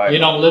then I cry. You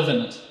don't live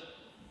in it.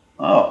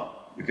 Oh,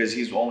 because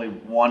he's only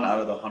one out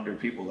of the 100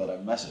 people that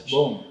I've messaged.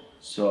 Boom.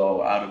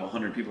 So out of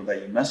 100 people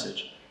that you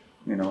message,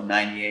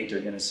 98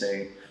 are going to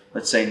say,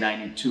 let's say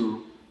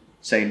 92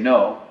 say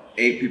no,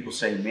 8 people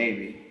say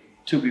maybe,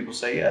 2 people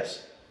say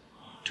yes.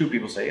 2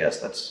 people say yes,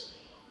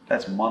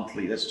 that's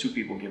monthly, that's 2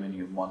 people giving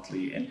you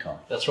monthly income.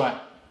 That's right.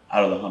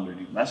 Out of the 100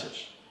 you've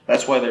messaged.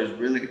 That's why there's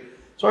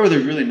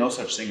really no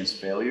such thing as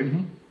failure,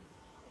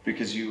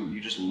 because you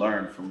just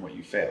learn from what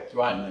you failed.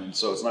 Right. And then,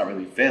 so it's not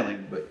really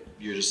failing, but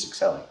you're just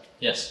excelling.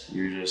 Yes.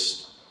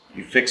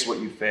 You fix what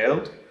you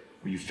failed,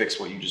 or you fix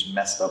what you just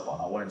messed up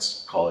on. I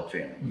wouldn't call it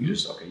failing. You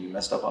just, you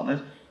messed up on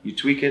this, you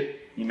tweak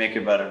it, you make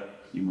it better,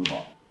 you move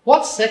on.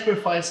 What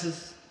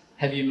sacrifices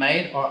have you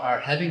made or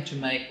are having to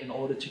make in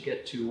order to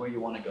get to where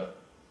you want to go?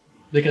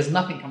 Because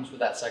nothing comes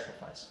without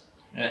sacrifice.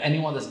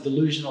 Anyone that's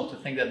delusional to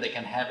think that they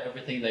can have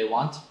everything they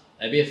want,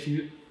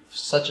 maybe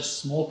such a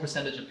small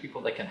percentage of people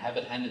that can have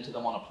it handed to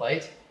them on a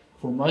plate.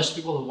 For most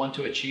people who want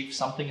to achieve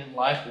something in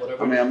life,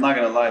 whatever. I'm not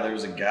going to lie, there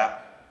was a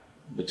gap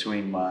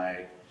between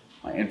my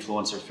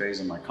influencer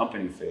phase and my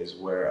company phase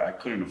where I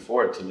couldn't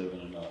afford to live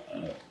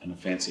in a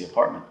fancy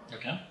apartment.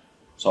 Okay.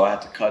 So I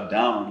had to cut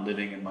down on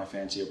living in my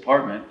fancy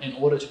apartment. In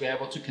order to be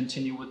able to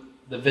continue with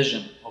the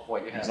vision of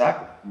what you have.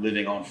 Exactly.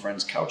 Living on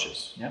friends'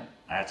 couches. Yeah.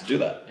 I had to do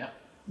that. Yeah.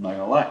 I'm not going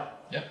to lie.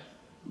 Yeah.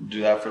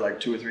 Do that for like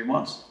 2 or 3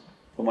 months.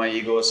 Put my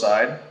ego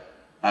aside.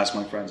 Ask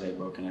my friends, hey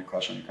bro, can I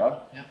crash on your couch?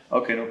 Yeah.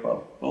 Okay, no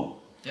problem. Boom.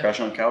 Yeah. Crash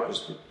on the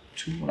couch for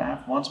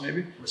 2.5 months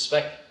maybe.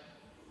 Respect.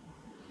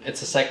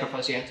 It's a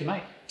sacrifice you had to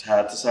make.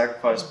 Had to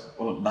sacrifice.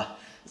 Well,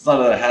 it's not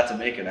that I had to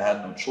make it. I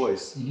had no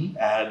choice.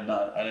 I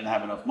didn't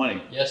have enough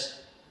money. Yes.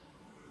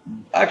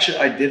 Actually,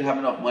 I did have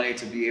enough money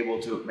to be able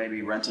to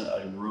maybe rent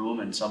a room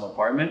in some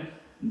apartment,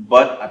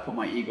 but I put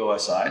my ego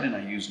aside and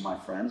I used my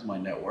friends, my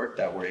network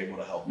that were able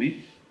to help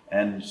me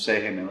and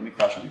say, hey man, let me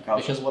crash on your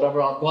couch. Because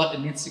whatever I've got,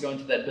 it needs to go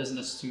into that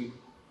business to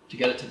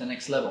get it to the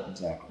next level.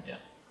 Exactly. Yeah.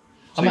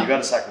 So you got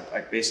to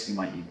sacrifice basically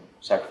my ego,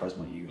 sacrifice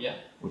my ego. Yeah.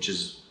 Which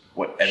is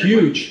what everybody.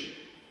 Huge.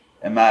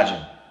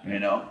 Imagine,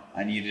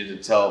 I needed to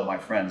tell my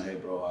friends, hey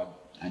bro,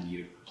 I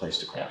need a place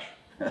to crash.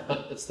 Yeah.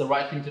 But it's the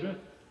right thing to do.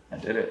 I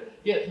did it.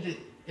 Yeah.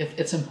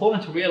 It's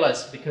important to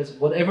realize because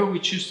whatever we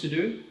choose to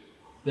do,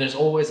 there's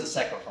always a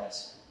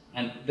sacrifice.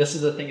 And this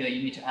is the thing that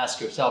you need to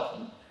ask yourself.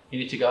 And you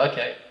need to go,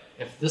 okay,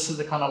 if this is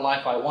the kind of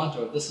life I want,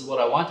 or if this is what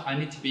I want, I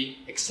need to be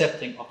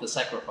accepting of the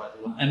sacrifice.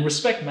 And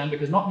respect, man,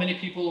 because not many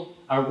people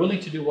are willing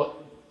to do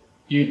what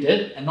you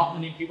did, and not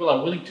many people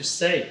are willing to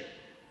say.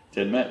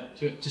 To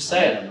admit. To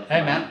say it.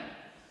 Hey, man,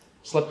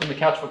 slept on the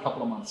couch for a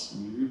couple of months.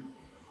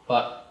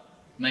 But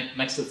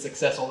makes the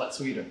success all that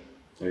sweeter.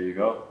 There you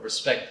go.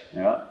 Respect.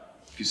 Yeah.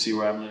 If you see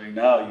where I'm living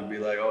now, you'll be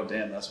like, oh,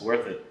 damn, that's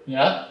worth it.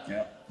 Yeah?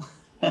 Yeah.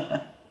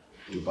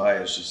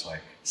 Dubai is just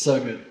like... So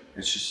good.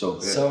 It's just so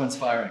good. So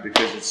inspiring.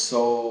 Because it's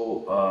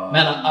so...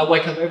 Man, I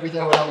wake up every day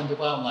when I'm in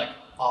Dubai, I'm like,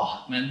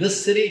 oh man,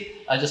 this city,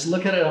 I just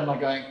look at it, I'm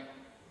like going,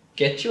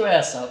 get your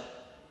ass up,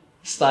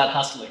 start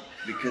hustling.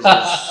 Because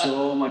there's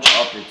so much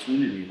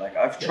opportunity. Like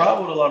I've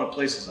traveled a lot of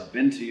places. I've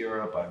been to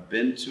Europe, I've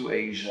been to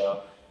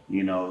Asia,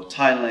 you know,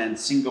 Thailand,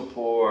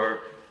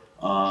 Singapore,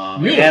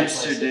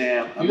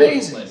 Amsterdam.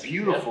 Amazing,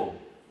 beautiful.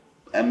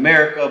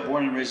 America,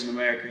 born and raised in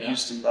America,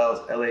 Houston,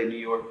 Dallas, LA, New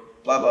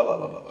York, blah, blah, blah,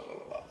 blah, blah, blah,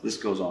 blah, blah.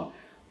 List goes on.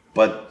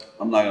 But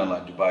I'm not gonna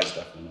lie, Dubai is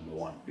definitely number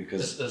one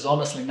because there's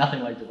honestly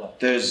nothing like Dubai.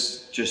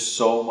 There's just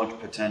so much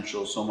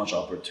potential, so much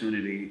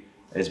opportunity.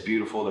 It's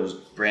beautiful. There's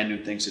brand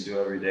new things to do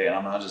every day. And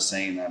I'm not just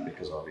saying that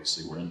because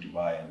obviously we're in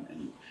Dubai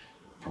and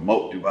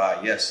promote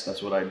Dubai. Yes,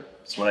 that's what I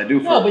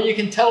do. No, but you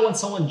can tell when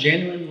someone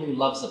genuinely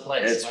loves the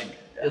place.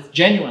 It's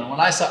genuine. When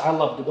I say I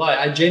love Dubai,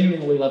 I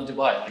genuinely love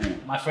Dubai.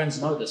 Like my friends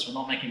know this. We're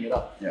not making it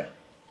up. Yeah.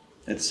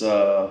 It's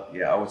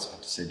I would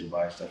have to say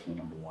Dubai is definitely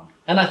number one.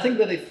 And I think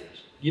that if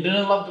you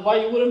didn't love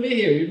Dubai, you wouldn't be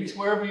here. You'd be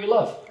wherever you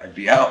love. I'd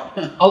be out.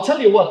 I'll tell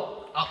you what.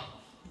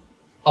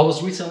 I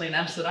was recently in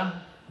Amsterdam.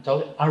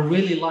 I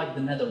really like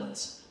the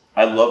Netherlands.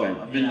 I love it.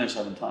 I've been there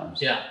 7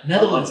 times. Yeah,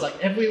 Netherlands. Like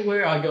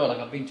everywhere I go, like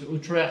I've been to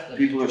Utrecht.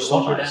 People are so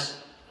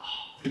nice.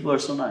 People are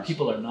so nice.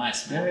 People are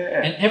nice, man.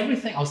 Yeah. And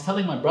everything. I was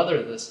telling my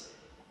brother this.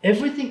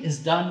 Everything is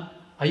done.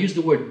 I use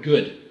the word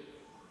good,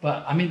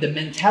 but I mean the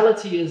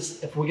mentality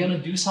is if we're gonna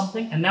do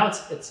something, and now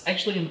it's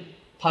actually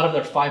part of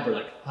their fiber,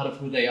 like part of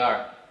who they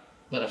are.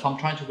 But if I'm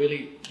trying to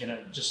really,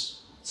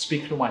 just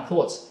speak through my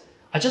thoughts,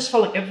 I just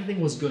felt like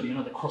everything was good.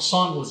 The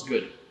croissant was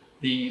good.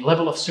 The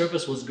level of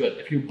service was good.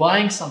 If you're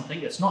buying something,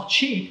 it's not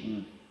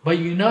cheap, but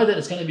you know that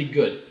it's going to be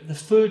good. The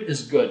food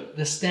is good.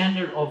 The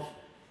standard of,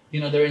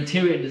 their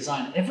interior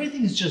design,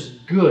 everything is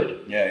just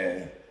good.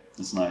 Yeah.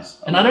 It's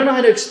nice. And I don't know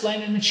how to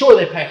explain it. And sure,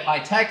 they pay high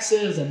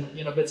taxes and,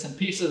 bits and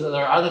pieces. And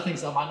there are other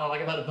things I might not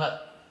like about it, but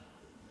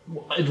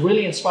it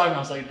really inspired me. I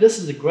was like, this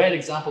is a great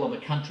example of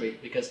a country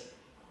because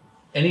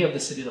any of the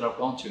city that I've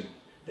gone to,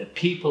 the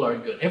people are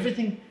good.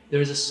 Everything, there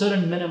is a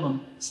certain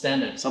minimum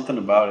standard. Something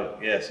about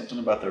it. Yeah, something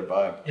about their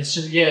vibe. It's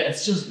just,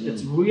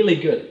 it's really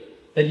good.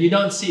 That you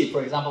don't see,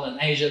 for example,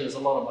 in Asia, there's a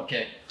lot of,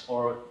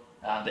 or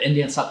the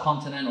Indian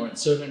subcontinent or in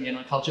certain,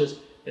 cultures,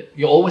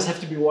 you always have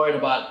to be worried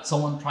about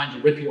someone trying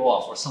to rip you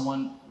off or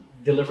someone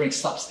delivering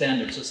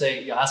substandard. So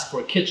say you ask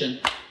for a kitchen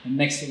and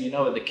next thing you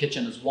know, the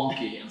kitchen is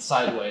wonky and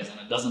sideways and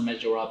it doesn't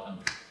measure up. And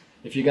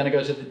if you're going to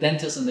go to the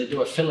dentist and they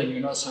do a filling, you're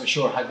not so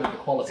sure how good the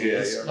quality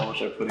is. Yeah, you don't know what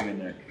they're putting in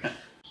there.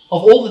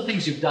 Of all the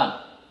things you've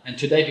done, and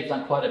to date you've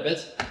done quite a bit,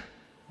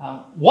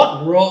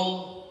 what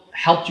role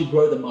helped you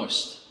grow the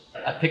most?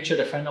 I pictured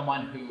a friend of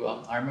mine who,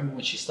 I remember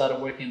when she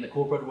started working in the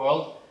corporate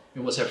world,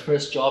 it was her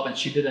first job and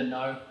she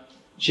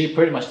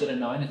pretty much didn't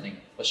know anything.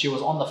 But she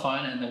was on the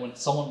phone and then when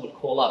someone would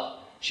call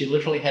up, she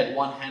literally had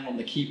one hand on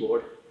the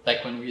keyboard,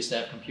 back when we used to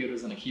have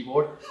computers and a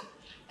keyboard,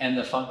 and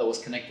the phone that was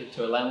connected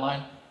to a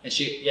landline. And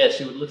she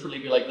would literally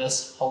be like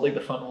this, holding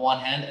the phone in one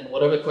hand, and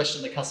whatever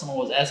question the customer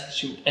was asking,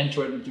 she would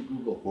enter it into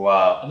Google.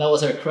 Wow. And that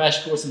was her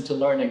crash course into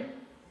learning.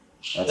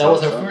 That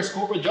was her first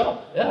corporate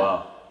job. Yeah.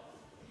 Wow.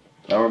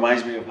 That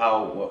reminds me of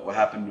what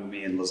happened to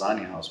me in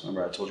Lasagna House.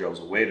 Remember I told you I was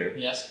a waiter?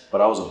 Yes. But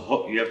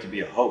you have to be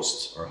a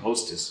host or a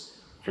hostess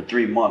for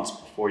 3 months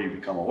before you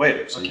become a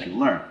waiter, so you can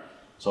learn.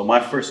 So my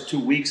first 2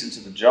 weeks into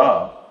the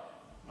job,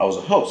 I was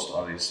a host,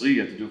 obviously.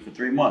 You have to do it for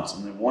 3 months.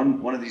 And then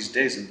one of these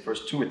days, in the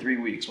first 2 or 3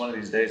 weeks, one of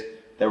these days,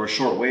 there were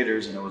short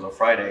waiters and it was a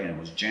Friday and it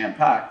was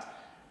jam-packed.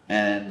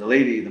 And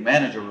the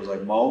manager was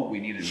like, Mo, we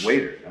need a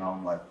waiter. And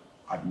I'm like,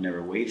 I've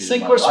never waited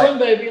Sink or swim,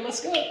 baby,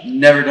 let's go.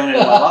 Never done it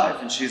in my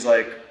life. And she's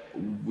like,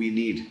 we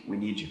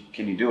need you.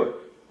 Can you do it?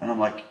 And I'm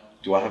like,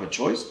 do I have a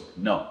choice?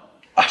 No.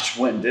 I just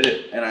went and did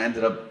it. And I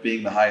ended up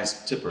being the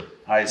highest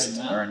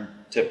earned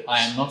tip. I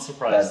am not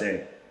surprised. That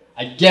day.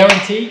 I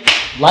guarantee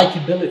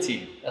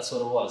Likeability. That's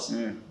what it was.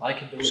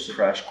 Likeability. Just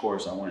crash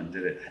course. I went and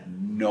did it. Had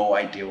no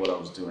idea what I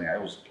was doing. I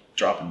was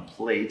dropping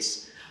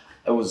plates.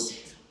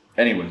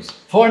 Anyways.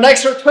 For an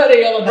extra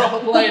 20, I'm gonna drop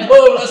a plate.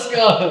 Boom, let's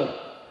go.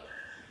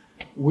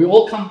 We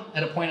all come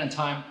at a point in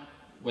time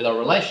with our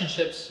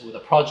relationships, with a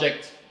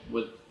project,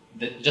 with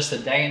just a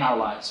day in our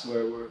lives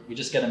where we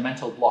just get a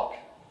mental block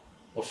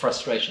or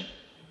frustration.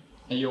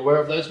 Are you aware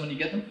of those when you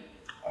get them?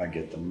 I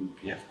get them.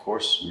 Yeah, of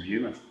course. We're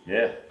human.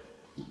 Yeah.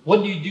 What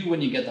do you do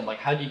when you get them? Like,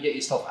 how do you get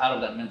yourself out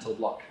of that mental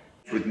block?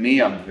 With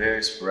me, I'm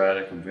very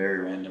sporadic. I'm very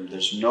random.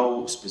 There's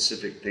no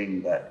specific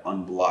thing that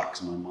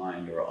unblocks my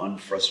mind or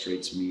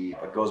unfrustrates me.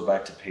 It goes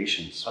back to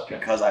patience. Okay.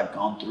 Because I've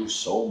gone through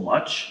so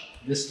much.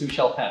 This too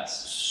shall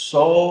pass.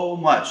 So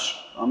much.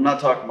 I'm not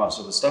talking about,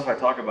 so the stuff I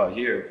talk about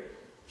here.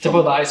 Tip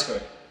of the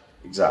iceberg.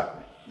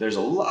 Exactly. There's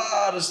a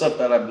lot of stuff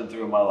that I've been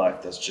through in my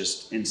life that's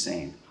just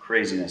insane.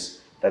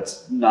 Craziness.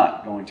 That's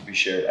not going to be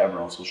shared ever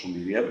on social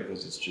media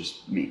because it's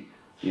just me.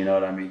 You know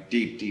what I mean?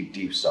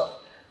 Deep stuff.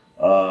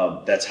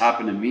 That's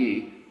happened to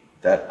me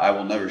that I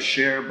will never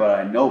share, but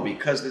I know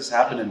because this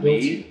happened to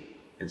me,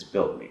 it's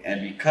built me.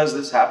 And because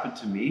this happened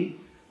to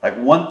me, like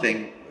one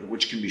thing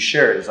which can be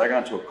shared is I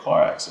got into a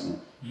car accident.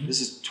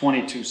 This is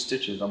 22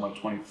 stitches on my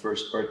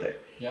 21st birthday.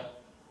 Yeah.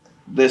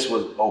 this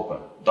was open.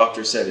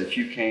 Doctor said if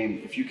you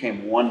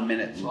came 1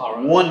 minute, All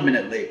right. 1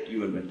 minute late, you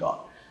would have been gone.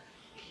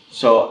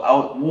 So I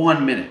was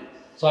 1 minute.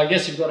 So I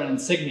guess you've got an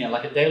insignia,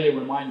 like a daily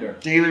reminder.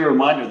 Daily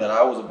reminder that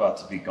I was about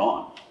to be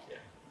gone. Yeah.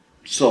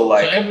 So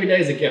like. So every day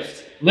is a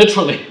gift.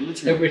 Literally.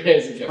 Every day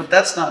is a gift. But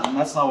that's not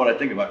what I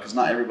think about, because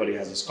not everybody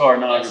has a scar,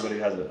 not everybody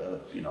has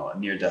a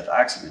near-death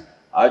accident.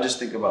 I just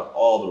think about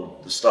all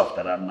the stuff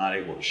that I'm not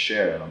able to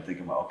share, and I'm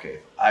thinking about, okay,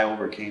 if I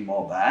overcame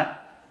all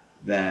that,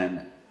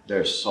 then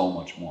there's so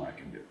much more I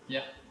can do.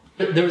 Yeah.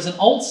 But there is an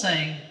old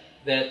saying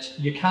that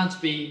you can't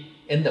be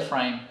in the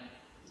frame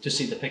to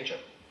see the picture.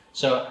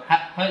 So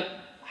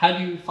how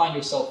do you find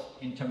yourself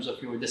in terms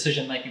of your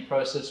decision-making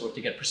process, or to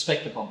get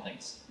perspective on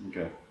things?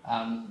 Okay.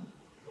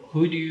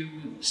 Who do you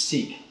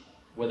seek,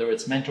 whether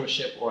it's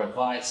mentorship or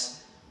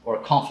advice or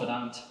a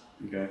confidant?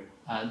 Okay.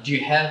 Do you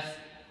have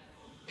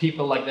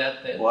people like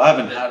that? Well, I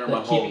haven't had her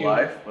my whole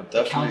life, but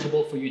definitely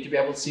accountable for you to be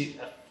able to see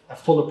a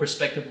fuller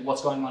perspective of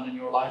what's going on in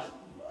your life?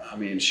 I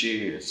mean,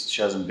 she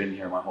hasn't been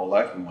here my whole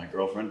life, but my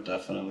girlfriend,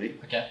 definitely.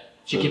 Okay.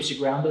 She keeps you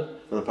grounded?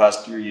 For the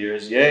past 3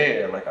 years,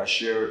 yeah. Like I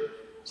share,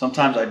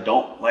 sometimes I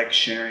don't like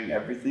sharing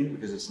everything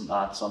because it's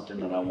not something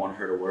that I want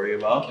her to worry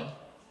about. Okay.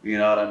 You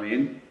know what I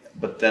mean?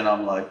 But then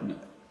I'm like,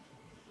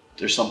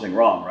 there's something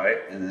wrong, right?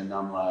 And then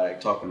I'm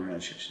like talking to her,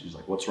 and she's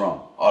like, what's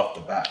wrong? Off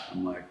the bat.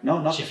 I'm like, no,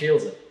 nothing. She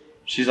feels it.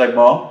 She's like,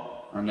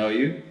 Mo, I know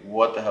you.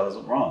 What the hell is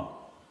wrong?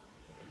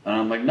 And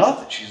I'm like,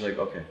 nothing. She's like,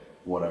 okay,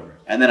 whatever.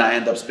 And then I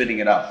end up spitting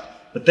it out.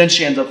 But then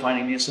she ends up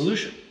finding me a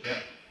solution. Yeah.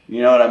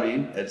 You know what I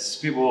mean? It's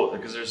people,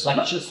 because there's...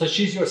 so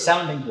she's your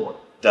sounding board.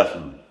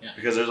 Definitely. Yeah.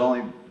 Because there's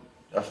only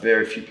a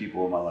very few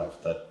people in my life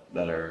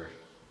that are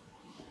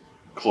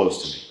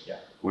close to me. Yeah.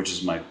 Which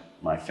is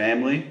my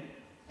family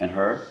and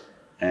her,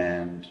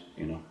 and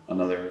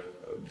another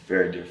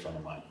very dear friend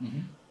of mine.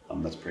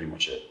 Mm-hmm. That's pretty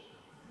much it.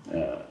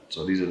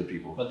 So these are the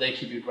people. But they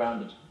keep you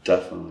grounded.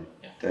 Definitely.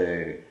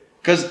 Yeah.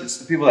 Because it's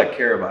the people that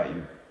care about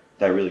you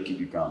that really keep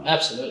you grounded.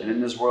 Absolutely. And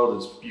in this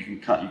world, you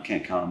can't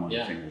count them on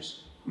your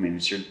fingers. I mean,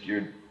 it's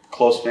your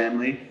close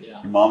family,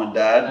 your mom and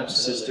dad,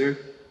 sister,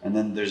 and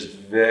then there's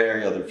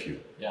very other few.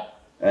 Yeah.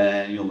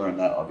 And you'll learn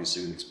that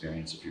obviously with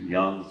experience. If you're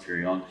young, if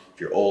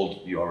you're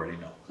old, you already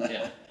know.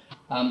 Yeah.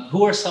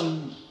 Who are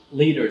some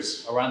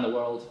leaders around the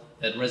world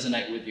that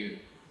resonate with you,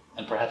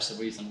 and perhaps the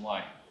reason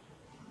why?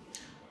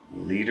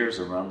 Leaders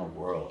around the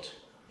world.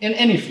 In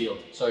any field.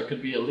 So it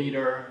could be a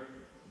leader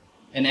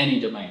in any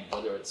domain,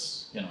 whether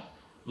it's,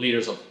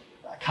 leaders of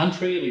a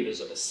country, leaders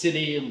of a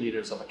city,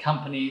 leaders of a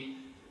company,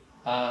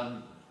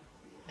 a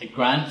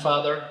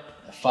grandfather,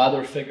 a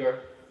father figure.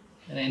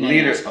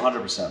 Leaders,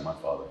 100% my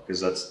father,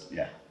 because that's,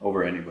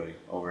 over anybody,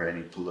 over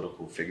any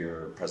political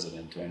figure or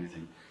president or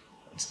anything.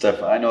 It's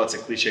definitely, I know it's a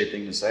cliche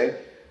thing to say,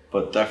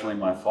 but definitely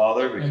my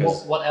father,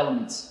 because... And what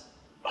elements?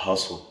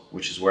 Hustle,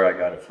 which is where I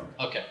got it from.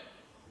 Okay.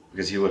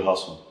 Because he would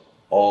hustle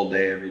all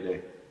day, every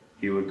day.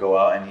 He would go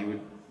out and he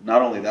would,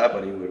 not only that,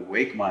 but he would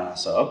wake my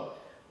ass up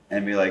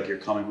and be like, you're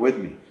coming with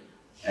me.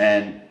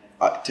 And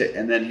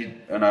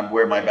then I'd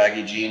wear my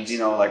baggy jeans,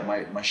 like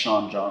my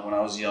Sean John when I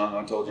was young.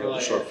 I told you I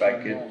was a short,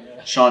 fat kid.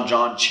 Yeah. Sean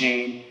John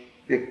chain.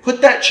 Like,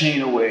 put that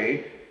chain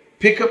away,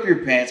 pick up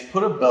your pants,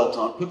 put a belt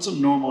on, put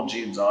some normal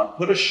jeans on,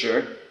 put a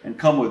shirt, and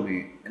come with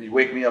me. And he'd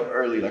wake me up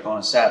early, like on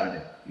a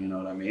Saturday. You know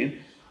what I mean?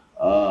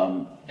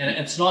 And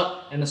it's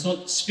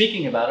not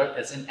speaking about it,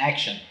 it's in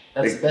action.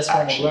 That's the best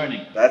form of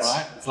learning,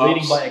 right? It's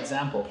leading by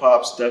example.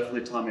 Pops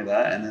definitely taught me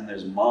that. And then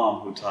there's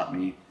Mom, who taught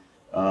me,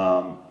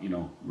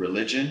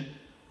 religion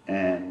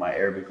and my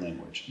Arabic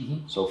language.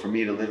 Mm-hmm. So for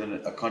me to live in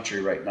a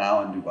country right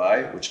now in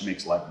Dubai, which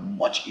makes life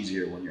much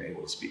easier when you're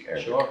able to speak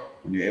Arabic. Sure.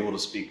 When you're able to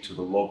speak to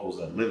the locals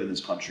that live in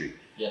this country.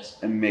 Yes.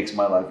 It makes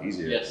my life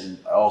easier. Yes.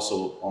 And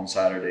also on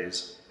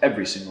Saturdays,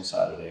 every single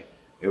Saturday,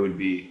 it would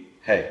be,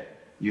 hey,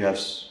 you have,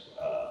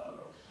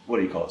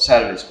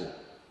 Saturday school.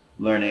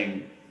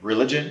 Learning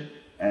religion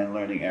and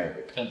learning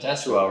Arabic.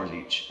 Fantastic. 2 hours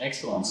each.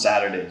 Excellent. On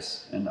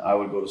Saturdays. And I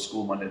would go to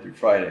school Monday through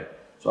Friday.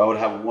 So I would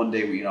have one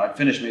day where, I'd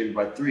finish maybe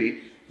by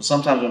 3. But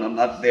sometimes when I'm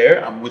not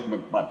there, I'm with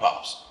my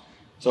pops.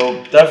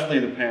 So definitely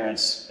the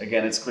parents,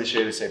 again, it's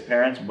cliche to say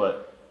parents,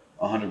 but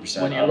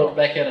 100%. When you look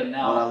back at it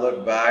now. When I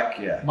look back,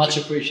 yeah. Much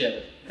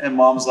appreciated. And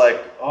Mom's like,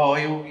 oh,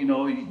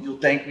 you'll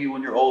thank me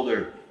when you're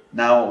older.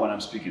 Now when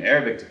I'm speaking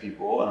Arabic to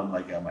people, and I'm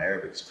like, yeah, my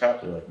Arabic is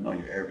crap. They're like, no,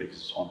 your Arabic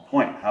is on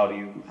point.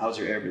 How's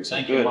your Arabic so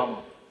good? Thank you,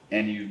 Mama.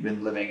 And you've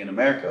been living in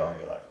America all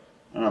your life.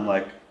 And I'm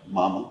like,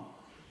 Mama.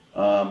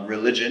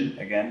 Religion,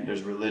 again,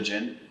 there's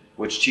religion,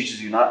 which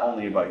teaches you not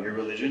only about your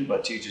religion,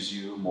 but teaches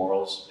you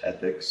morals,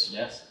 ethics.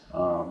 Yes.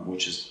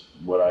 Which is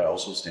what I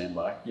also stand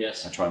by.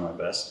 Yes. I try my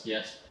best.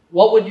 Yes.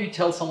 What would you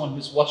tell someone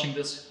who's watching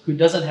this who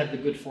doesn't have the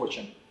good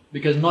fortune?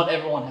 Because not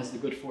everyone has the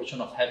good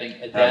fortune of having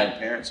a dad,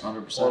 parents,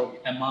 100%, or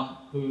a mom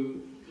who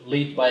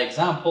lead by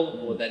example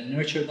or that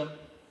nurture them.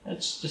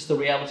 It's just the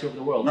reality of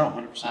the world. No,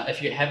 100%.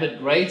 If you have it,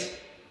 great.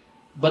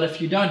 But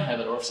if you don't have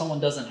it, or if someone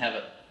doesn't have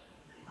it,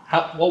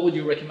 what would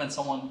you recommend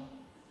someone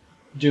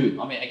do?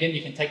 I mean, again,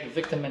 you can take the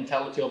victim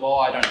mentality of, oh,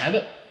 I don't have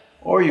it.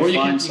 Or you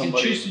can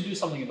somebody, choose to do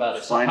something about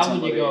it. So how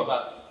would you go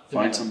about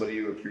Find somebody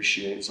you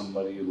appreciate,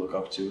 somebody you look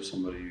up to,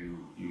 somebody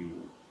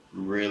you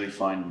really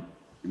find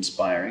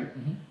inspiring,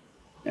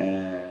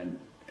 and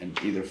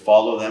either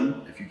follow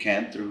them if you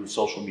can through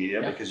social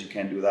media, because you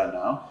can do that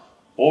now,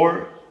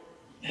 or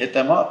hit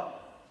them up.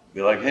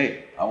 Be like,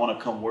 hey, I want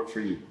to come work for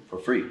you for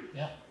free.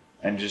 Yeah.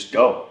 And just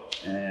go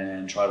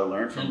and try to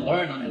learn from them.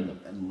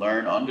 And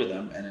learn under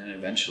them. And then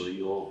eventually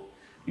you'll,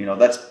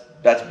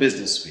 that's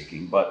business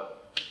speaking,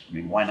 but I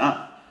mean, why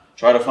not?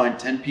 Try to find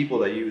 10 people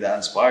that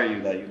inspire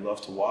you, that you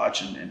love to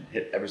watch, and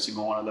hit every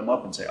single one of them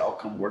up and say, I'll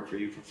come work for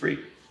you for free.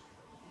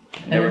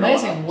 And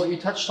amazing what you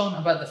touched on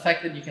about the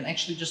fact that you can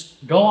actually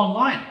just go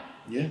online.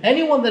 Yeah.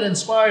 Anyone that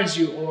inspires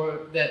you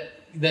or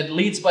that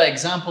leads by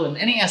example in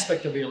any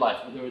aspect of your life,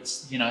 whether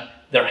it's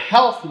their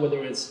health,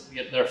 whether it's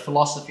their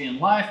philosophy in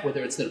life,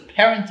 whether it's their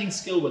parenting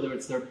skill, whether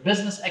it's their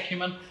business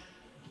acumen.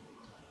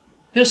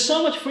 There's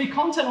so much free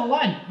content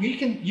online. You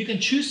can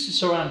choose to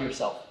surround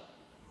yourself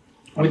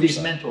with 100%. these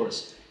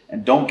mentors.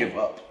 And don't give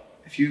up.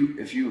 If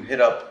you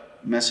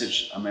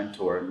message a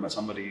mentor,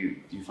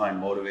 somebody you find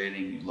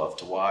motivating, you love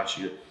to watch,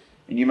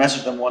 and you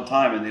message them one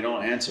time and they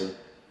don't answer,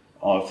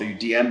 or if you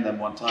DM them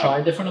one time, try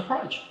a different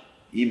approach.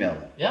 Email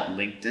them,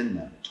 LinkedIn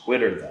them,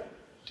 Twitter them,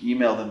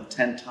 email them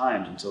 10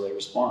 times until they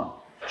respond.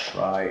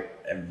 Try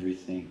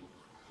everything.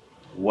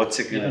 What's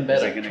it gonna? Even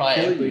better, is it gonna try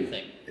kill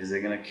everything. You? Is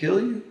it gonna kill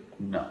you?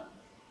 No.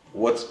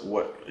 What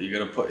are you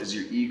gonna put? Is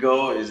your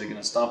ego? Is it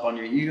gonna stomp on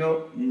your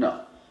ego?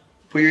 No.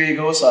 Put your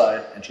ego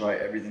aside and try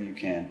everything you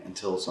can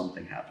until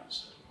something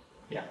happens.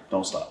 Yeah.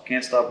 Don't stop.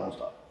 Can't stop. Won't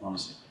stop.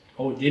 Honestly.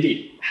 Oh,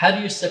 Didi, how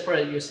do you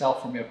separate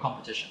yourself from your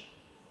competition?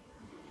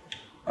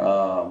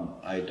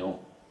 I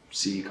don't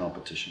see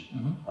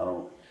competition. I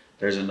don't.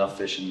 There's enough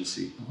fish in the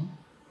sea.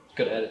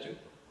 Good attitude.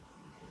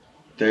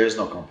 There is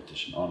no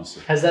competition,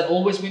 honestly. Has that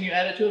always been your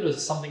attitude, or is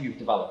it something you've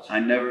developed?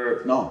 I've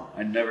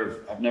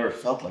never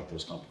felt like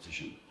there's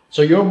competition.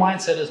 So your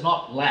mindset is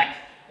not lack,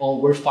 or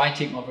we're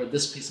fighting over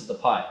this piece of the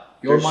pie.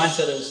 Your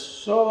mindset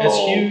is it's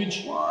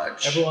huge.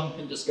 Much. Everyone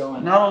can just go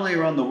in. Not only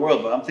around the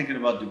world, but I'm thinking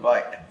about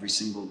Dubai. Every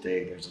single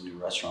day, there's a new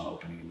restaurant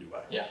opening in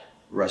Dubai. Yeah.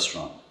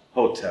 Restaurant,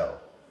 hotel,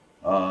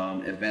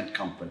 event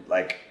company.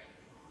 Like,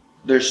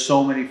 there's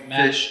so many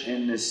fish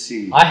in the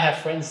sea. I have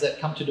friends that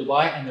come to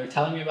Dubai and they're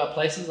telling me about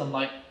places. I'm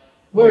like,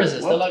 where is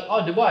this? What? They're like,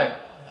 oh, Dubai.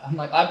 I'm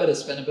like, I better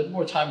spend a bit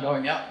more time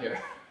going out here.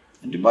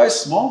 And Dubai's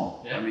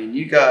small. Yeah. I mean,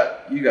 you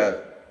got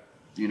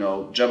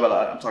Jabal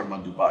Ali. I'm talking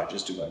about Dubai,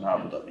 just Dubai,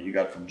 not Abu Dhabi. You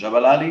got from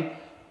Jabal Ali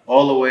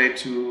all the way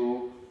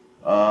to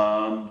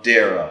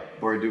Dera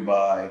or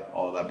Dubai,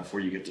 all that before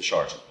you get to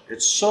Sharjah.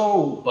 It's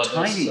so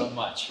tiny. There's so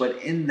much.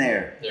 But in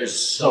there's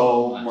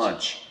so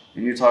much.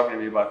 And you're talking to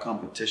me about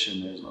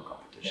competition. There's no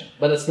competition. Yeah.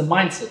 But it's the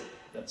mindset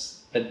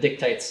that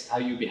dictates how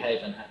you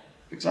behave and how.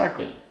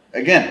 Exactly. Yeah.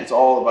 Again, it's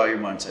all about your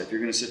mindset. If you're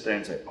going to sit there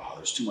and say, oh,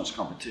 there's too much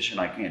competition,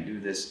 I can't do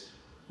this.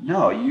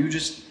 No, the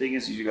thing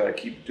is, you got to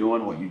keep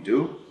doing what you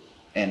do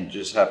and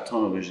just have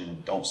tunnel vision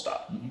and don't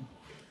stop.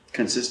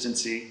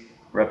 Consistency,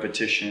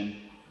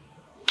 repetition,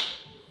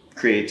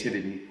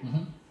 creativity,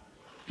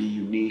 be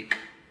unique,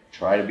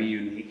 try to be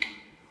unique.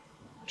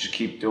 Just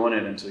keep doing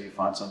it until you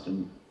find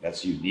something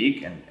that's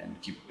unique and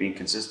keep being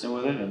consistent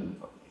with it,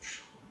 and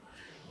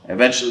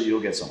eventually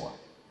you'll get somewhere.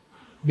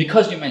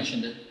 Because you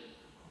mentioned it,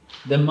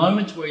 the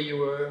moment where you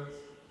were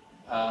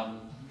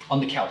on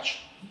the couch.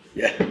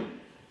 Yeah.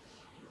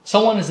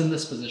 Someone is in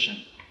this position.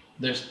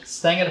 They're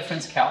staying at a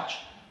friend's couch,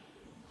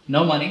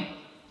 no money,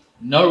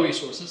 no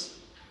resources,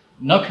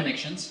 no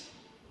connections,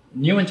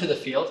 new into the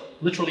field,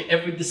 literally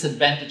every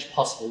disadvantage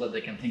possible that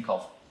they can think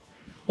of.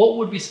 What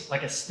would be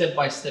like a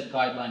step-by-step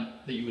guideline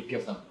that you would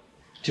give them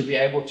to be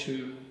able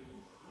to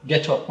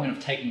get to a point of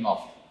taking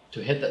off,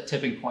 to hit that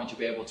tipping point, to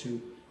be able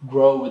to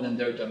grow within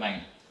their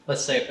domain?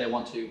 Let's say if they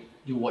want to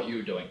do what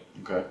you're doing.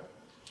 Okay.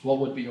 What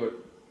would be your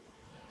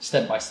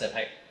step-by-step?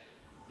 Hey,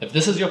 if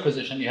this is your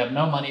position, you have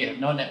no money, you have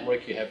no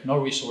network, you have no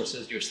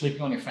resources, you're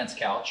sleeping on your friend's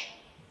couch.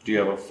 Do you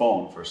have a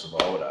phone, first of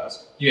all, I would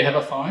ask? Do you have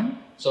a phone?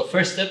 So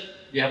first step,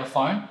 do you have a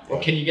phone? Yeah.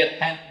 Or can you get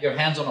your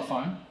hands on a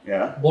phone?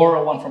 Yeah.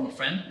 Borrow one from a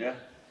friend? Yeah.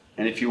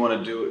 And if you want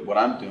to do it, what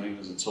I'm doing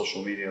is in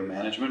social media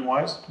management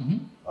wise,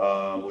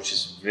 which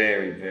is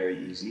very,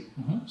 very easy.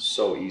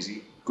 So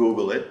easy.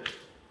 Google it.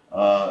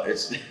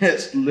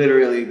 It's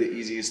literally the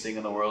easiest thing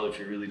in the world if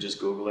you really just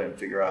Google it and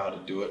figure out how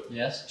to do it.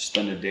 Yes.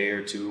 Spend a day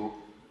or two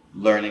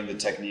learning the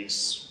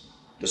techniques,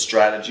 the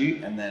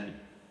strategy, and then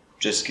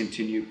just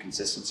continue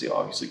consistency.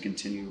 Obviously,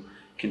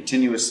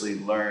 continuously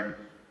learn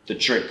the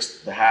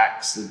tricks, the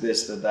hacks, the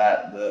this, the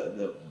that,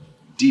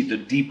 the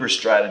deeper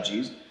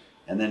strategies,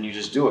 and then you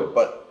just do it.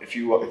 But if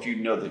you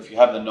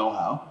have the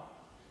know-how,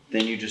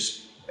 then you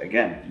just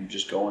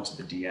go into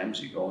the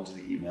DMs, you go into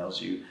the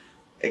emails,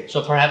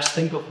 So perhaps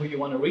think of who you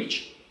want to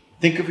reach.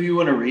 Think of who you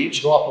want to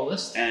reach. Draw up a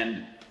list.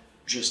 And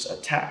just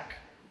attack.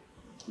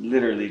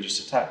 Literally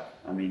just attack.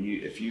 I mean,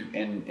 if you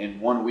in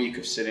 1 week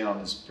of sitting on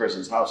this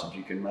person's house, if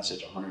you can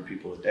message 100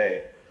 people a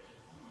day,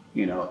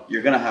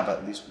 you're going to have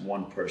at least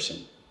one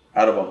person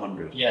out of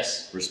 100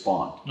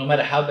 respond. No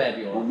matter how bad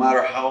you are. No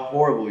matter how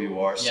horrible you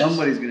are,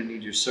 somebody's going to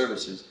need your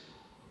services.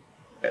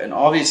 And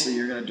obviously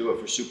you're going to do it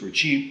for super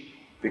cheap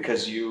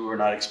because you are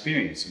not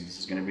experienced and this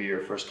is going to be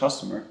your first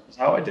customer. That's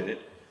how I did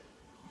it.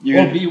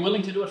 Or be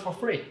willing to do it for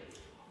free.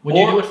 Would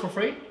you do it for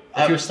free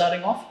if you're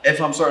starting off? If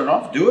I'm starting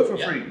off, do it for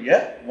free.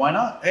 Yeah, why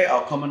not? Hey,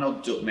 I'll come and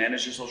I'll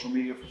manage your social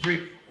media for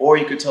free. Or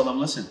you could tell them,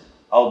 listen,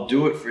 I'll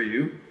do it for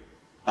you.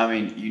 I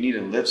mean, you need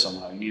to live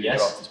somehow. You need to get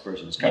off this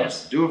person's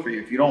couch. Do it for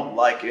you. If you don't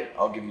like it,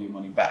 I'll give you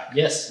money back.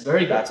 Yes,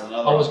 very good. That's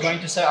another I was option.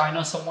 going to say, I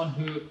know someone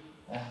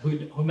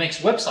who makes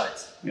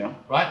websites. Yeah.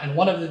 Right. And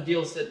one of the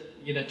deals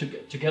that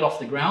to get off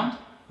the ground,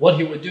 what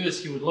he would do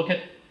is he would look at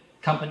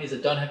companies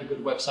that don't have a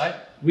good website,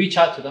 reach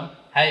out to them.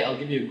 Hey, I'll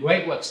give you a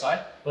great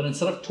website, but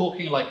instead of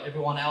talking like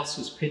everyone else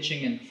who's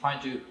pitching and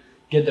trying to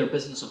get their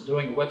business of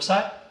doing a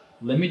website,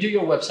 let me do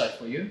your website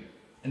for you.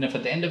 And if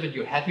at the end of it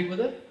you're happy with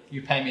it,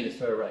 you pay me the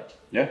fair rate.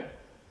 Yeah.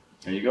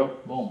 There you go.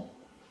 Boom.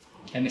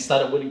 And they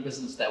started winning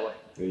business that way.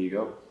 There you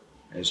go.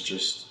 It's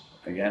just,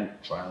 again,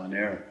 trial and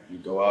error. You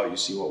go out, you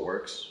see what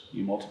works,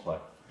 you multiply.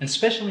 And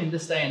especially in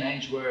this day and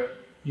age where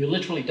you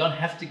literally don't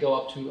have to go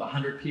up to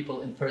 100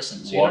 people in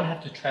person. So you don't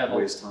have to travel.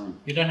 Waste time.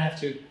 You don't have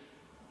to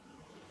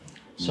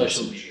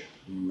social media.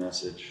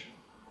 Message.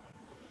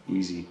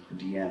 Easy.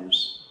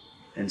 DMs.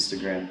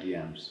 Instagram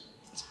DMs.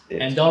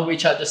 And don't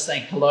reach out just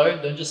saying hello.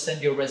 Don't just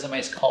send your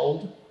resumes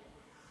cold.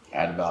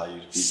 Add value to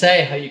people.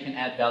 Say how you can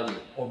add value.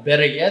 Or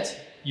better yet,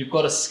 you've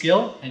got a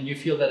skill and you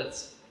feel that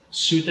it's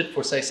suited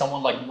for, say,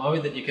 someone like Moe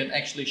that you can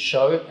actually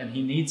show and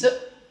he needs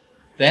it.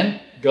 Then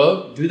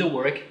go do the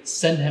work,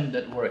 send him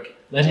that work.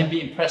 Let him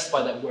be impressed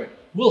by that work.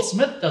 Will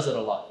Smith does it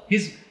a lot.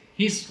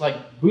 He's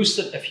like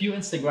boosted a few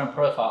Instagram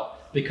profiles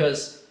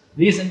because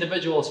these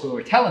individuals who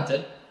are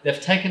talented,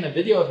 they've taken a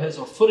video of his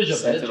or footage of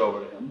Sent it over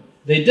to him.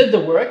 They did the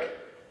work,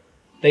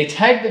 they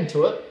tagged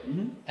into it,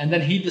 and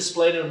then he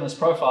displayed it on his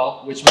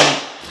profile, which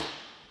means...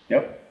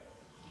 Yep.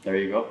 There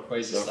you go.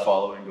 Crazy Their stuff.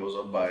 following goes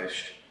up by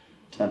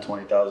 10,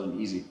 20,000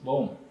 easy.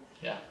 Boom.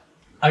 Yeah.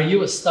 Are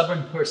you a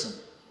stubborn person?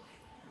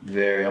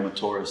 Very. I'm a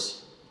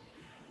Taurus.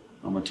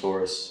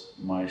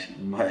 My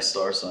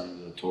star sign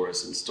is a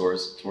Taurus, and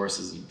Taurus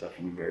is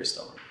definitely very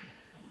stubborn.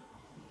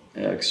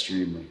 Yeah,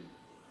 extremely.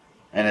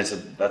 And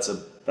that's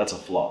a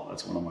flaw.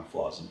 That's one of my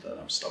flaws, is that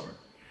I'm stubborn.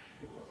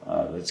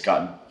 It's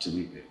gotten to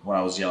me when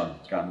I was young.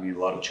 It's gotten me in a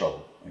lot of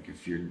trouble. Like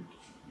if you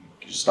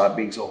stop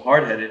being so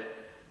hard-headed,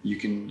 you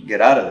can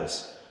get out of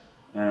this.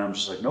 And I'm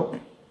just like, nope.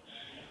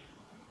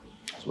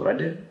 That's what I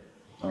did,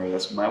 or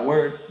that's my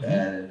word,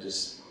 and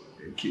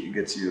it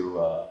gets you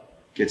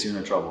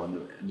into trouble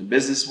in the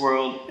business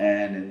world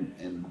and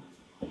in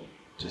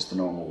just the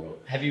normal world.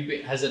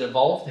 Has it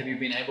evolved? Have you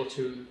been able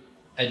to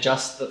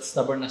adjust that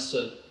stubbornness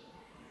to?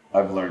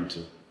 I've learned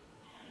to.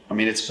 I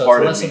mean, it's So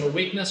part it's of less me. of a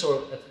weakness,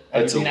 or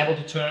have you been able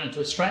to turn it into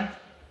a strength?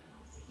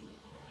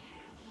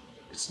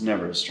 It's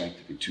never a strength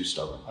to be too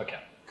stubborn. Okay.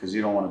 Because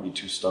you don't want to be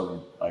too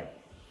stubborn. Like,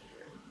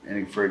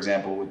 and for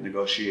example, with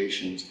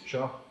negotiations,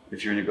 Sure.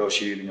 if you're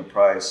negotiating a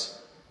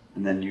price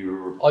and then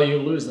you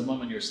lose the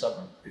moment you're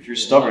stubborn. if you're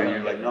stubborn,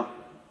 you're like, no.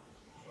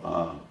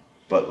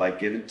 But like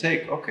give and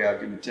take. Okay, I'll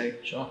give and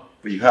take. Sure.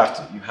 But you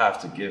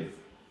have to give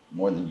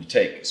more than you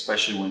take,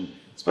 especially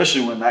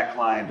when that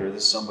client or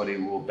this somebody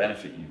will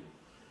benefit you.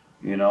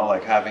 You know,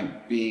 like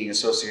being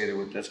associated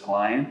with this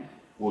client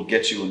will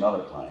get you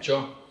another client.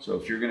 Sure. So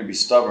if you're going to be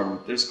stubborn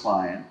with this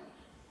client,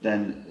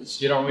 then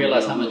You don't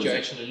realize how much lose you're it.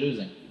 actually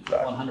losing.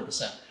 Exactly.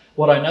 100%.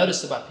 What I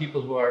noticed about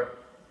people who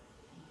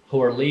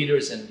are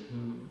leaders and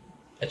who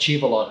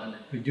achieve a lot and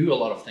who do a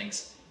lot of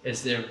things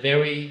is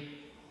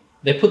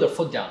they put their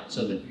foot down.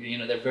 So that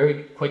they're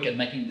very quick at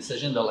making a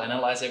decision. They'll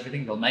analyze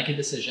everything. They'll make a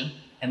decision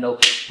and they'll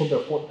put their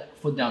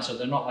foot down. So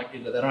they're not like they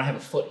don't have a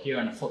foot here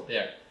and a foot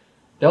there.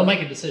 They'll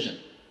make a decision,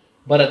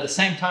 but at the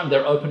same time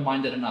they're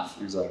open-minded enough.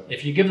 Exactly.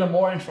 If you give them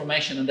more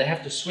information and they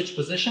have to switch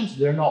positions,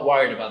 they're not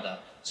worried about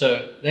that.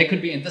 So they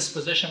could be in this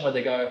position where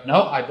they go,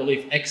 no, I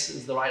believe X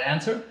is the right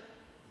answer.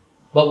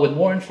 But with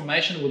more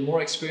information, with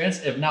more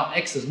experience, if now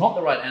X is not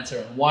the right answer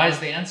and Y is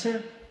the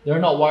answer, they're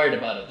not worried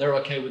about it. They're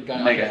okay with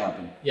going, Make it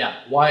happen.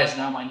 Yeah, Y is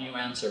now my new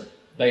answer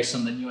based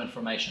on the new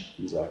information.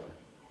 Exactly.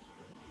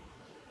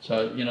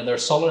 So, they're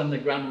solid in the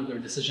ground with their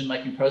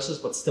decision-making process,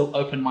 but still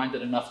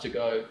open-minded enough to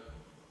go,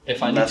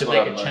 if I need to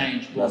make a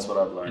change, that's what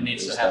I've learned. It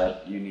needs is to happen.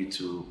 that you need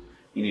to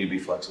be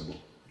flexible,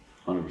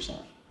 100%.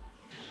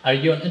 Are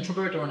you an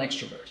introvert or an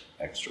extrovert?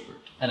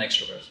 Extrovert. An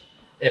extrovert.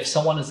 If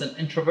someone is an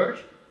introvert,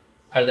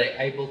 are they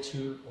able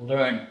to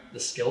learn the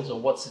skills, or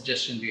what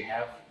suggestion do you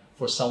have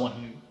for someone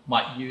who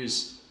might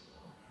use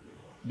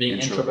being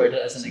introverted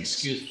as an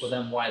excuse for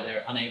them why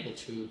they're unable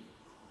to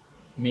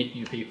meet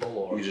new people?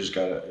 Or You just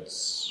gotta.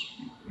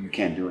 You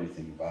can't do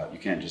anything about it. You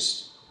can't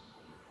just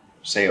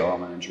say, "Oh,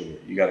 I'm an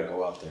introvert." You gotta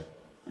go out there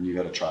and you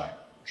gotta try,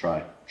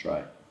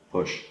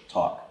 push,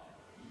 talk.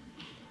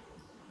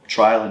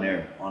 Trial and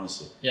error,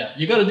 honestly. Yeah,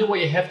 you got to do what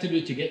you have to do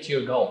to get to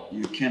your goal.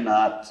 You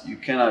cannot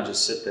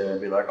just sit there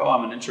and be like, "Oh,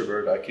 I'm an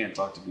introvert. I can't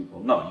talk to people."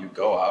 No, you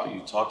go out,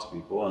 you talk to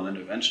people, and then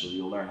eventually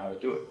you'll learn how to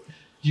do it.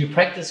 Do you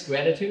practice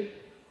gratitude?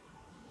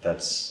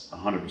 That's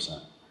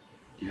 100%.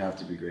 You have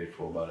to be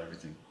grateful about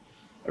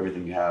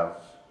everything you have.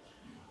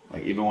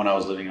 Like even when I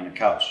was living on a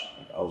couch,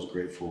 like, I was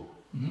grateful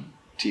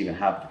to even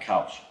have the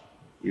couch,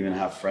 even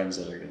have friends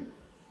that are going to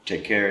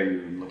take care of you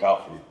and look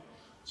out for you.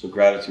 So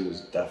gratitude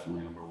is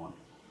definitely number one.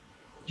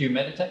 Do you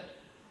meditate?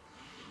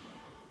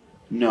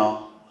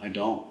 No, I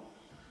don't.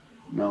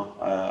 No,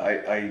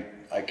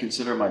 I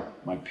consider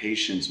my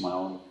patience my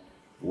own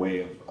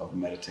way of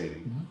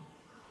meditating.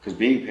 Because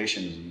being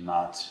patient is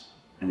not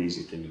an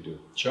easy thing to do.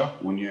 Sure.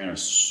 When you're in a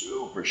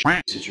super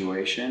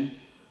situation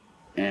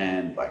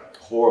and like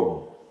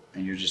horrible,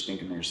 and you're just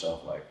thinking to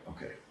yourself like,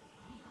 okay,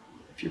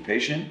 if you're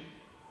patient,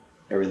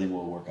 everything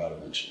will work out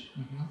eventually.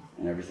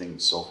 And everything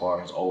so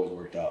far has always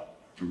worked out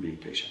from being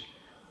patient.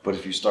 But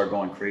if you start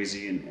going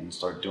crazy and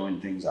start doing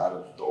things out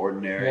of the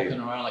ordinary, Walking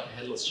around like a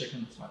headless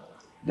chicken,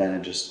 then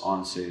it just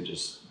honestly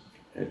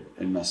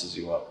it messes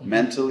you up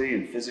mentally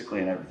and physically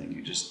and everything.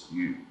 You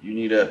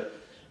need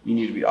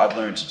to be. I've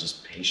learned to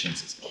just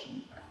patience is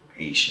key.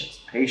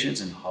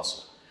 Patience and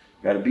hustle.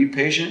 You got to be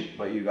patient,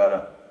 but you got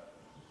to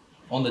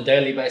on the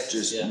daily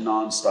basis, just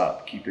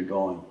nonstop keep it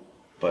going.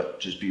 But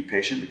just be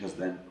patient because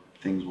then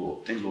things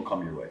will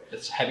come your way.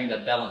 It's having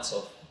that balance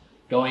of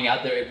going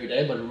out there every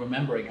day, but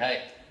remembering,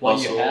 hey,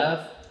 what you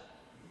have,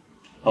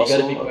 you got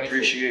to be grateful.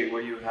 Appreciate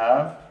what you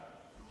have.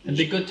 And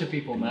be good to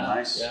people, man.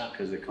 Nice,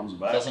 because it comes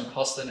back. It doesn't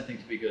cost anything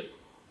to be good.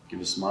 Give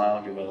a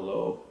smile, give a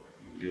hello,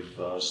 give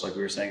just like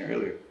we were saying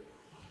earlier.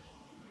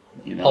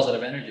 You know,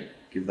 positive energy.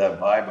 Give that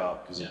vibe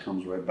out because it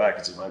comes right back.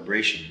 It's a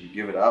vibration. You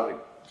give it out, it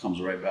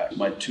comes right back.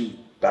 My two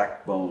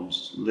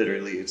backbones,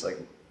 literally, it's like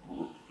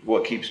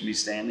what keeps me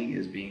standing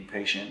is being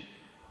patient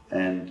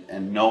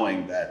and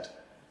knowing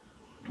that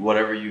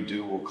whatever you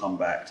do will come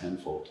back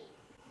tenfold.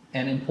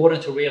 And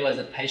important to realize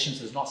that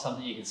patience is not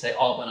something you can say,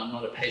 oh, but I'm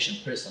not a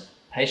patient person.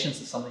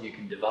 Patience is something you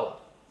can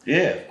develop.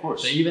 Yeah, of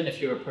course. So even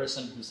if you're a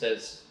person who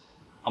says,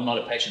 I'm not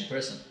a patient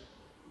person,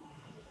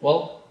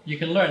 well, you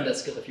can learn that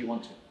skill if you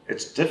want to.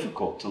 It's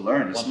difficult to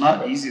learn. It's 100.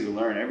 not easy to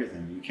learn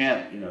everything. You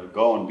can't,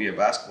 go and be a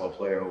basketball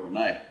player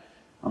overnight.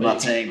 I'm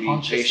not saying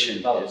being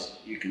patient is,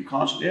 you can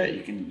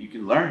you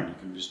can learn. You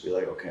can just be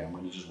like, okay, I'm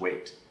going to just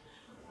wait.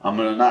 I'm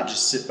going to not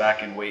just sit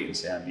back and wait and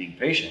say I'm being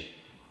patient.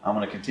 I'm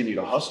going to continue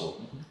to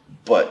hustle.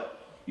 But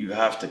you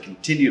have to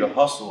continue to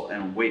hustle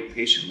and wait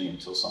patiently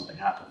until something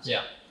happens.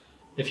 Yeah.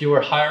 If you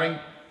were hiring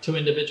two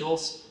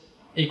individuals,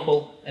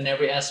 equal in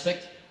every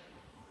aspect,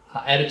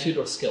 attitude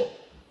or skill?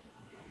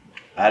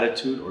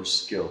 Attitude or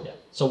skill? Yeah.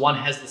 So one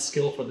has the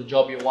skill for the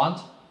job you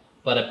want,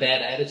 but a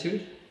bad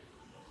attitude.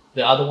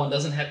 The other one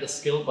doesn't have the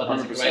skill, but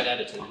has a great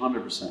attitude.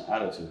 100%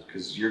 attitude,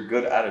 because your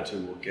good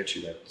attitude will get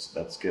you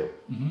that skill.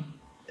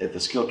 If the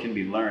skill can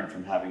be learned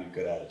from having a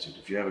good attitude.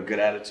 If you have a good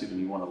attitude and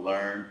you want to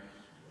learn,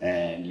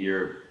 and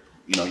you're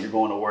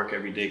going to work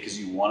every day because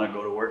you want to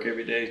go to work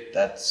every day,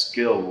 that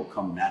skill will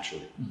come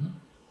naturally.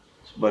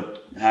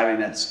 But having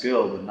that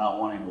skill but not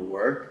wanting to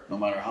work, no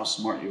matter how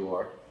smart you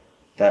are,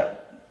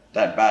 that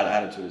bad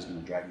attitude is going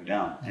to drag you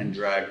down and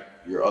drag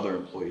your other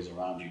employees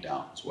around you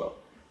down as well.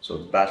 So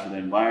it's bad for the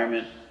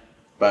environment,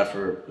 bad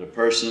for the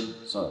person.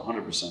 So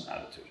 100%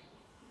 attitude,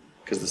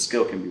 because the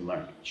skill can be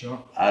learned.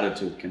 Sure.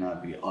 Attitude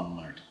cannot be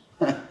unlearned.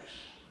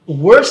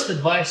 Worst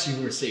advice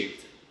you've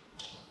received?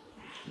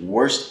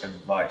 Worst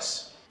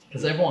advice.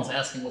 Because everyone's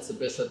asking what's the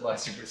best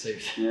advice you've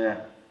received.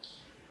 Yeah.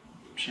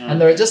 And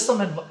there are just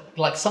some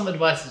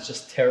advice is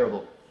just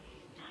terrible.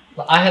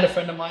 Like, I had a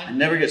friend of mine. I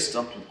never get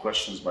stumped with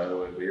questions, by the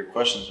way, but your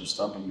questions are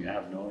stumping me. I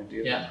have no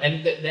idea. Yeah,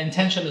 and the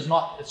intention is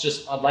not, it's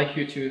just,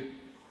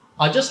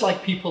 I'd just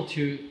like people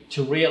to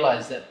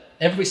realize that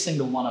every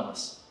single one of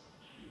us,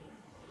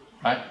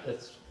 right?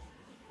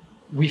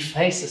 We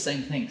face the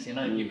same things,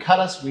 You cut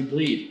us, we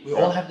bleed. We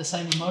all have the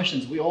same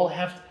emotions. We all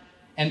have,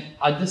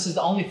 this is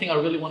the only thing I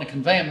really want to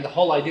convey. I mean, the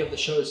whole idea of the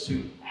show is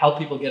to help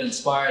people get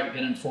inspired,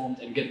 get informed,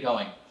 and get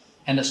going.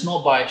 And it's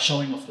not by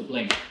showing off the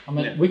bling. I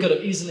mean, we could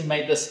have easily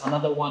made this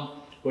another one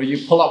where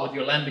you pull up with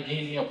your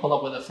Lamborghini or pull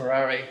up with a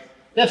Ferrari.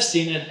 They've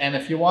seen it, and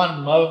if you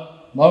want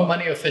Moe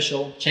Money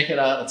official, check it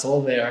out. It's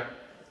all there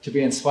to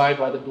be inspired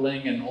by the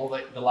bling and all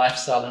the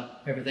lifestyle and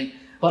everything.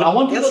 But I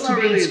want people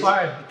to be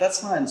inspired. But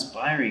that's not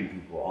inspiring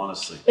people,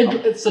 honestly.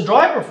 It's a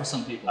driver for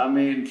some people. I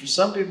mean, for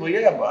some people,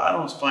 yeah, but I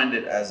don't find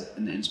it as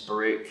an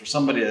inspiration. For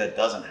somebody that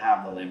doesn't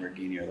have the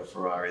Lamborghini or the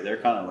Ferrari, they're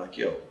kind of like,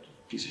 yo,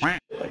 piece of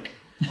shit. Like,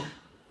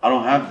 I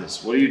don't have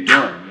this. What are you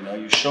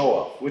doing? You show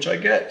off, which I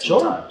get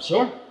sometimes.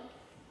 Sure.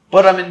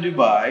 But I'm in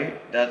Dubai.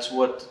 That's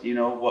what,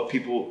 what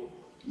people,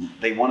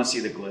 they want to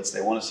see the glitz.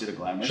 They want to see the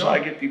glamour. Sure. So I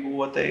give people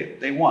what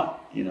they want,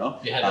 You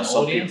have now,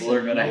 some people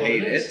are going to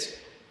hate it,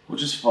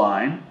 which is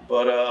fine.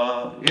 But,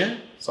 yeah,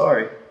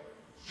 sorry.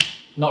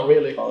 Not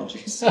really.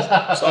 Apologies.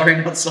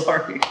 Sorry, not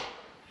sorry.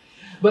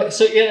 But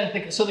so,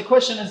 so the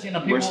question is,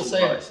 people Worst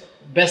say advice.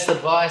 Best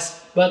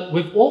advice, but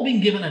we've all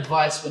been given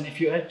advice when if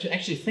you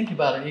actually think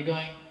about it, you're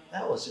going,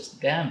 that was just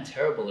damn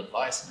terrible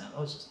advice, man. That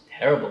was just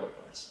terrible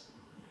advice.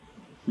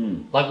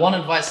 Like one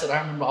advice that I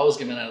remember I was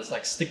given is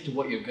like, stick to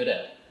what you're good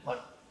at. Like,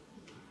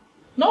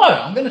 no,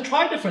 I'm going to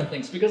try different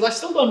things because I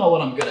still don't know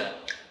what I'm good at.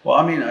 Well,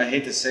 I mean, I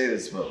hate to say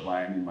this, but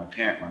my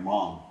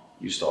mom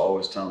used to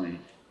always tell me,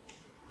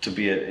 to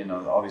be a, you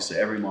know, obviously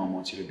every mom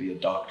wants you to be a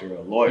doctor or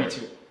a lawyer. Me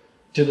too.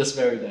 To this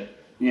very day.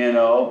 You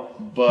know,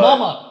 but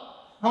Mama,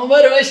 I'm a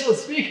motivational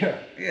speaker.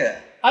 yeah,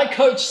 I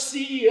coach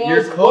CEOs,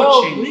 you're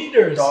world coaching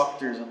leaders.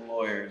 doctors and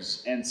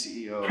lawyers and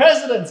CEOs.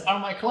 Presidents are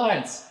my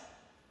clients.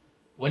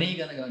 When are you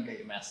going to go and get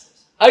your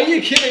master's? Are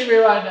you kidding me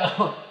right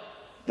now?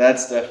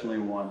 That's definitely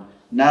one.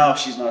 Now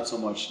she's not so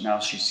much. Now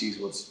she sees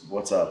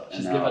what's up.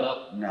 She's now, given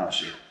up. Now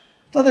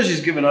not that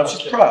she's given up. She's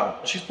Okay.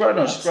 proud. She's proud.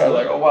 No, she's proud.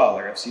 Absolutely. Like, oh wow,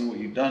 like I've seen what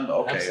you've done.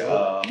 Okay,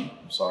 Absolutely.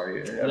 I'm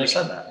sorry. I never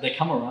said that. They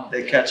come around.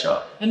 They catch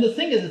up. And the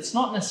thing is, it's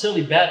not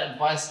necessarily bad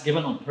advice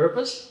given on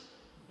purpose.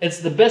 It's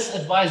the best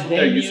advice they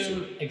they're used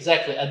knew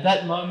exactly at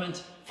that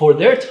moment for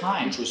their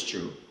time. Which was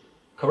true.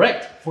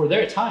 Correct. For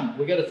their time.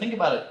 We got to think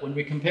about it. When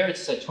we compare it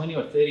to say 20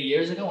 or 30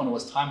 years ago when it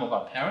was time of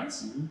our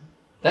parents,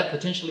 that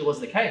potentially was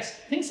the case.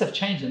 Things have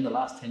changed in the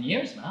last 10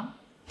 years now.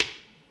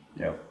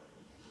 Yeah.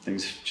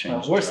 Things have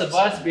changed. Worst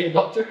advice, be a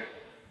doctor.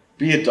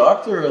 Be a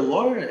doctor or a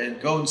lawyer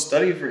and go and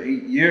study for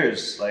 8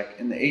 years. Like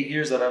in the 8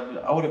 years that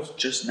I would have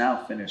just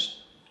now finished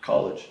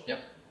college. Yep.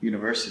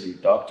 University,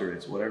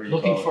 doctorates, whatever you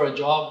Looking call for it. a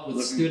job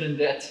with student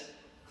debt.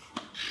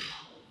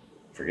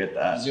 Forget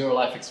that. Zero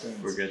life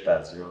experience. Forget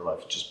that. Zero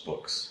life. Just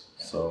books.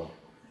 Yeah. So,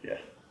 yeah.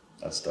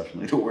 That's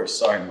definitely the worst.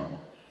 Sorry, Mama,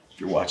 if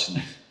you're watching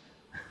this.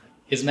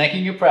 He's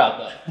making you proud,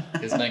 though.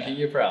 He's making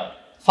you proud.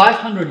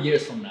 500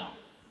 years from now,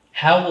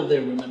 how will they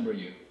remember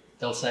you?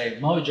 They'll say,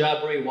 Moe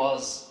Jabry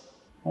was...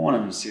 I want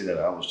them to see that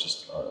I was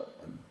just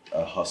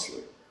a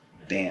hustler.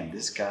 Damn,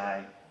 this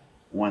guy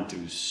went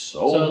through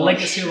so So a much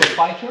legacy of a shit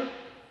fighter?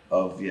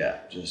 of, yeah,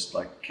 just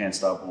like can't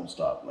stop, won't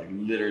stop. Like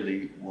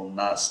literally will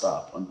not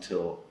stop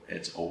until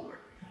it's over.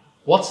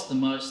 What's the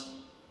most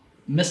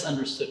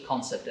misunderstood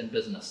concept in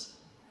business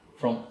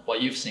from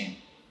what you've seen?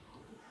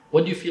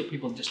 What do you feel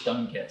people just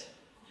don't get?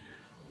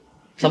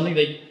 Something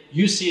that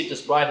you see it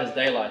just bright as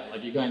daylight,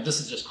 like you're going, this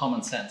is just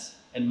common sense,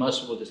 and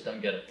most people just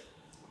don't get it.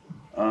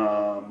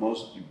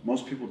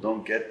 Most people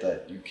don't get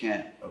that you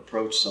can't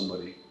approach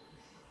somebody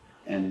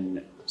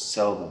and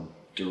sell them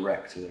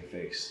direct to their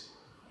face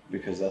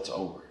because that's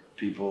over.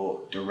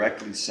 People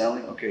directly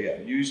selling, okay, yeah,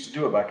 you used to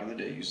do it back in the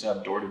day. You used to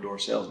have door-to-door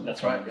salesmen. That's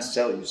trying right, to yeah.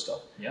 sell you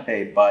stuff. Yeah.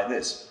 Hey, buy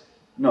this.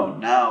 No,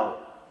 now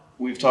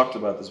we've talked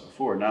about this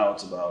before. Now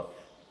it's about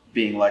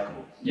being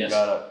likable. You Yes.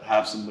 gotta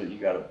have somebody. You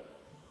gotta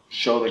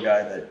show the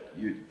guy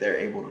that they're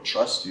able to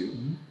trust you,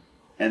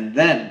 and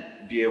then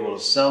be able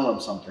to sell them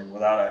something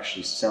without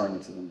actually selling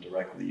it to them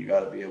directly. You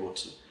got to be able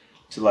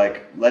to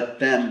like let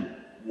them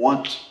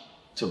want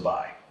to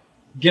buy.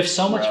 Give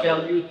so much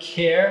Rather- value,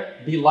 care,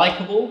 be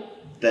likable,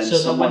 Then so that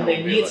someone when they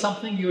will be need like-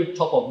 something, you're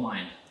top of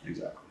mind.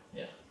 Exactly.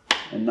 Yeah.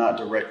 And not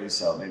directly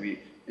sell. Maybe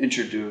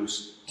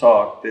introduce,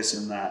 talk, this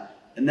and that,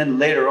 and then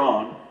later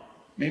on,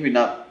 maybe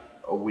not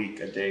a week,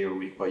 a day, or a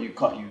week, but you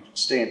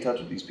stay in touch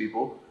with these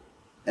people,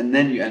 and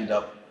then you end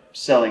up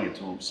selling it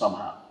to them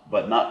somehow,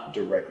 but not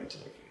directly to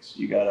their face.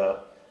 You gotta.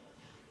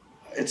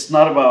 It's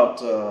not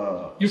about.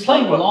 You're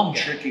playing the long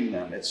game. Tricking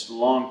them. It's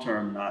long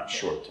term, not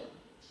short term.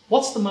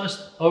 What's the most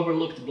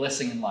overlooked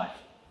blessing in life?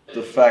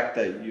 The fact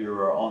that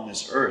you're on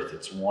this earth,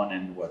 it's one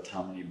in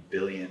how many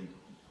billion,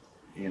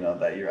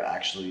 that you're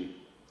actually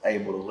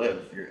able to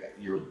live.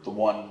 You're the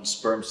one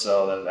sperm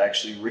cell that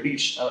actually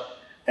reached,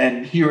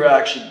 and you're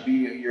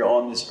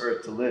on this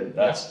earth to live.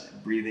 That's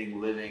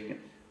breathing, living.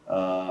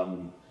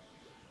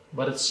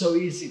 But it's so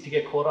easy to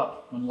get caught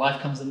up when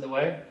life comes in the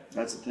way.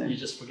 That's the thing. You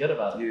just forget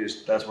about it.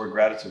 That's where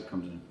gratitude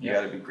comes in. You Yeah.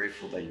 got to be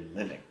grateful that you're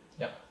living.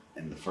 Yeah.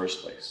 In the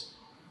first place,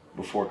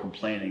 before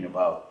complaining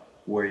about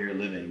where you're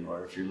living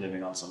or if you're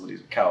living on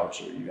somebody's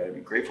couch, or you got to be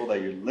grateful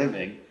that you're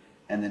living,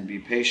 and then be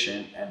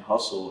patient and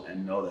hustle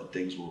and know that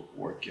things will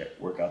work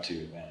out to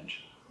your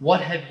advantage.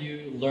 What have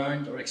you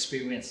learned or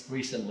experienced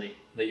recently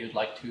that you'd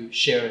like to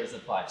share as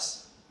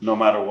advice? No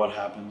matter what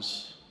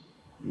happens,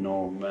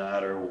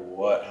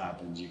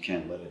 you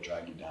can't let it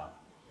drag you down.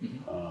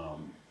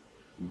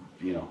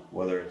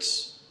 Whether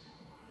it's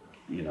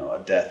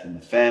a death in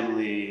the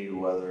family,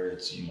 whether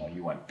it's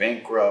you went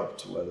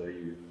bankrupt, whether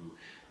you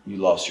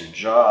lost your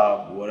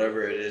job,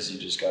 whatever it is, you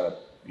just gotta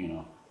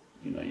you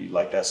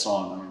like that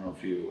song. I don't know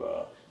if you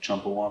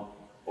Chumpawump,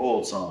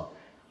 old song.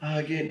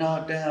 I get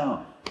knocked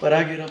down, but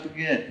I get up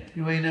again.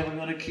 You ain't never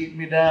gonna keep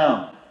me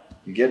down.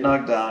 You get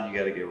knocked down, you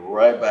gotta get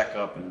right back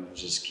up and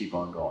just keep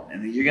on going.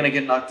 And then you're gonna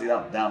get knocked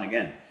down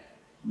again,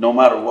 no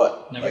matter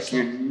what.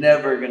 You're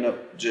never gonna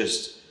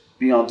just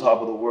be on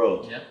top of the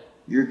world. Yeah.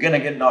 You're gonna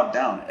get knocked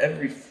down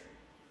every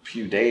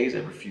few days,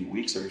 every few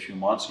weeks, every few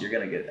months. You're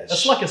gonna get.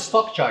 It's like a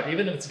stock chart.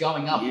 Even if it's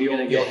going up, you'll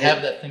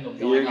have that thing of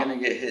going You're up. gonna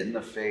get hit in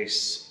the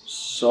face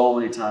so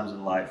many times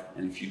in life,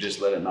 and if you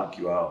just let it knock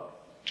you out,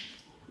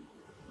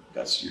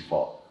 that's your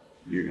fault.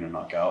 You're gonna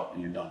knock out,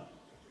 and you're done.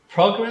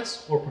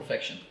 Progress or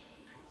perfection?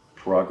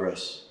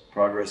 Progress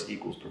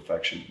equals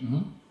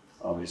perfection.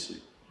 Obviously,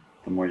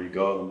 the more you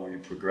go, the more you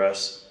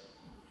progress,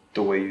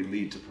 the way you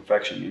lead to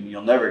perfection. And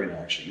you'll never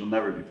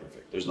be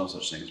perfect. There's no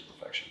such thing as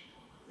perfection.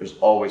 There's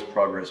always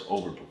progress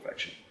over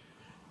perfection.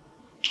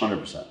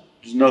 100%.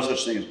 There's no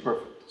such thing as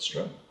perfect. It's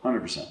true.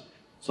 100%.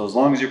 So as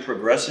long as you're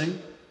progressing,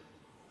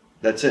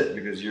 that's it,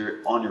 because you're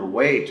on your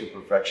way to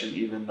perfection,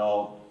 even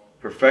though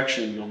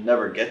perfection, you'll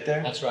never get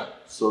there. That's right.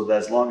 So that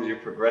as long as you're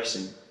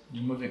progressing,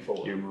 you're moving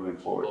forward. You're moving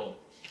forward. Cool.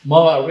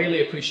 Mo, I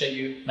really appreciate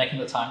you making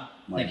the time.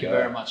 Thank you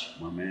very much.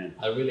 My man.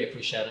 I really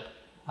appreciate it.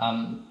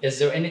 Is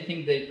there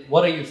anything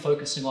what are you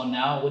focusing on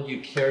now? What do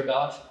you care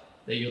about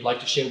that you'd like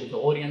to share with the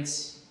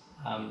audience?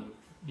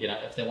 You know,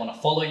 if they want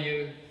to follow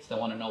you, if they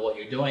want to know what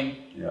you're doing,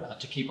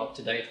 to keep up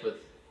to date with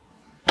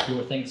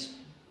your things,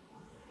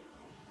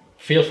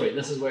 feel free.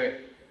 This is where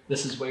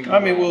you I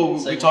mean,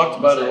 we talked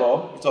about it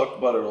all. We talked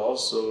about it all.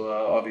 So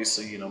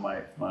obviously, you know,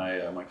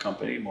 my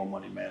company, Moe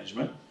Money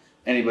Management.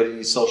 Anybody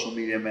needs social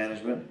media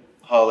management,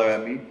 holler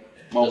at me.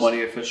 Moe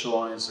Money Official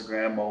on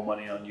Instagram, Moe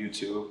Money on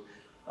YouTube.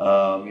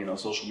 You know,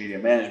 social media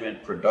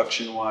management,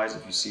 production-wise.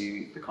 If you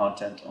see the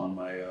content on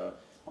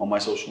my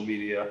social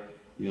media,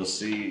 you'll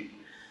see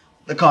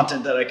the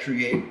content that I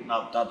create.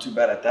 Not too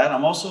bad at that.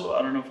 I'm also,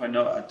 I don't know if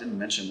I didn't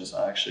mention this.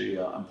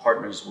 I'm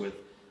partners with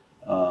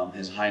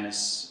His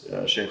Highness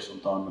Sheikh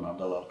Sultan bin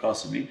Abdullah Al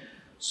Qasimi.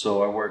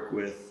 So I work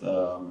with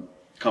a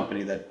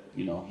company that,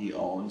 you know, he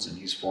owns and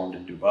he's formed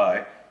in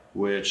Dubai,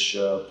 which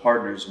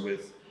partners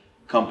with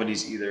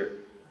companies either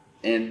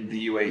in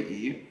the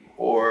UAE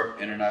or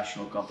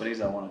international companies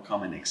that want to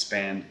come and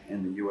expand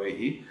in the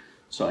UAE.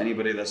 So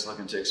anybody that's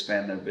looking to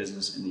expand their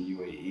business in the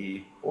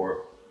UAE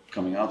or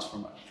coming out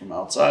from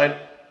outside,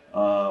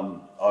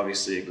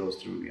 obviously it goes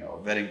through, you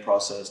know, a vetting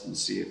process and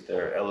see if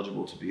they're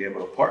eligible to be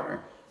able to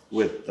partner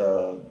with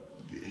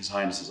His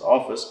Highness's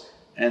office,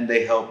 and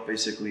they help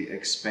basically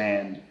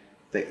expand.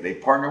 They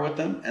partner with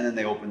them, and then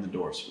they open the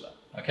doors for them.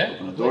 Okay.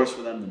 Open the doors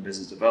for them, the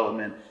business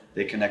development.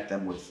 They connect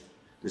them with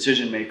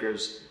decision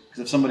makers.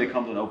 Because if somebody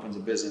comes and opens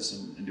a business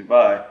in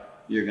Dubai,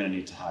 you're going to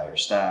need to hire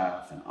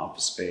staff and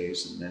office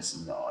space and this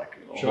and that. Like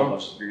a whole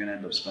bunch. You're going to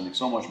end up spending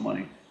so much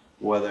money,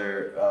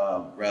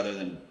 rather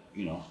than,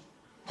 you know,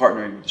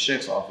 partnering with the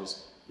Sheikh's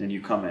office. Then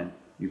you come in,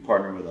 you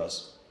partner with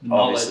us.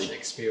 Knowledge,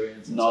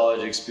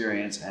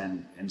 experience,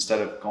 and instead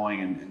of going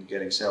and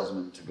getting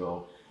salesmen to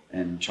go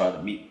and try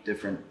to meet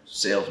different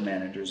sales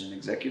managers and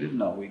executives,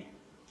 no, we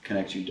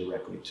connect you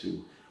directly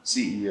to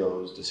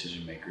CEOs,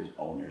 decision makers,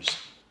 owners.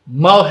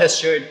 Mo has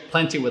shared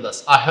plenty with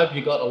us. I hope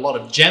you got a lot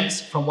of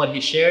gems from what he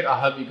shared. I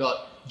hope you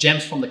got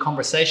gems from the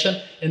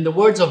conversation. In the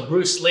words of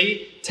Bruce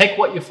Lee, take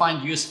what you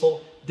find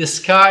useful,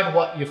 discard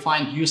what you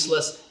find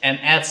useless, and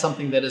add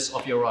something that is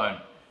of your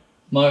own.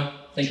 Mo,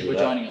 thank you for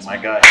joining us. My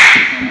guy.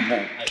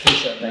 I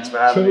appreciate it. Thanks for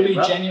having me.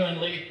 Truly,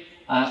 genuinely,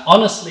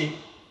 honestly,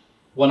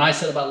 when I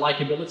said about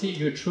likability,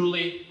 you're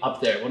truly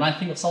up there. When I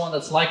think of someone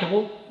that's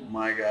likable,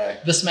 my guy.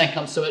 This man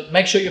comes to it.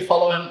 Make sure you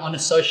follow him on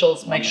his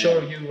socials. Make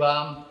sure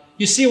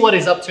you see what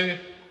he's up to.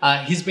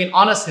 He's been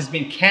honest. He's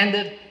been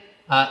candid.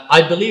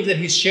 I believe that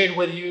he's shared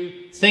with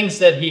you things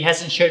that he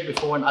hasn't shared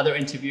before in other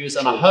interviews,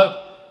 and I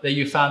hope that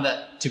you found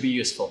that to be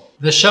useful.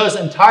 The show's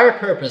entire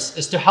purpose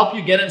is to help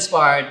you get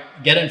inspired,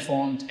 get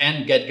informed,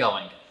 and get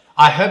going.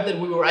 I hope that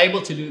we were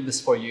able to do this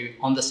for you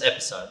on this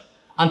episode.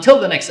 Until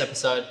the next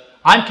episode,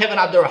 I'm Kevin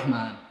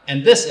Abdulrahman,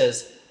 and this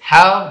is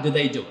How Do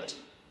They Do It?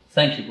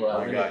 Thank you, bro.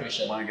 I really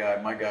appreciate it. My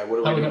guy.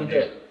 What How are we going doing to do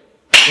it?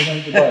 We're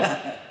going to do both.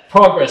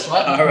 Progress,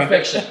 right? All right.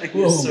 Perfection.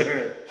 Yes,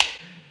 sir.